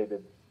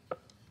vaccinated,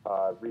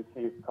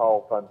 received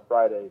calls on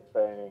Friday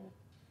saying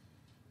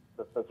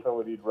the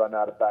facility had run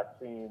out of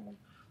vaccines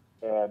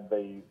and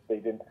they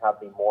didn't have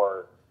any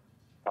more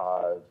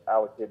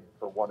allocated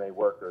for 1A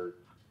workers.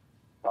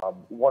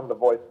 One of the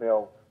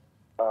voicemails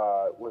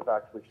was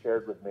actually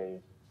shared with me,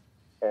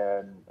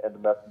 and the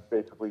message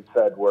basically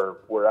said,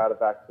 we're out of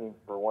vaccines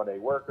for 1A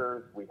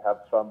workers. We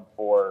have some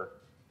for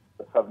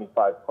the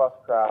 75 plus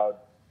crowd,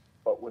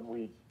 but when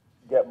we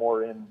get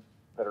more in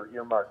that are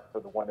earmarked for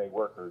the 1A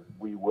workers,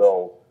 we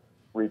will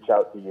reach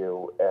out to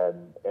you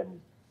and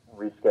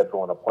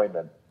reschedule an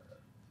appointment.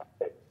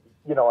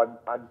 You know,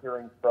 I'm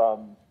hearing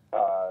from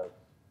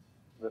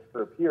this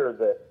group here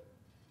that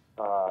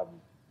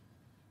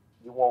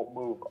you won't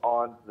move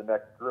on to the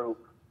next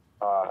group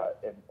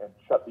and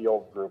shut the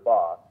old group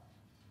off.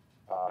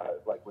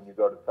 Like when you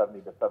go to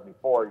 70 to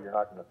 74, you're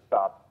not going to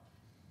stop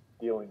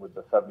dealing with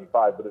the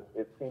 75, but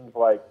it seems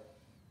like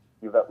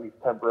you've at least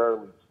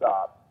temporarily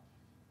stopped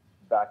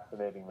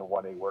vaccinating the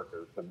 1A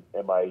workers.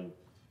 Am I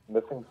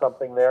missing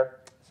something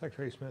there?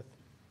 Secretary Smith.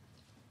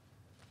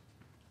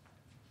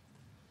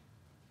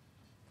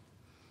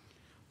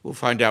 We'll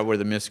find out where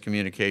the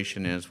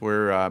miscommunication is.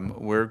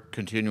 We're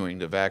continuing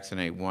to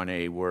vaccinate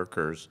 1A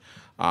workers.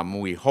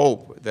 We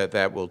hope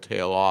that will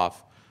tail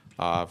off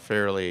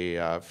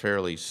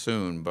fairly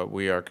soon, but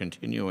we are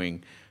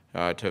continuing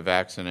to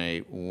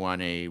vaccinate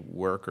 1A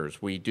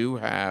workers. We do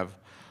have,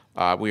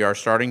 we are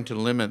starting to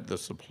limit the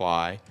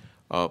supply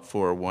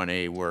for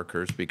 1A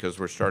workers because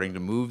we're starting to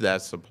move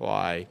that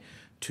supply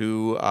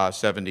to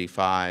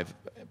 75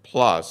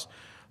 plus.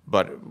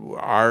 But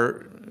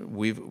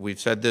we've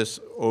said this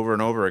over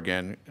and over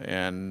again,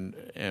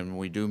 and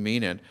we do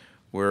mean it.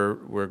 We're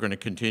going to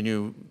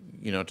continue,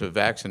 to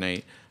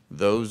vaccinate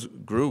those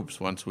groups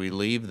once we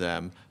leave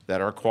them that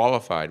are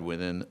qualified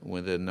within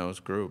those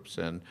groups,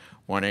 and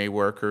 1A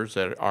workers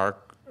that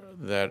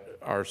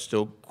are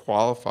still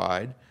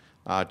qualified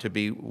to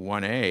be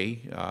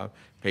 1A,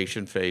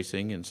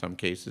 patient-facing, in some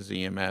cases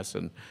EMS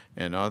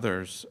and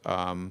others,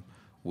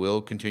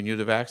 will continue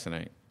to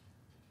vaccinate.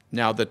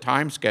 Now, the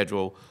time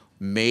schedule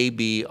may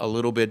be a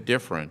little bit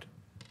different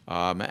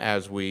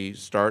as we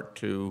start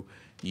to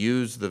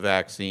use the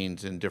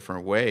vaccines in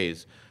different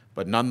ways,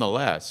 but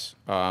nonetheless,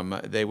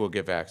 they will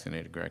get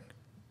vaccinated, Greg.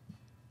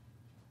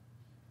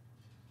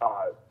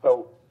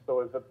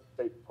 So is the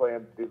state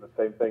plan to do the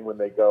same thing when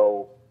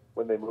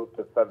they move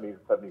to 70 to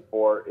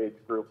 74 age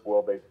group?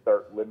 Will they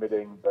start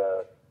limiting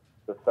the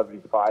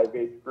 75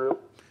 age group?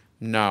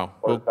 No.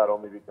 Or is that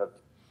only because?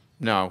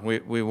 No,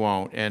 we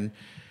won't. And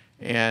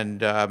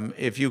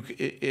if you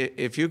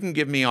can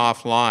give me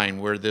offline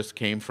where this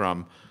came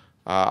from,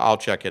 I'll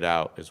check it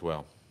out as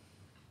well.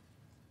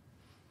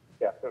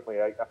 Yeah, certainly.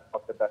 I'll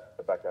get that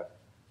to Rebecca.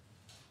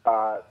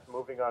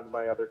 Moving on to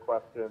my other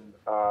question,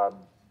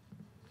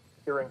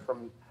 hearing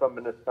from some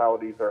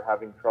municipalities are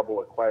having trouble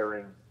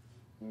acquiring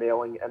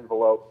mailing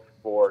envelopes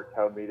for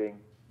town meeting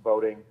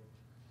voting.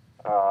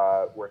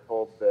 We're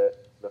told that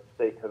the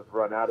state has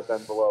run out of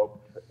envelopes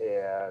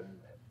and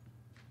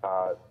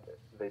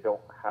they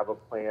don't have a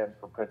plan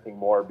for printing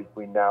more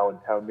between now and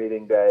town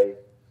meeting day.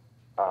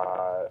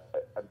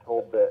 I'm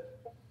told that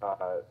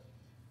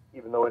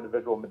even though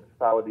individual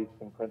municipalities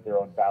can print their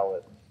own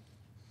ballots,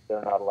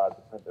 they're not allowed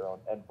to print their own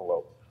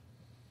envelopes.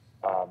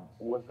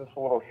 Was this a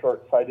little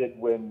short-sighted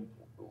when,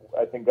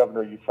 I think,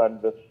 Governor, you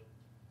signed this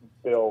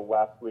bill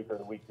last week or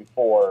the week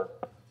before,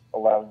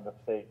 allowing the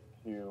state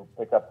to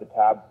pick up the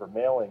tab for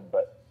mailing,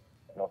 but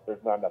if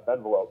there's not enough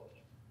envelopes,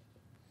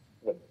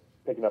 then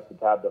picking up the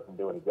tab doesn't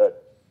do any good.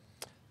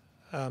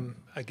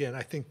 Again,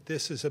 I think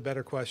this is a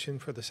better question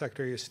for the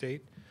Secretary of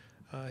State.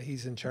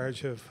 He's in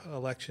charge of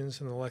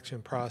elections and the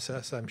election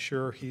process. I'm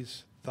sure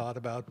he's thought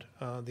about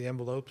the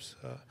envelopes.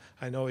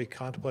 I know he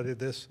contemplated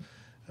this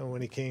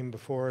when he came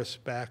before us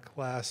back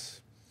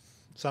last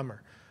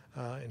summer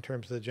in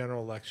terms of the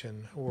general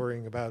election,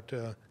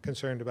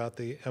 concerned about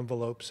the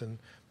envelopes and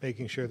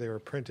making sure they were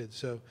printed.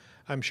 So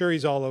I'm sure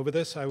he's all over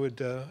this. I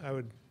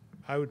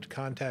would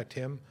contact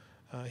him.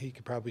 He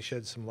could probably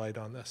shed some light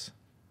on this.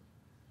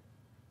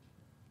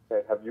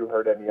 Okay. Have you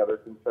heard any other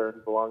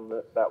concerns along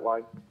that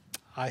line?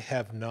 I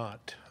have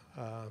not.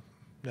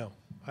 No,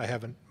 I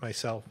haven't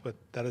myself, but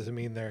that doesn't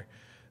mean there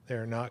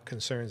are not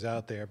concerns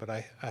out there, but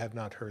I have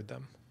not heard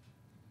them.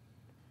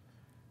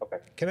 Okay.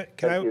 Can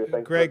you. I,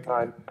 Thanks Greg? for the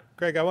time.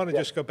 Greg, I want to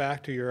Yeah. just go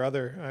back to your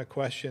other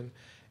question.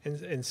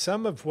 And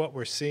some of what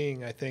we're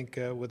seeing, I think,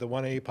 with the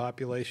 1A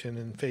population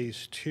in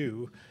phase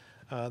 2,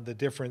 the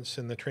difference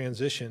in the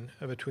transition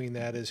between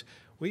that is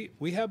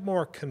we have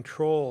more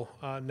control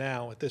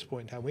now at this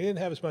point in time. We didn't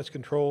have as much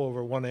control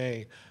over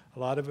 1A. A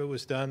lot of it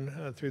was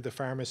done through the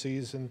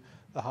pharmacies and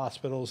the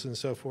hospitals and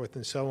so forth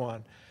and so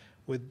on.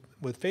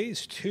 With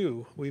phase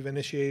 2, we've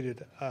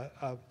initiated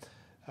a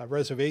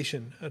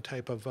reservation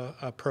type of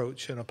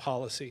approach and a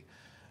policy.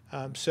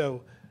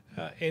 So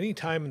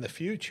anytime in the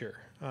future,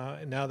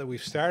 now that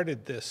we've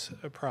started this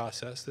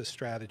process, this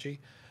strategy,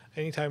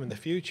 anytime in the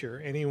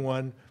future,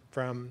 anyone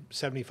from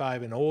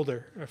 75 and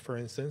older, for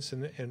instance,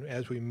 and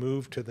as we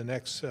move to the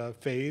next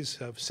phase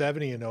of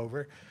 70 and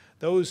over,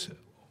 those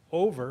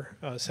over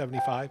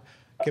 75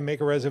 can make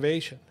a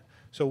reservation.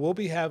 So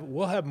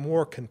we'll have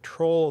more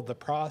control of the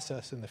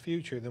process in the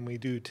future than we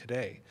do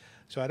today.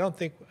 So I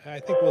think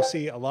we'll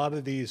see a lot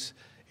of these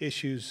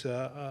issues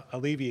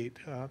alleviate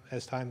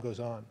as time goes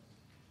on.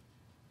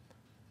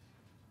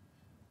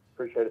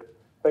 Appreciate it.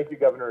 Thank you,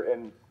 Governor,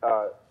 and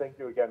thank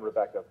you again,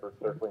 Rebecca, for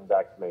circling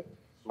back to me.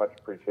 Much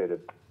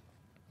appreciated.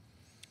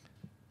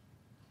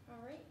 All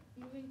right,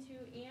 moving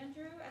to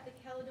Andrew at the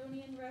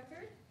Caledonian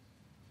Record.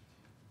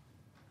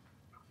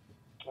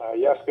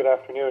 Yes, good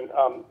afternoon.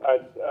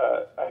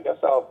 I guess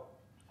I'll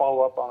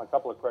follow up on a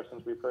couple of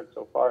questions we've heard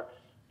so far.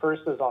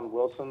 First is on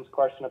Wilson's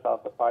question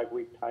about the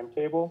 5-week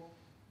timetable.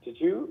 Did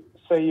you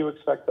say you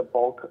expect the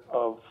bulk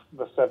of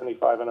the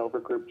 75 and over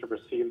group to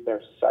receive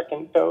their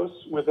second dose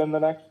within the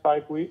next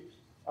 5 weeks?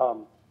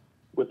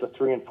 With the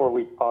 3 and 4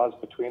 week pause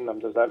between them,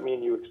 does that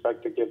mean you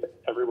expect to give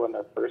everyone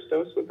their first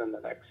dose within the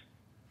next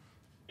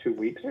 2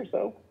 weeks or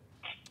so?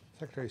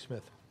 Secretary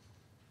Smith.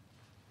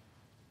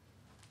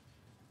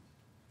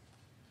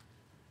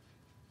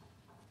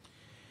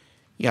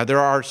 Yeah, there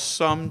are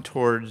some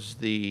towards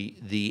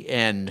the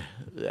end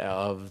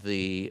of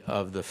the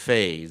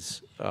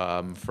phase,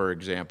 for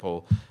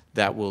example,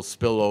 that will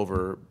spill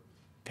over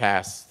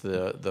past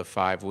the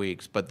 5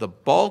 weeks. But the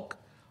bulk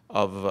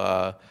of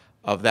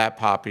that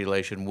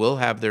population will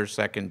have their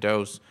second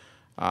dose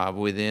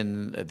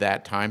within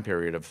that time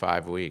period of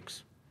 5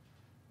 weeks.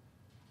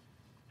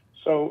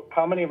 So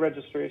how many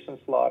registration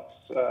slots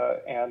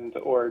and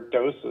or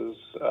doses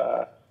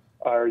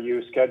are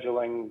you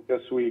scheduling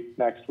this week,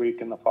 next week,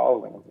 and the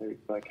following week?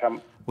 Like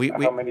how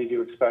many do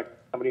you expect?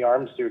 How many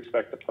arms do you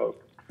expect to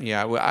poke?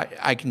 Yeah, well,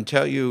 I can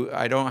tell you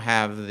I don't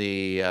have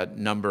the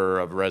number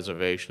of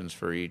reservations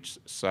for each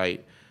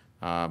site,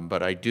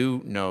 but I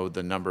do know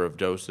the number of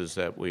doses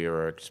that we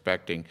are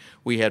expecting.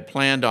 We had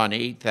planned on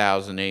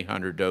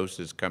 8,800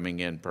 doses coming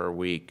in per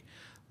week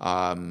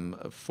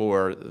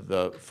for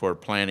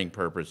planning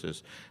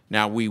purposes.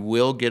 Now we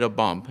will get a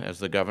bump, as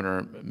the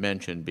governor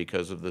mentioned,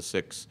 because of the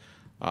sixth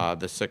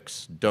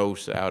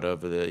dose out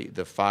of the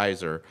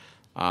Pfizer,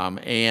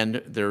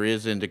 and there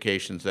is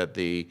indications that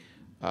the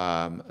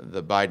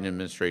Biden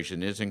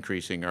administration is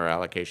increasing our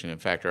allocation. In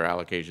fact, our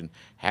allocation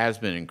has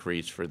been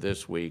increased for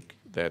this week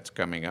that's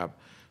coming up.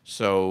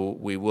 So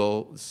we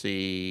will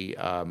see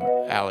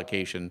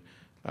allocation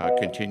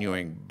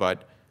continuing,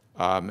 but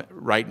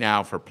right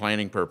now, for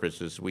planning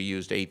purposes, we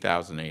used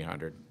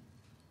 8,800.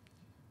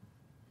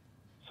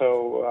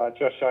 So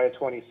just shy of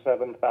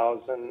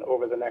 27,000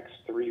 over the next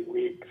 3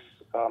 weeks.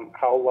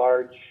 How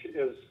large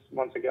is,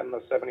 once again,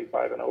 the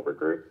 75 and over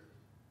group?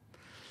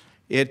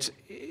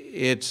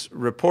 It's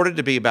reported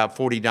to be about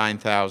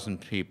 49,000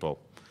 people,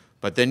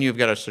 but then you've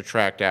got to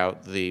subtract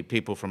out the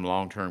people from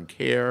long-term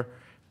care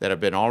that have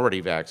been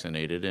already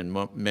vaccinated,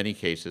 in many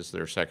cases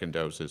their second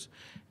doses,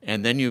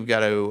 and then you've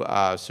got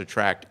to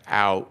subtract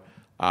out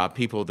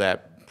people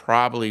that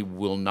probably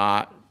will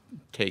not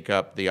take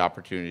up the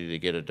opportunity to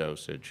get a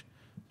dosage.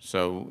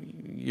 So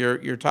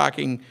you're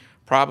talking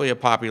probably a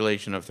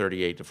population of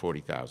 38 to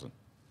 40,000.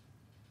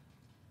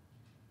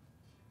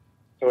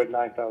 So at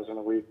 9,000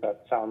 a week,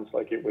 that sounds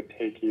like it would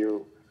take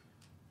you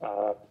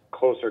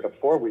closer to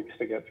 4 weeks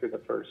to get through the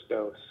first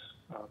dose.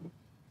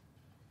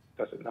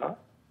 Does it not?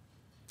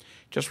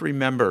 Just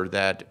remember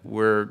that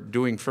we're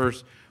doing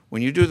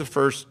when you do the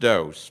first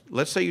dose,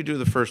 let's say you do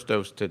the first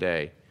dose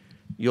today,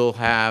 you'll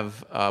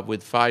have,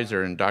 with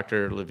Pfizer, and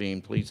Dr.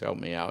 Levine, please help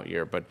me out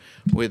here, but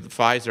with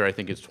Pfizer, I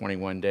think it's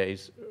 21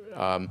 days,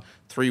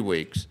 3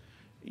 weeks.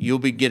 You'll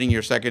be getting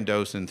your second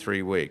dose in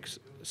 3 weeks.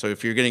 So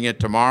if you're getting it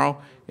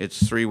tomorrow,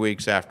 it's 3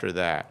 weeks after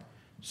that.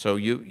 So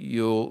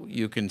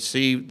you can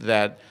see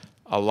that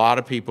a lot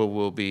of people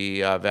will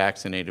be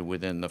vaccinated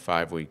within the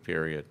 5-week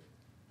period.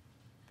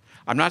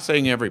 I'm not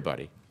saying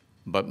everybody,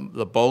 but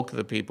the bulk of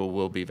the people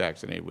will be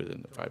vaccinated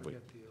within the 5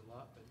 weeks.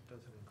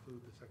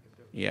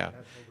 Yeah.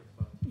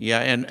 Yeah,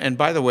 and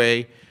by the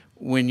way,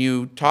 when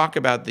you talk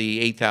about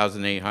the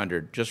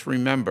 8,800, just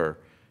remember,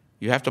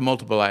 you have to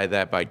multiply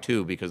that by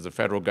 2 because the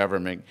federal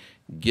government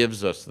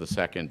gives us the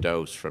second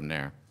dose from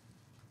there.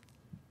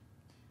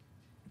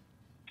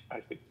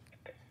 I see.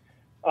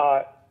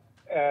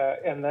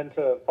 And then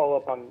to follow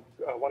up on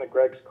one of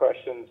Greg's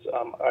questions,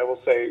 I will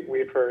say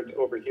we've heard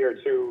over here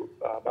too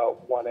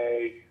about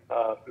 1A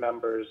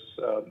members,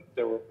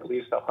 there were at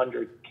least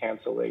 100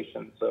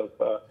 cancellations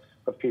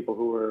of people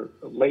who were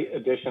late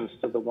additions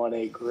to the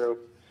 1A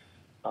group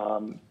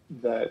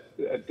that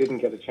didn't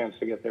get a chance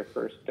to get their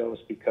first dose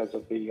because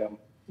of the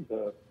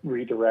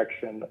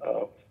redirection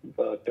of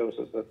the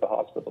doses that the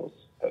hospitals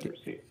had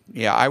received.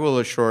 Yeah, I will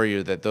assure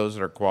you that those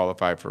that are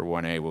qualified for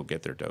 1A will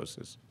get their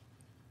doses.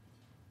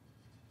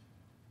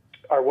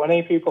 Are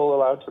 1A people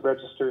allowed to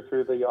register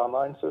through the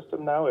online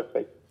system now if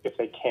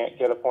they can't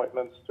get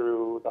appointments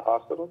through the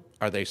hospital?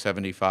 Are they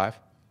 75?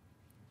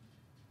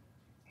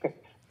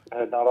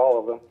 Not all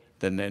of them.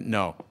 Then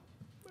no.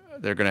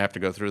 They're going to have to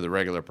go through the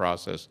regular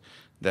process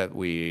that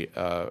we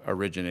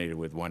originated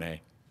with 1A.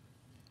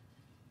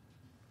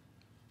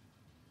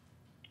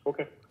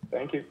 Okay,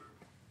 thank you.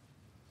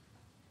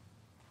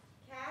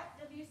 Kat,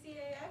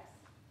 WCAX?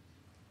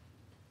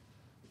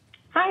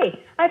 Hi,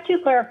 I have two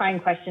clarifying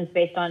questions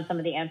based on some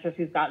of the answers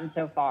we've gotten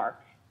so far.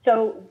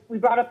 So we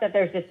brought up that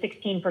there's a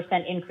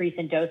 16% increase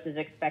in doses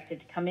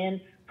expected to come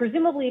in.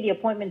 Presumably the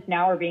appointments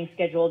now are being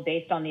scheduled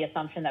based on the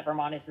assumption that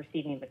Vermont is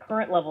receiving the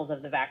current levels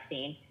of the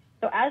vaccine.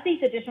 So as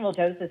these additional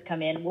doses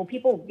come in, will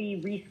people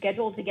be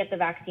rescheduled to get the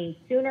vaccine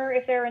sooner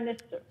if they're in this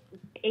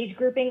age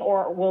grouping,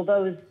 or will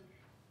those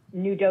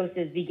new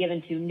doses be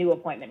given to new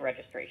appointment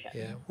registration?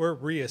 Yeah, we're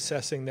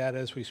reassessing that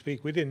as we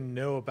speak. We didn't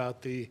know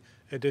about the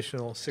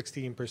additional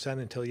 16%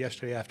 until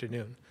yesterday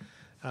afternoon.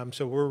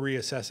 So we're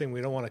reassessing. We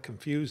don't want to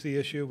confuse the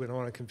issue. We don't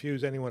want to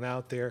confuse anyone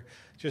out there.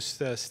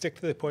 Just stick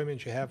to the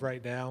appointments you have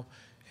right now,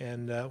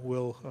 and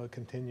we'll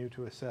continue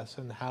to assess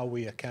and how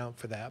we account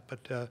for that.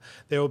 But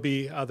there will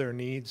be other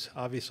needs,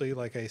 obviously.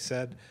 Like I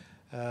said,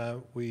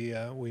 we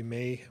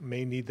may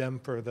need them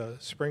for the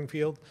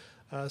Springfield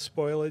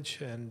spoilage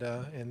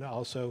and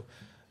also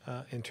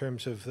in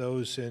terms of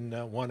those in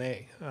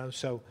 1A.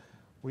 So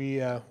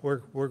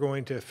we're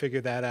going to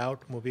figure that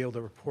out, and we'll be able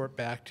to report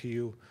back to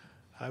you,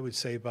 I would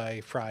say,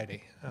 by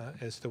Friday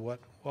as to what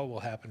will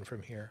happen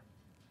from here.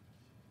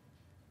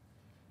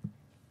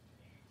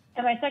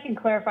 And my second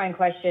clarifying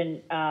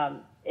question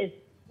is,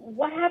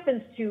 what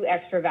happens to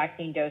extra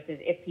vaccine doses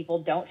if people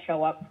don't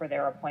show up for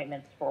their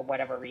appointments for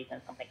whatever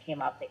reason? Something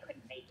came up, they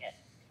couldn't make it.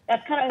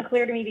 That's kind of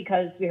unclear to me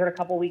because we heard a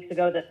couple weeks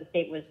ago that the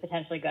state was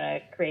potentially going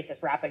to create this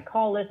rapid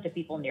call list of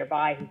people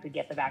nearby who could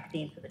get the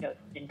vaccine so the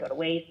doses didn't go to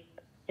waste.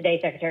 Today,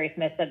 Secretary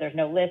Smith said there's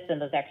no list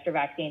and those extra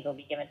vaccines will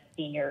be given to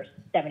seniors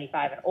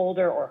 75 and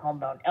older or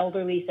homebound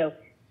elderly. So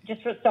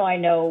just so I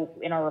know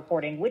in our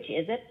reporting, which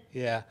is it?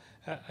 Yeah.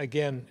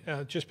 Again,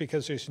 just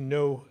because there's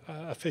no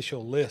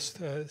official list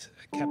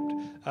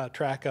kept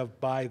track of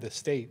by the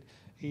state,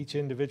 each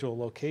individual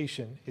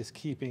location is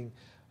keeping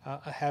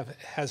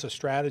has a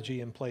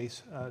strategy in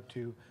place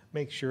to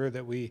make sure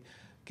that we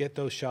get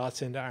those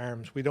shots into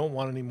arms. We don't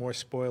want any more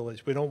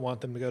spoilage. We don't want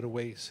them to go to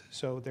waste.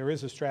 So there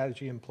is a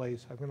strategy in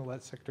place. I'm going to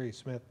let Secretary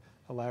Smith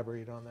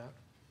elaborate on that.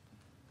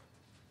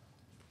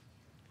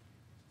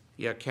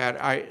 Yeah, Kat,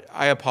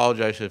 I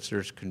apologize if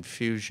there's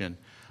confusion.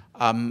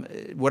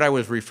 What I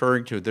was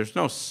referring to, there's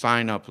no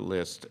sign-up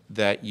list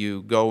that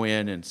you go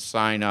in and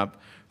sign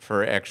up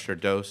for extra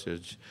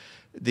dosage.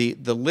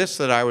 The list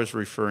that I was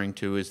referring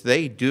to is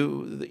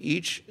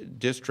each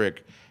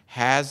district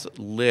has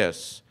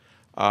lists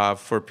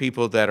for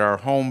people that are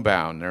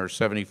homebound, they're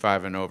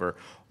 75 and over,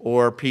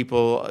 or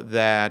people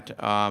that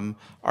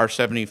are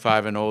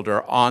 75 and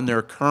older on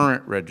their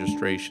current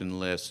registration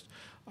list.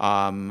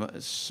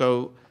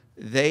 So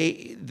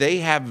they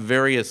have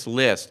various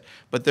lists,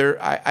 but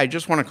I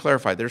just want to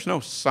clarify, there's no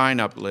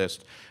sign-up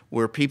list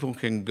where people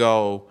can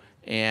go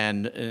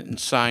and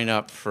sign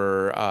up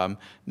for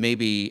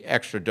maybe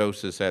extra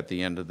doses at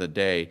the end of the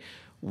day.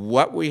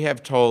 What we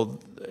have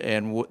told,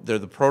 and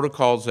the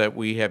protocols that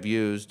we have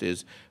used,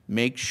 is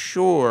make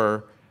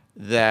sure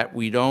that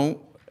we don't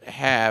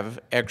have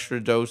extra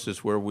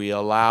doses where we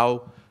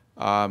allow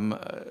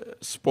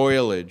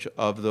spoilage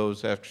of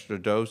those extra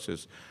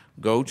doses.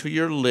 Go to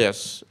your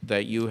lists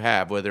that you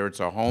have, whether it's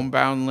a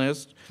homebound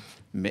list,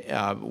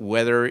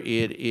 whether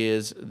it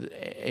is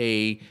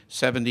a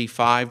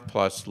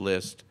 75-plus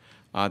list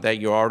that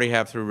you already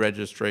have through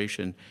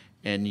registration,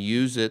 and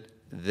use it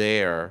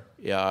there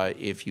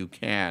if you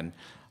can.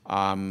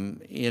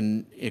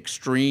 In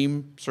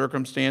extreme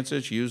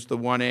circumstances, use the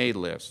 1A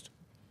list.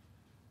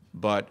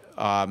 But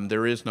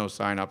there is no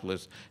sign-up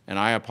list, and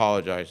I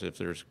apologize if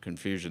there's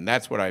confusion.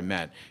 That's what I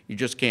meant. You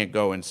just can't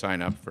go and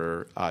sign up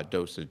for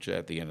dosage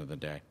at the end of the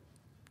day.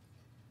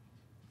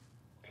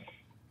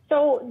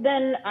 So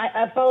then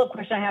a follow-up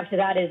question I have to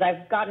that is,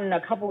 I've gotten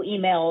a couple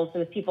emails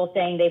with people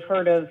saying they've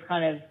heard of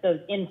kind of those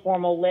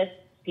informal lists,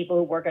 people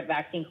who work at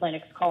vaccine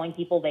clinics calling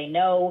people they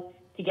know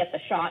to get the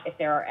shot if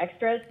there are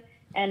extras.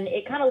 And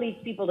it kind of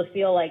leads people to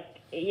feel like,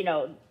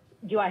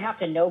 do I have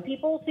to know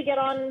people to get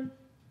on,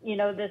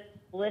 this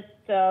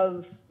list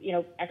of,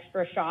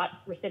 extra shot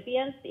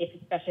recipients,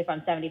 especially if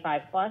I'm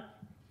 75 plus?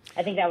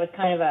 I think that was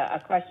kind of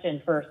a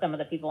question for some of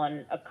the people,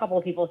 and a couple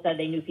of people said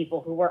they knew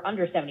people who were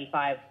under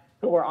 75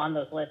 who were on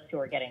those lists who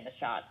were getting the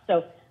shot.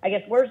 So I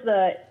guess where's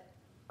the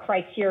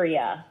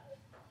criteria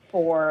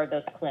for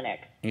those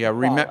clinics Yeah,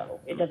 follow?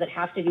 Does it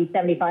have to be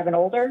 75 and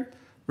older?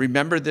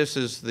 remember, this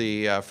is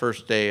the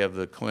first day of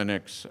the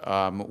clinics.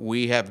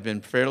 We have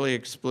been fairly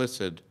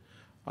explicit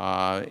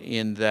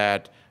in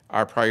that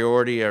our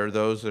priority are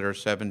those that are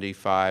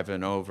 75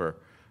 and over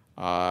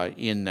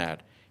in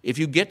that. If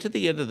you get to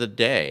the end of the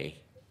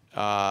day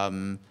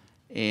and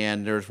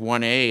there's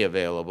 1A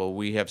available,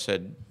 we have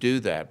said do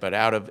that. But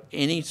out of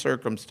any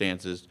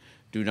circumstances,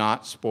 do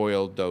not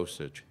spoil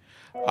dosage.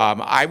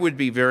 I would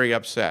be very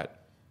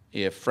upset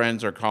if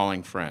friends are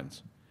calling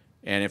friends.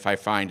 And if I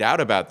find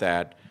out about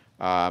that,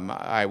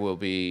 I will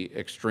be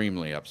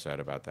extremely upset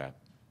about that.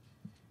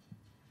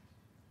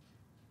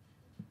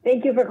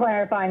 Thank you for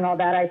clarifying all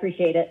that. I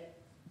appreciate it.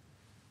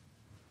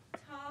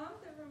 Tom,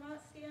 the Vermont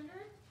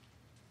Standard?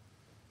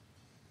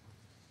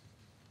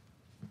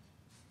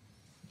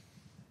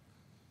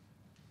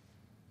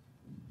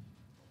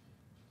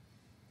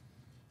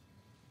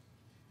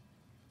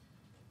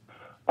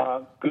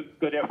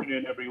 Good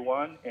afternoon,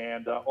 everyone.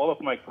 And all of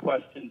my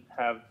questions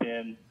have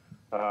been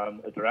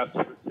addressed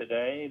for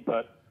today,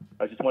 but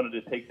I just wanted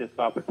to take this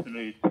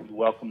opportunity to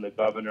welcome the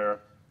governor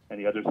and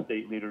the other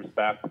state leaders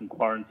back from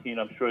quarantine.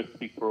 I'm sure I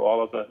speak for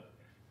all of us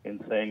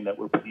in saying that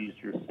we're pleased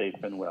you're safe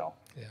and well.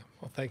 Yeah,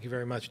 well, thank you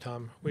very much,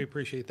 Tom. We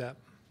appreciate that.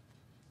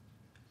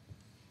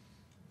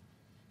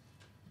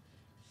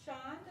 Sean,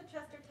 the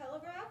Chester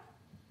Telegraph?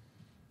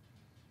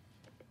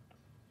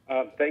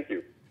 Thank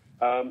you.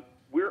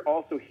 We're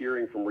also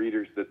hearing from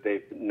readers that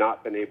they've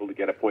not been able to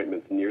get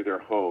appointments near their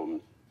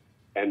homes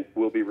and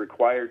will be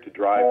required to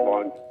drive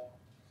long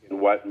in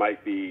what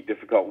might be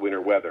difficult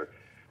winter weather.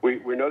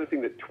 We're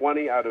noticing that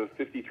 20 out of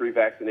 53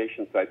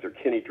 vaccination sites are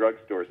Kinney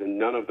drugstores, and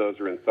none of those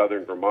are in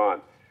southern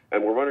Vermont.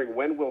 And we're wondering,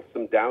 when will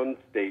some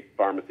downstate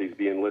pharmacies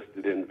be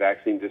enlisted in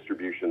vaccine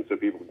distribution so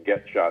people can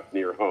get shots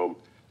near home?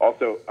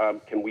 Also,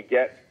 can we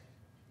get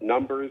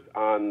numbers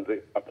on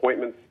the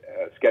appointments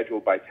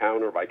scheduled by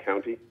town or by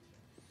county?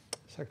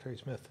 Secretary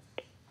Smith.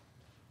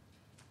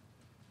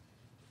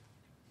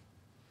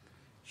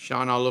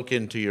 Sean, I'll look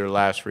into your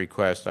last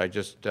request. I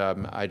just,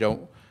 I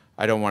don't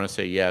want to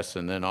say yes,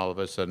 and then all of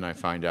a sudden I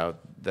find out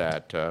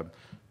that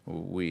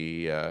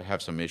we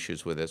have some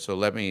issues with it. So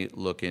let me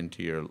look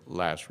into your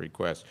last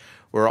request.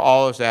 We're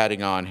always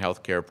adding on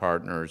healthcare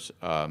partners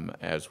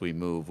as we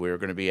move. We're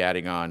going to be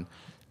adding on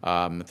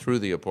through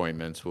the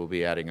appointments. We'll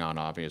be adding on,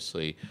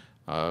 obviously,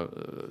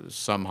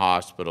 some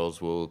hospitals.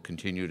 We'll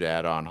continue to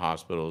add on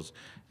hospitals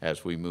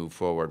as we move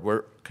forward.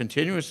 We're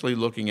continuously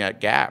looking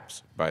at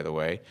gaps, by the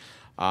way.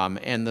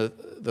 And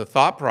the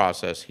thought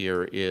process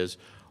here is,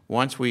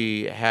 once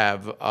we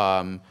have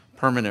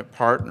permanent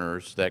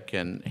partners that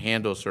can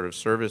handle sort of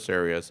service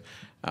areas,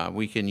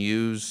 we can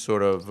use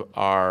sort of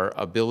our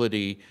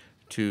ability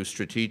to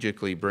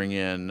strategically bring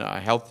in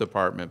health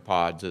department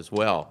pods as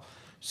well.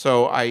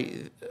 So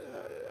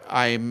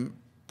I'm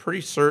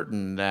pretty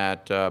certain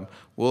that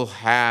we'll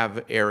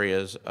have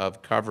areas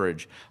of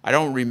coverage. I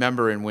don't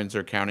remember in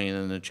Windsor County and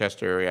in the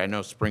Chester area. I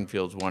know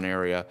Springfield's one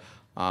area,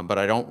 but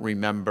I don't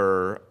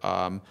remember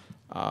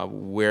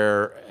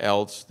where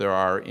else there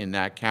are in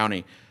that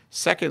county.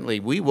 Secondly,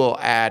 we will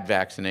add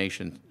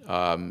vaccination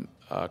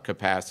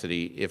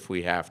capacity if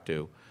we have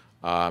to.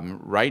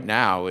 Right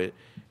now,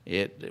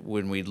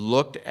 when we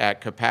looked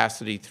at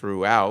capacity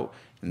throughout,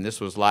 and this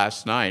was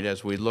last night,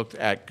 as we looked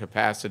at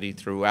capacity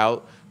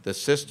throughout the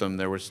system,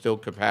 there was still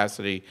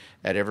capacity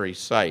at every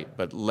site.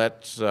 But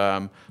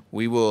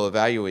we will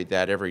evaluate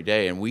that every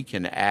day, and we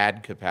can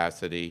add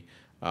capacity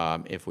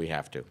if we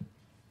have to.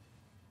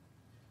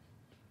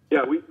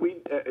 Yeah,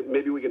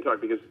 maybe we can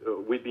talk, because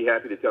we'd be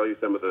happy to tell you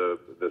some of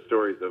the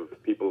stories of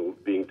people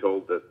being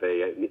told that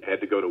they had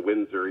to go to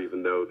Windsor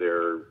even though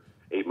they're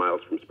 8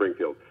 miles from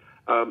Springfield.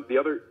 The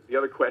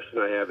other question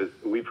I have is,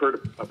 we've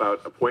heard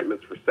about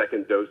appointments for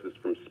second doses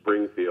from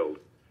Springfield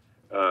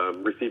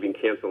receiving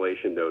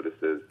cancellation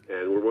notices,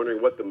 and we're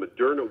wondering what the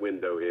Moderna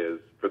window is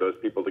for those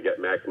people to get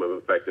maximum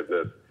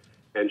effectiveness,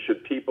 and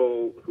should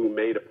people who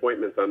made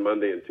appointments on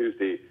Monday and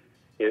Tuesday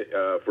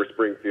for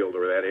Springfield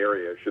or that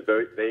area, should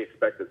they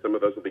expect that some of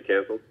those will be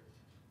canceled?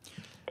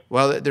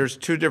 Well, there's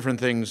two different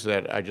things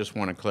that I just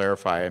want to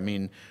clarify. I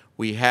mean,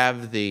 we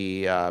have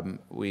the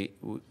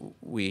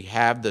we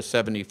have the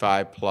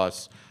 75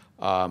 plus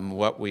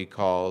what we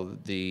call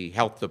the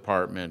health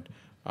department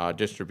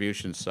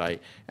distribution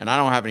site, and I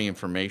don't have any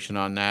information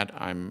on that.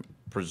 I'm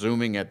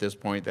presuming at this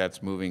point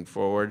that's moving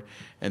forward.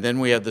 And then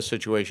we have the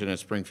situation at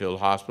Springfield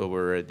Hospital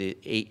where the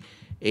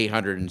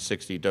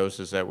 860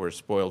 doses that were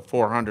spoiled,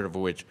 400 of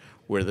which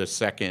were the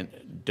second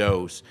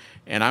dose.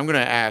 And I'm going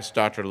to ask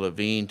Dr.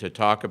 Levine to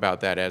talk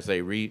about that as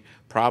they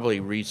probably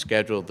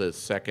reschedule the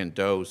second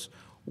dose,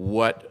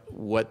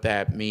 what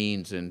that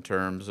means in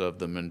terms of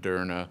the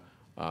Moderna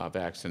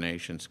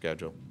vaccination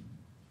schedule.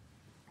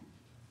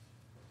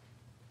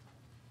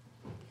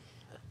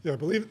 Yeah, I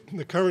believe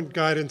the current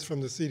guidance from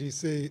the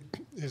CDC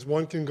is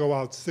one can go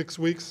out 6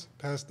 weeks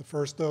past the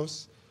first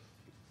dose,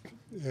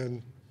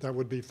 and that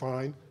would be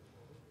fine.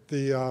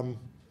 I'm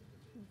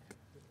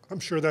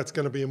sure that's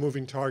going to be a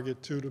moving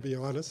target too, to be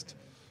honest.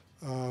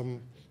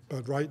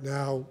 But right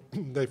now,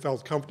 they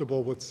felt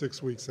comfortable with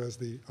 6 weeks as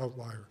the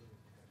outlier.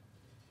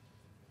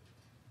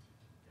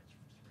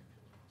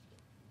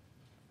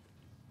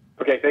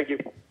 Okay, thank you.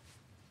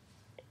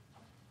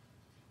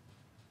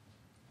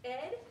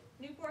 Ed,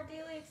 Newport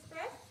Daily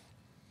Express.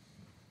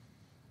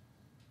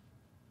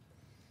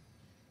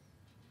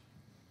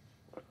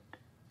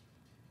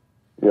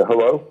 Yeah,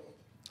 hello?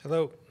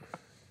 Hello.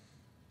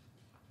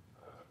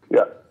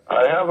 Yeah,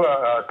 I have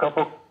a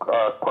couple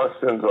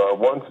questions.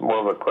 One's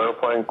more of a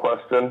clarifying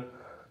question,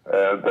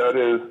 and that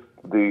is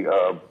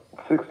the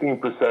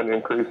 16%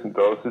 increase in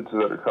dosage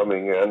that are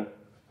coming in.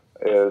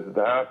 Is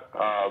that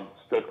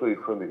strictly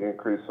from the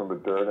increase from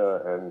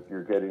Moderna, and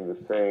you're getting the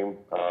same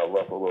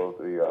level of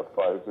the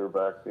Pfizer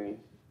vaccine?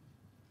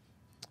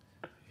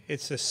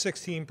 It's a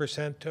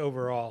 16%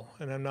 overall,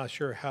 and I'm not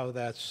sure how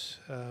that's,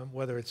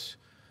 whether it's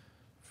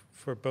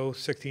for both,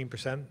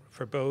 16%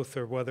 for both,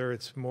 or whether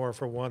it's more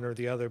for one or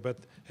the other. But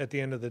at the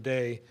end of the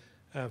day,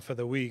 for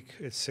the week,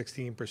 it's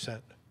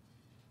 16%.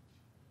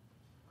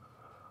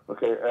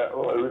 Okay,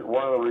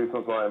 one of the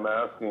reasons why I'm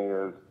asking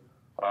is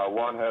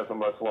one has a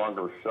much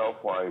longer shelf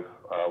life,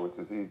 which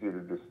is easier to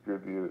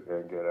distribute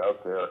and get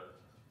out there.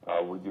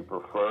 Would you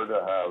prefer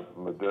to have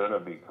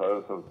Moderna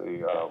because of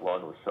the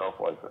longer shelf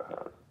life it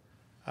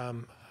has?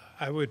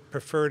 I would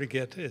prefer to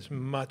get as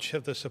much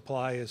of the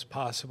supply as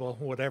possible,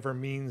 whatever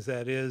means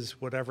that is,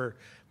 whatever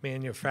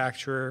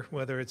manufacturer,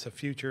 whether it's a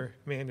future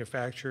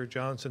manufacturer,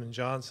 Johnson &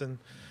 Johnson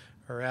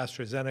or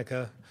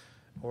AstraZeneca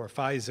or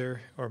Pfizer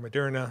or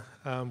Moderna,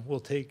 will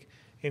take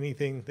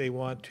anything they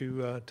want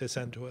to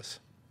send to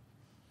us.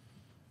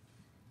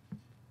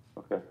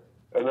 Okay.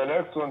 And the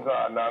next one's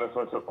not as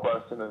much a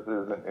question as it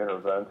is an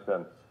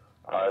intervention.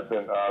 I've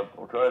been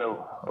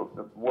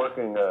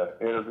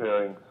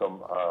interviewing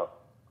some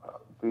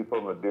people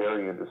in the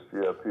dairy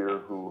industry up here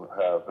who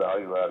have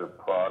value-added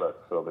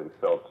products, so they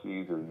sell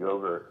cheese or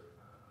yogurt,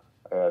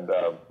 and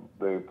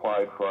they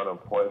applied for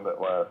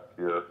unemployment last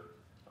year,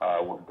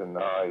 were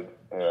denied,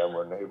 and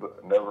were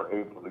never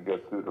able to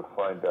get through to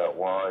find out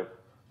why.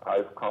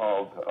 I've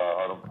called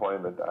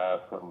unemployment to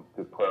ask them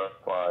to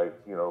clarify,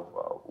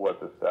 what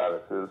the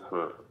status is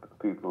for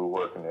people who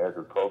work in the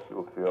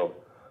agricultural field.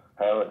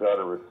 Haven't got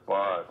a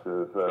response.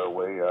 Is there a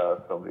way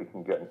somebody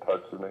can get in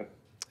touch with me?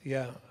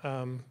 Yeah,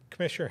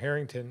 Commissioner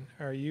Harrington,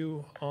 are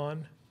you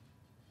on?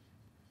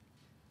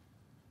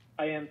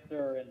 I am,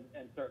 sir,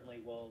 and certainly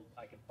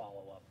I can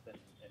follow up and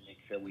make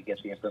sure we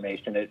get the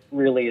information. It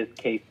really is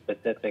case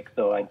specific,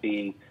 so I'd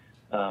be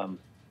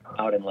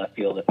out in left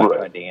field if I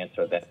tried to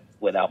answer that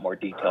without more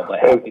detail, but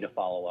happy to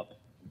follow up,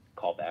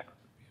 call back.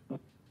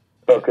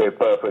 Okay,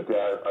 perfect.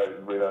 Yeah,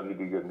 we don't need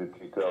to get into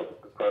details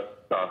at the press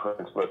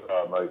conference, but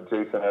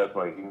Jason has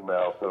my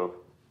email, so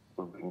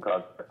we can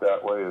contact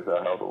that way. Is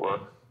that how it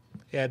works?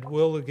 Ed,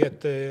 we'll get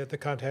the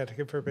contact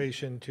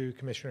information to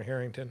Commissioner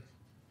Harrington.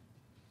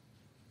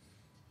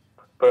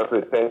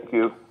 Perfect, thank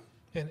you.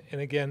 And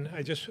again,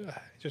 I just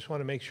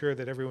want to make sure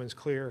that everyone's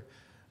clear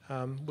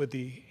with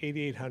the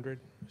 8,800,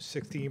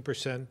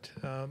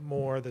 16%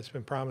 more that's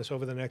been promised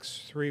over the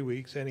next 3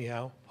 weeks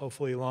anyhow,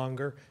 hopefully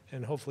longer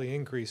and hopefully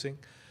increasing.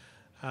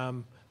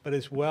 But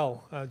as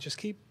well, just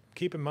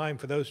keep in mind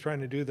for those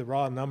trying to do the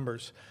raw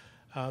numbers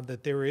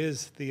that there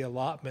is the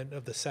allotment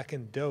of the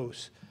second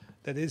dose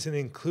that isn't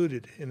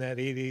included in that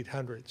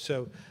 8,800.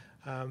 So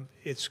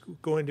it's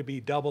going to be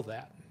double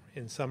that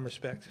in some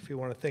respects, if you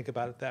want to think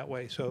about it that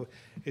way. So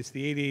it's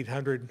the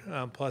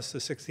 8,800 plus the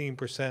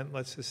 16%.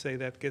 Let's just say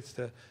that gets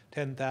to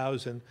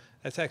 10,000.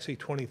 That's actually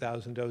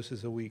 20,000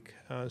 doses a week,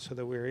 so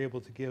that we're able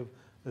to give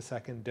the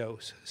second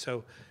dose.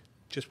 So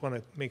just want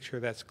to make sure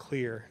that's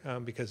clear,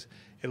 because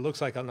it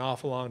looks like an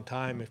awful long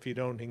time if you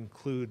don't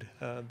include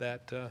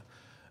that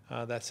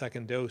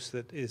second dose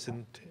that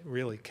isn't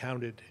really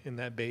counted in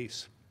that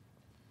base.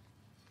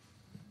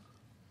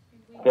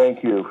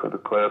 Thank you for the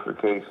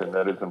clarification.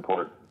 That is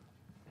important.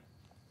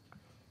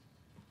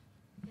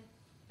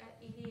 At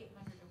 8,800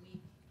 a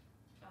week,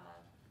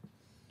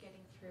 getting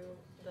through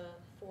the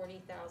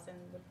 40,000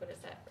 would put us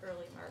at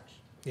early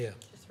March. Yeah.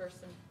 Just for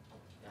some,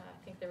 I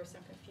think there was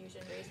some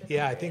confusion raised.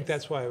 Yeah, I think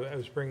that's why I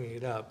was bringing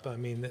it up. I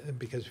mean,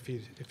 because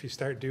if you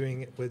start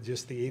doing it with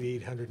just the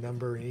 8,800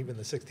 number and even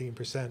the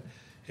 16%,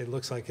 it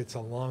looks like it's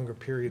a longer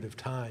period of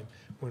time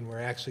when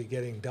we're actually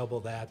getting double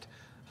that.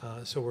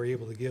 So we're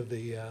able to give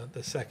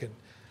the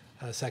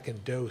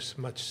second dose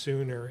much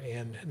sooner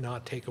and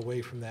not take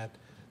away from that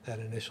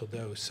initial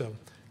dose. So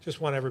just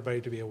want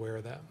everybody to be aware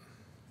of that.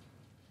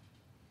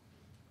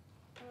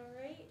 All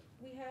right,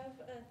 we have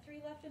 3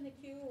 left in the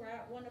queue. We're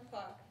at 1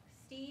 o'clock.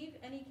 Steve,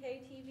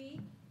 NEK TV.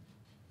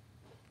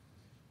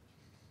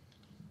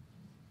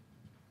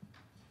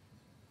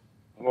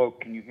 Hello,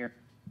 can you hear?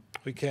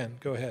 We can.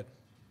 Go ahead.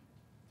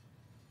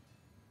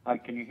 Hi,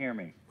 can you hear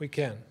me? We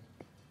can.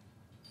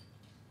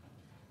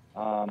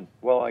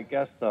 Well, I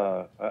guess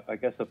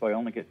if I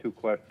only get 2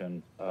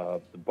 questions,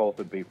 both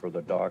would be for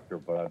the doctor,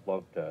 but I'd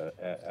love to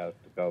ask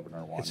the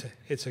governor one.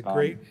 It's a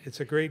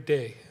great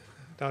day,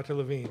 Dr.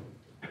 Levine.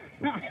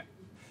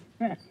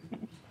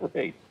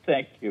 Great,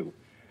 thank you,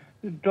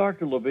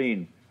 Dr.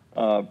 Levine.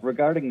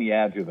 Regarding the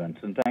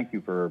adjuvants, and thank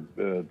you for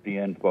the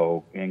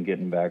info and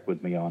getting back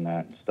with me on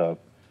that and stuff.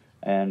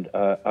 And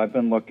I've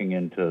been looking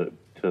into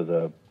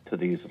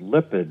these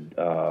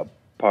lipid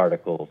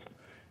particles,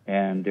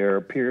 and there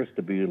appears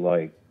to be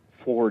like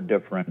 4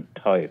 different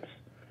types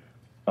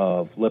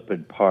of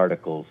lipid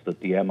particles that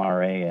the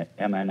mRNA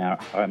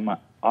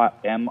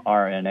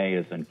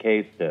is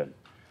encased in.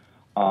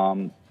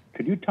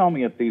 Could you tell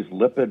me if these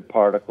lipid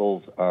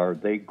particles are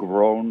they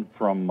grown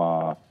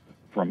from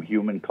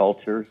human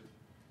cultures?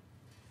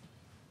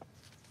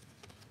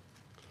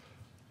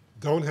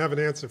 Don't have an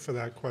answer for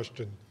that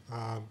question.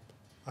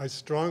 I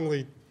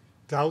strongly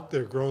doubt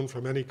they're grown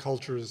from any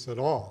cultures at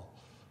all.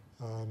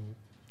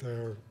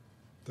 They're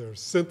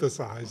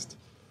synthesized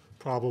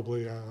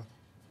probably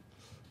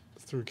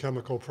through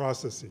chemical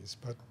processes,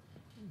 but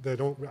I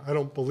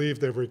don't believe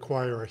they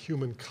require a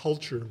human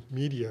culture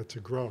media to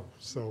grow.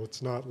 So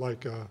it's not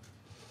like a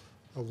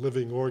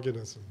living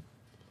organism.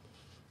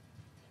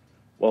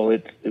 Well,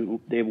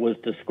 it was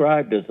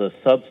described as a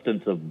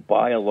substance of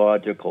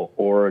biological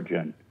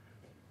origin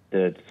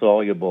that's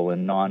soluble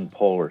in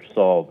nonpolar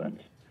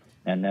solvents.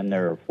 And then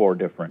there are 4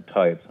 different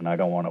types, and I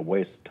don't want to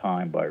waste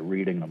time by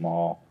reading them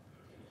all.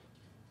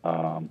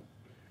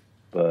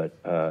 But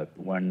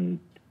when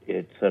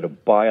it said a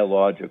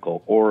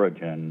biological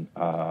origin,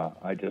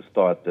 I just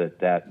thought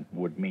that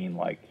would mean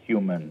like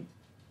human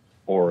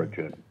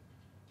origin.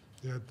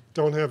 Yeah,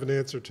 don't have an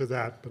answer to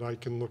that, but I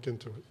can look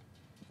into it.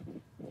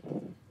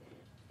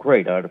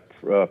 Great, I'd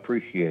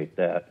appreciate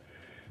that.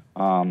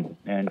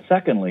 And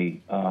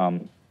secondly,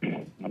 I'm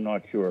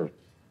not sure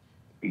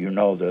you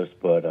know this,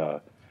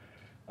 but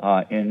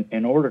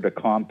in order to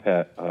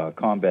combat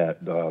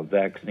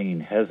vaccine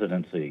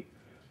hesitancy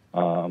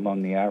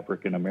among the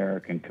African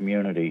American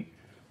community,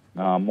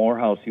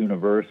 Morehouse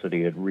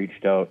University had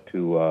reached out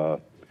to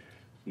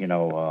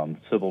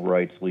civil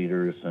rights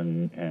leaders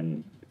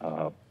and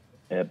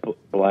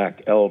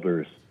black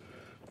elders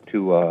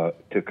to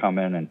come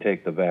in and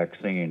take the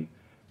vaccine.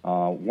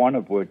 One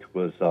of which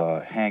was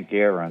Hank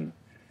Aaron,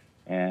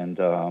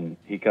 and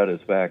he got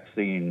his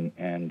vaccine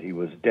and he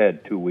was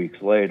dead 2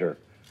 weeks later.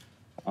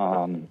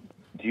 Do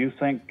you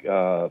think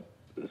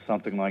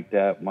something like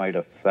that might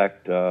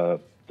affect the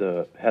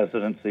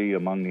hesitancy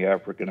among the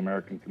African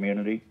American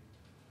community?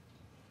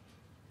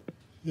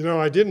 You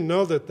know, I didn't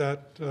know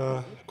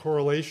that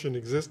correlation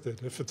existed,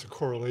 if it's a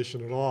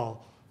correlation at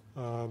all,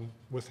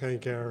 with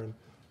Hank Aaron.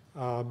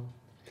 I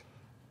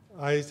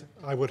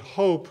would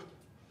hope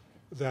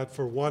that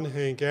for one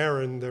Hank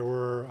Aaron, there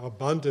were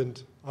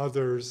abundant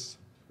others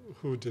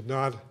who did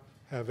not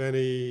have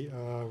any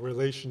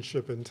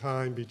relationship in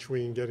time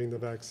between getting the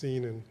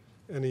vaccine and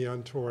any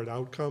untoward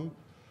outcome.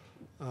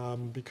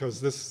 Because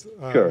this,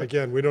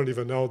 again, we don't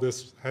even know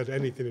this had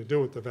anything to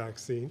do with the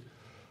vaccine.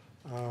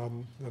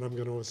 And I'm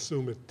going to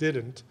assume it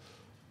didn't.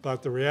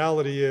 But the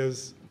reality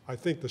is, I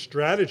think the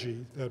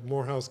strategy that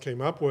Morehouse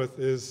came up with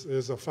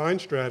is a fine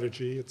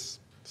strategy. It's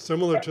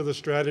similar to the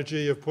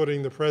strategy of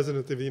putting the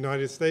President of the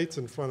United States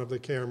in front of the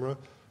camera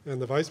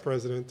and the Vice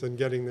President and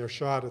getting their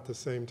shot at the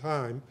same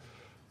time.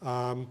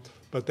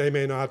 But they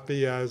may not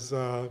be as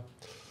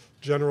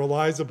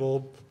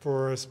generalizable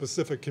for a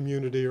specific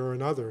community or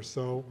another.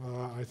 So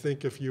I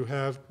think if you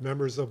have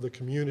members of the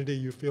community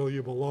you feel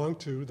you belong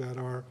to that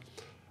are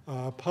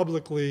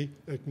publicly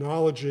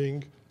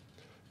acknowledging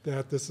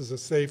that this is a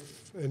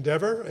safe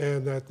endeavor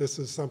and that this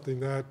is something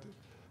that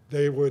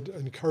they would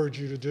encourage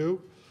you to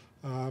do,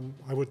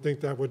 I would think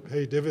that would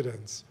pay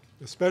dividends,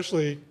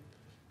 especially,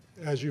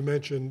 as you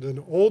mentioned,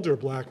 an older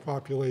black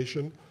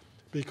population,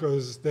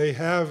 because they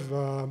have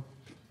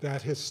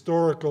that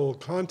historical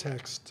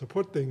context to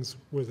put things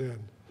within.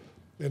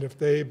 And if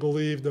they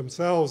believe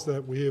themselves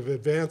that we have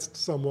advanced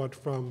somewhat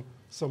from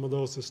some of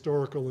those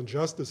historical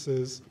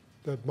injustices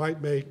that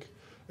might make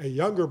a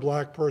younger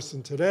black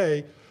person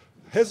today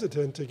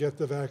hesitant to get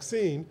the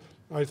vaccine,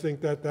 I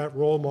think that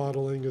role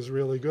modeling is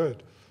really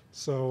good.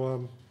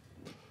 So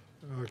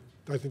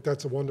I think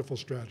that's a wonderful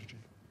strategy.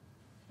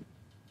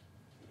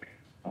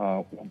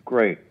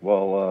 Great.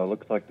 Well,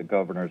 looks like the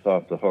governor's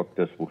off the hook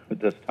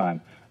this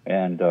time.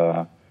 And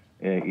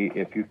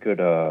if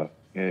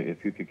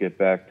you could get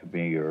back to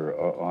me or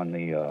on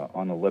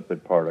the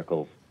lipid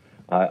particles,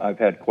 I've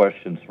had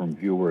questions from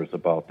viewers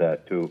about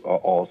that too.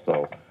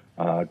 Also,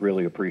 I'd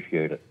really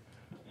appreciate it.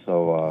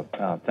 So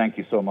thank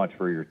you so much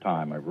for your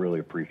time. I really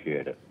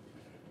appreciate it,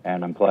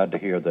 and I'm glad to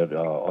hear that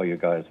all you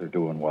guys are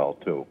doing well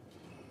too.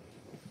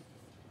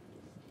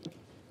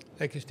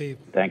 Thank you, Steve.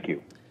 Thank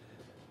you.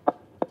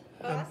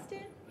 Austin?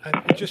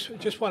 I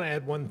just want to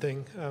add one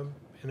thing,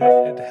 and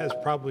it has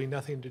probably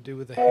nothing to do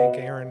with the Hank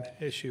Aaron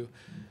issue,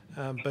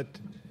 but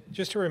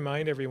just to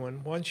remind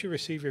everyone, once you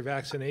receive your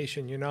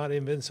vaccination, you're not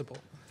invincible,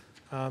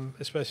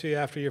 especially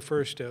after your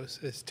first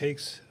dose. It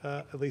takes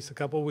at least a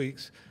couple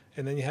weeks,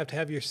 and then you have to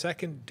have your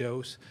second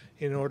dose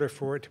in order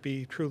for it to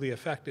be truly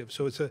effective.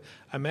 So it's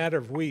a matter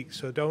of weeks.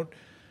 So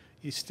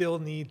you still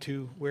need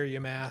to wear your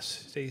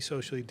mask, stay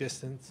socially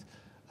distanced,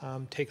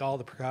 take all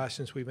the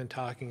precautions we've been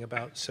talking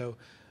about. So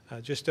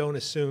Just don't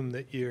assume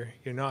that you're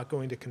not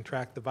going to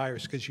contract the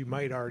virus, because you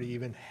might already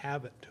even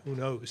have it. Who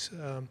knows?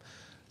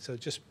 So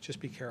just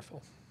be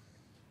careful.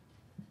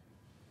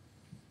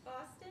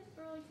 Austin,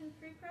 Burlington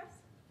Free Press.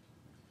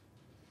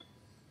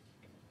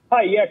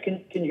 Hi, yeah,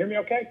 can you hear me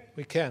okay?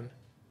 We can.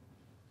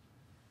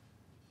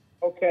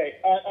 Okay,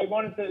 I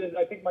wanted to,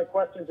 I think my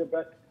questions are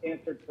best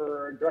answered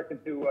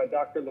directed to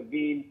Dr.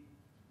 Levine.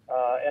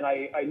 And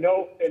I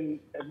noted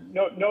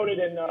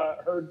and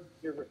heard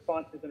your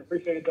responses and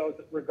appreciated those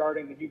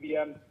regarding the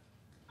UVM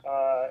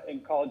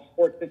and college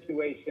sports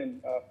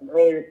situation from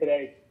earlier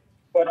today.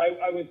 But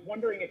I was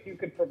wondering if you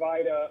could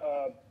provide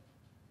a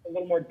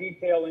little more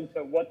detail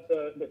into what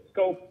the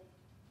scope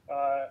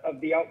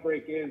of the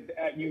outbreak is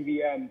at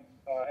UVM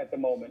at the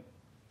moment.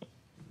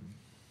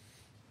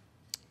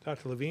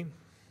 Dr. Levine?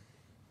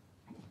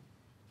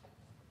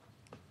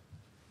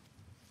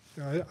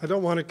 I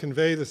don't want to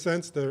convey the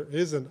sense there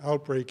is an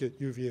outbreak at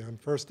UVM,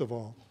 first of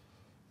all,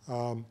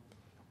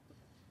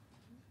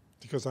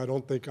 because I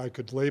don't think I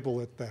could label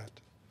it that.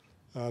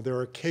 There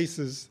are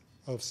cases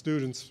of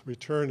students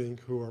returning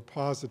who are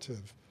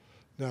positive.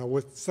 Now,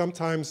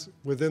 sometimes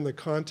within the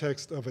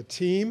context of a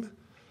team,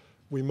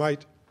 we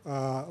might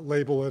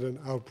label it an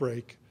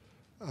outbreak,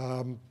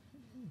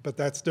 but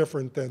that's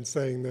different than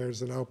saying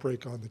there's an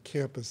outbreak on the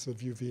campus of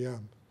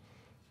UVM.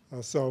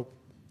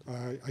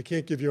 I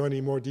can't give you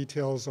any more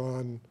details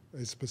on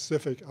a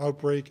specific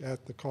outbreak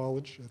at the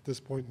college at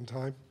this point in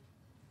time.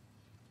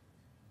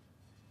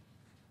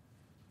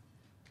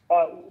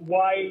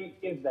 Why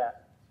is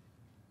that?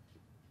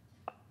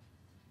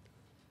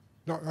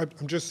 No,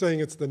 I'm just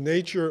saying it's the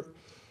nature.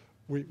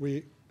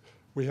 We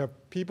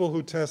have people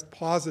who test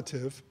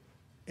positive,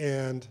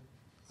 and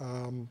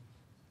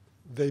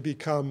they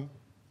become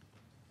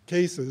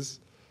cases.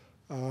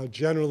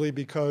 Generally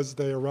because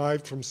they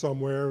arrived from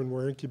somewhere and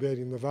were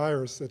incubating the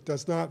virus. It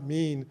does not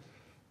mean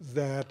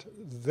that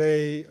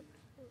they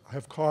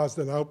have caused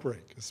an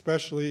outbreak,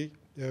 especially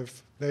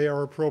if they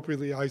are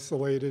appropriately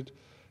isolated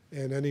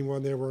and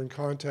anyone they were in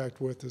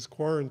contact with is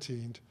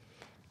quarantined.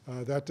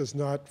 That does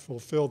not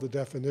fulfill the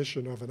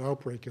definition of an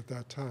outbreak at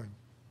that time.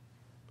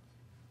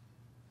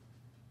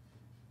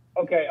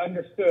 Okay,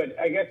 understood.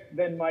 I guess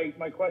then my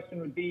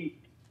question would be,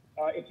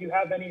 if you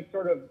have any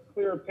sort of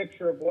clear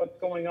picture of what's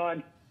going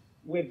on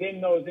within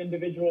those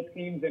individual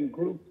teams and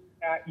groups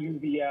at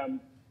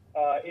UVM,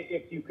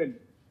 if you could,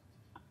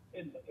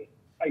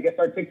 I guess,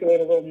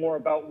 articulate a little more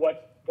about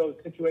what those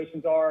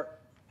situations are,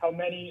 how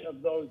many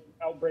of those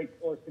outbreaks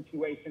or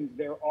situations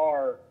there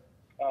are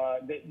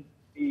that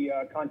the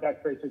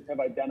contact tracers have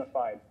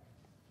identified.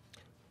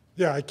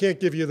 Yeah, I can't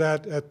give you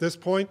that at this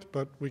point,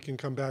 but we can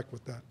come back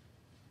with that.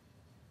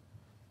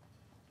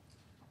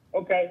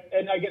 Okay,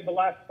 and I guess the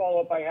last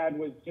follow-up I had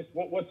was just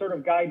what sort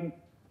of guidance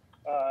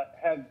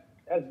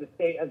has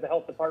the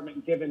health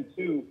department given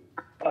to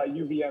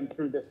UVM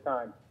through this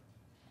time?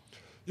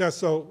 Yeah,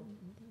 so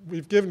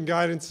we've given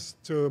guidance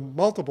to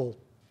multiple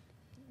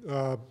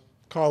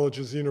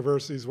colleges,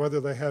 universities, whether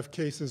they have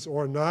cases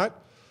or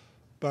not,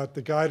 but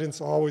the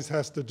guidance always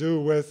has to do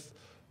with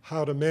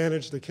how to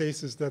manage the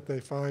cases that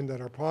they find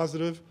that are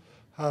positive,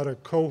 how to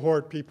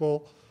cohort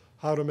people,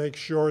 how to make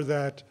sure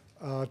that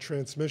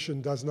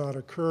transmission does not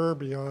occur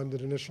beyond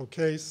an initial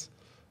case.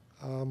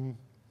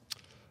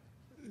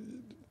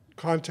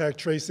 Contact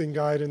tracing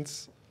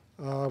guidance,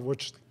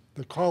 which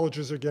the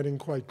colleges are getting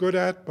quite good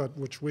at, but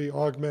which we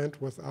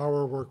augment with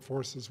our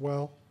workforce as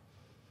well.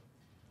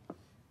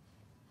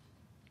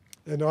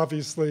 And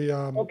obviously,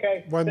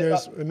 when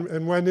there's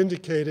and when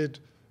indicated,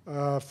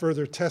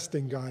 further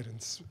testing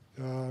guidance,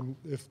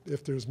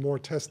 if there's more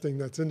testing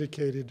that's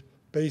indicated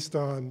based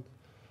on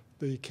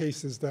the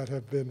cases that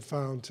have been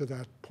found to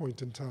that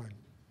point in time.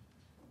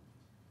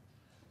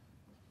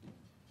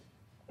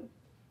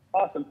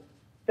 Awesome.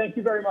 Thank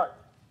you very much.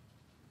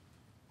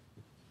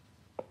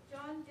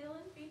 John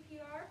Dillon,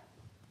 BPR.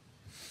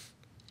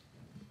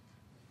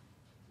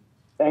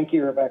 Thank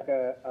you,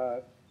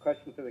 Rebecca.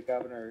 Question for the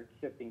governor,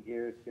 shifting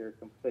gears here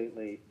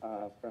completely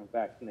from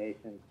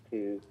vaccinations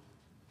to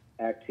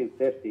Act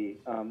 250.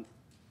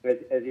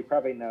 As you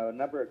probably know, a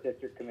number of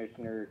district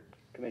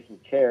commission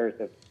chairs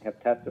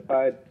have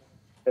testified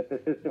that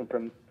the system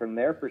from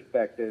their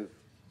perspective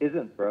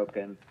isn't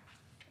broken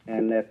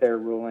and that their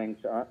rulings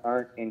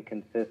aren't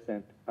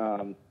inconsistent,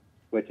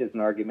 which is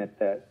an argument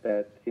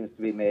that seems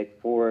to be made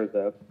for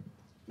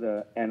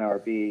the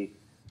NRB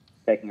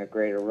taking a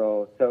greater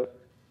role. So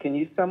can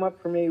you sum up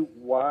for me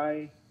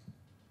why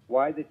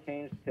the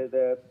change to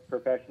the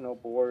professional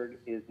board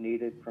is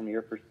needed from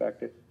your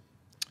perspective?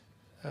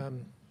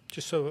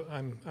 Just so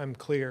I'm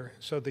clear,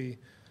 so the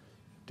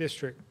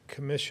district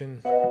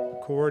commission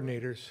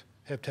coordinators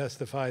have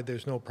testified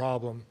there's no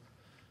problem.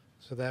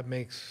 So that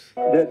makes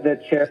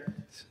the chair.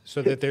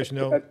 So that there's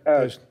no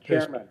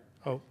chairman.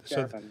 Oh,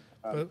 chairman,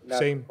 so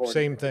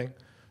same thing.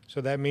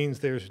 So that means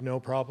there's no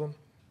problem.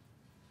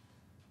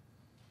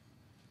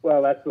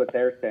 Well, that's what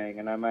they're saying,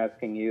 and I'm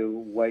asking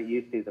you what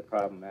you see the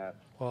problem as.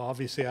 Well,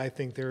 obviously, I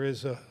think there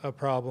is a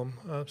problem.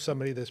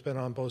 Somebody that's been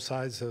on both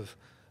sides of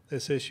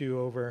this issue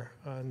over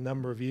a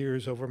number of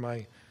years, over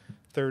my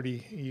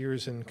 30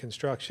 years in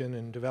construction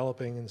and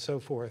developing and so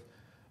forth,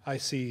 I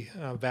see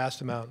a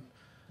vast amount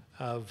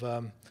of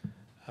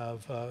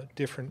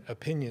different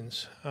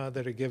opinions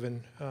that are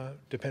given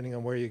depending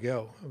on where you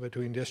go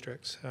between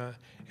districts.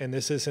 And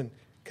this isn't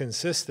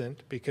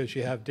consistent because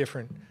you have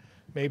different,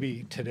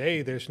 maybe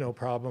today there's no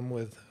problem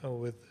with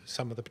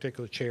some of the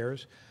particular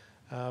chairs,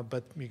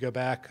 but you go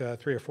back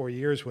 3 or 4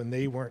 years when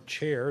they weren't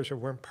chairs or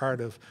weren't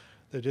part of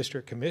the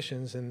district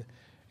commissions, and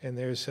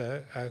there's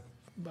a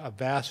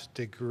vast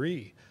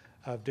degree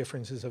of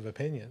differences of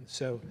opinion.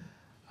 So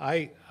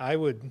I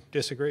would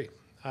disagree.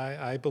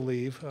 I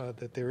believe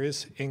that there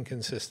is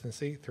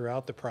inconsistency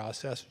throughout the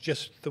process,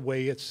 just the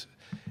way it's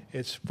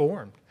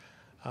formed.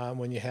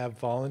 When you have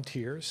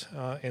volunteers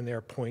and they're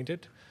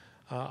appointed,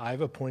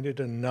 I've appointed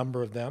a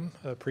number of them.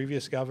 The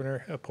previous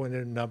governor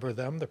appointed a number of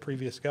them. The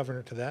previous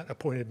governor to that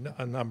appointed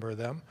a number of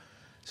them.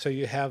 So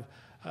you have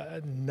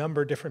a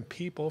number of different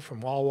people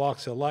from all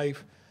walks of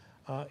life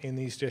in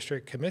these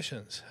district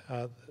commissions.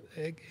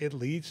 It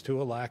leads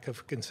to a lack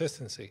of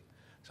consistency.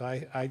 So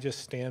I just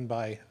stand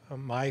by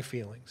my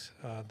feelings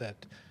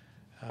that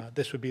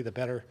this would be the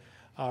better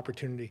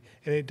opportunity.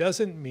 And it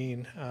doesn't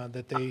mean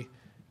that they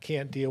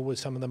can't deal with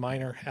some of the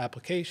minor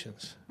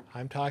applications.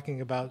 I'm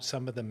talking about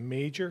some of the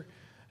major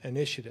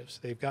initiatives.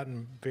 They've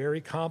gotten very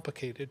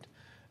complicated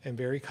and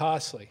very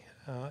costly.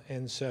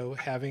 And so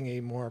having a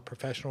more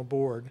professional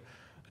board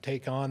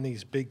take on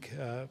these big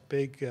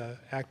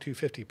Act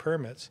 250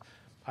 permits,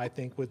 I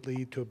think would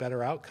lead to a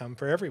better outcome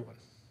for everyone.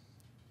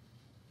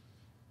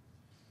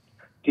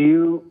 Do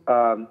you,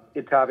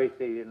 it's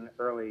obviously in the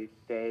early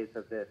days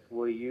of this,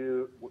 will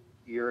your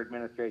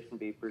administration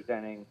be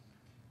presenting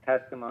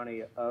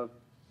testimony of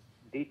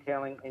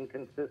detailing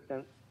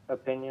inconsistent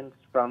opinions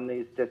from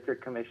these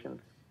district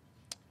commissions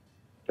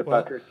to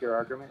buttress your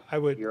argument? I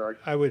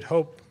would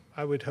hope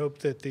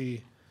that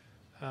the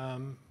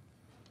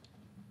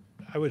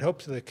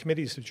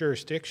committees of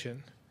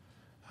jurisdiction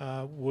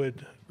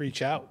would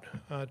reach out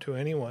to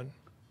anyone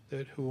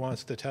who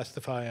wants to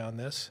testify on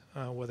this,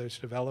 whether it's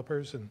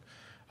developers and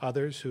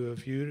others who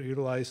have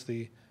utilized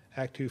the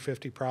Act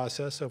 250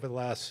 process over the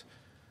last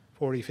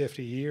 40,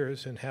 50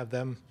 years, and have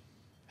them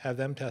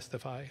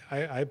testify.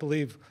 I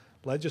believe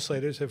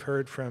legislators have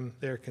heard from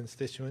their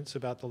constituents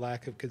about the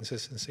lack of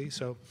consistency,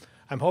 so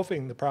I'm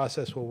hoping the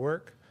process will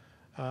work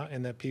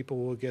and that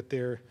people will get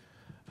their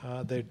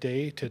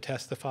day to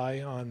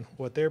testify on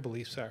what their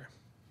beliefs are.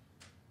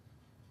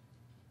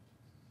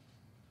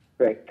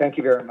 Great. Thank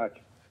you very much.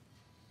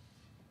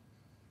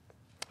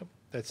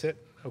 That's it.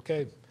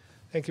 Okay.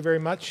 Thank you very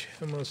much,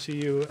 and we'll see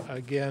you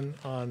again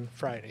on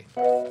Friday.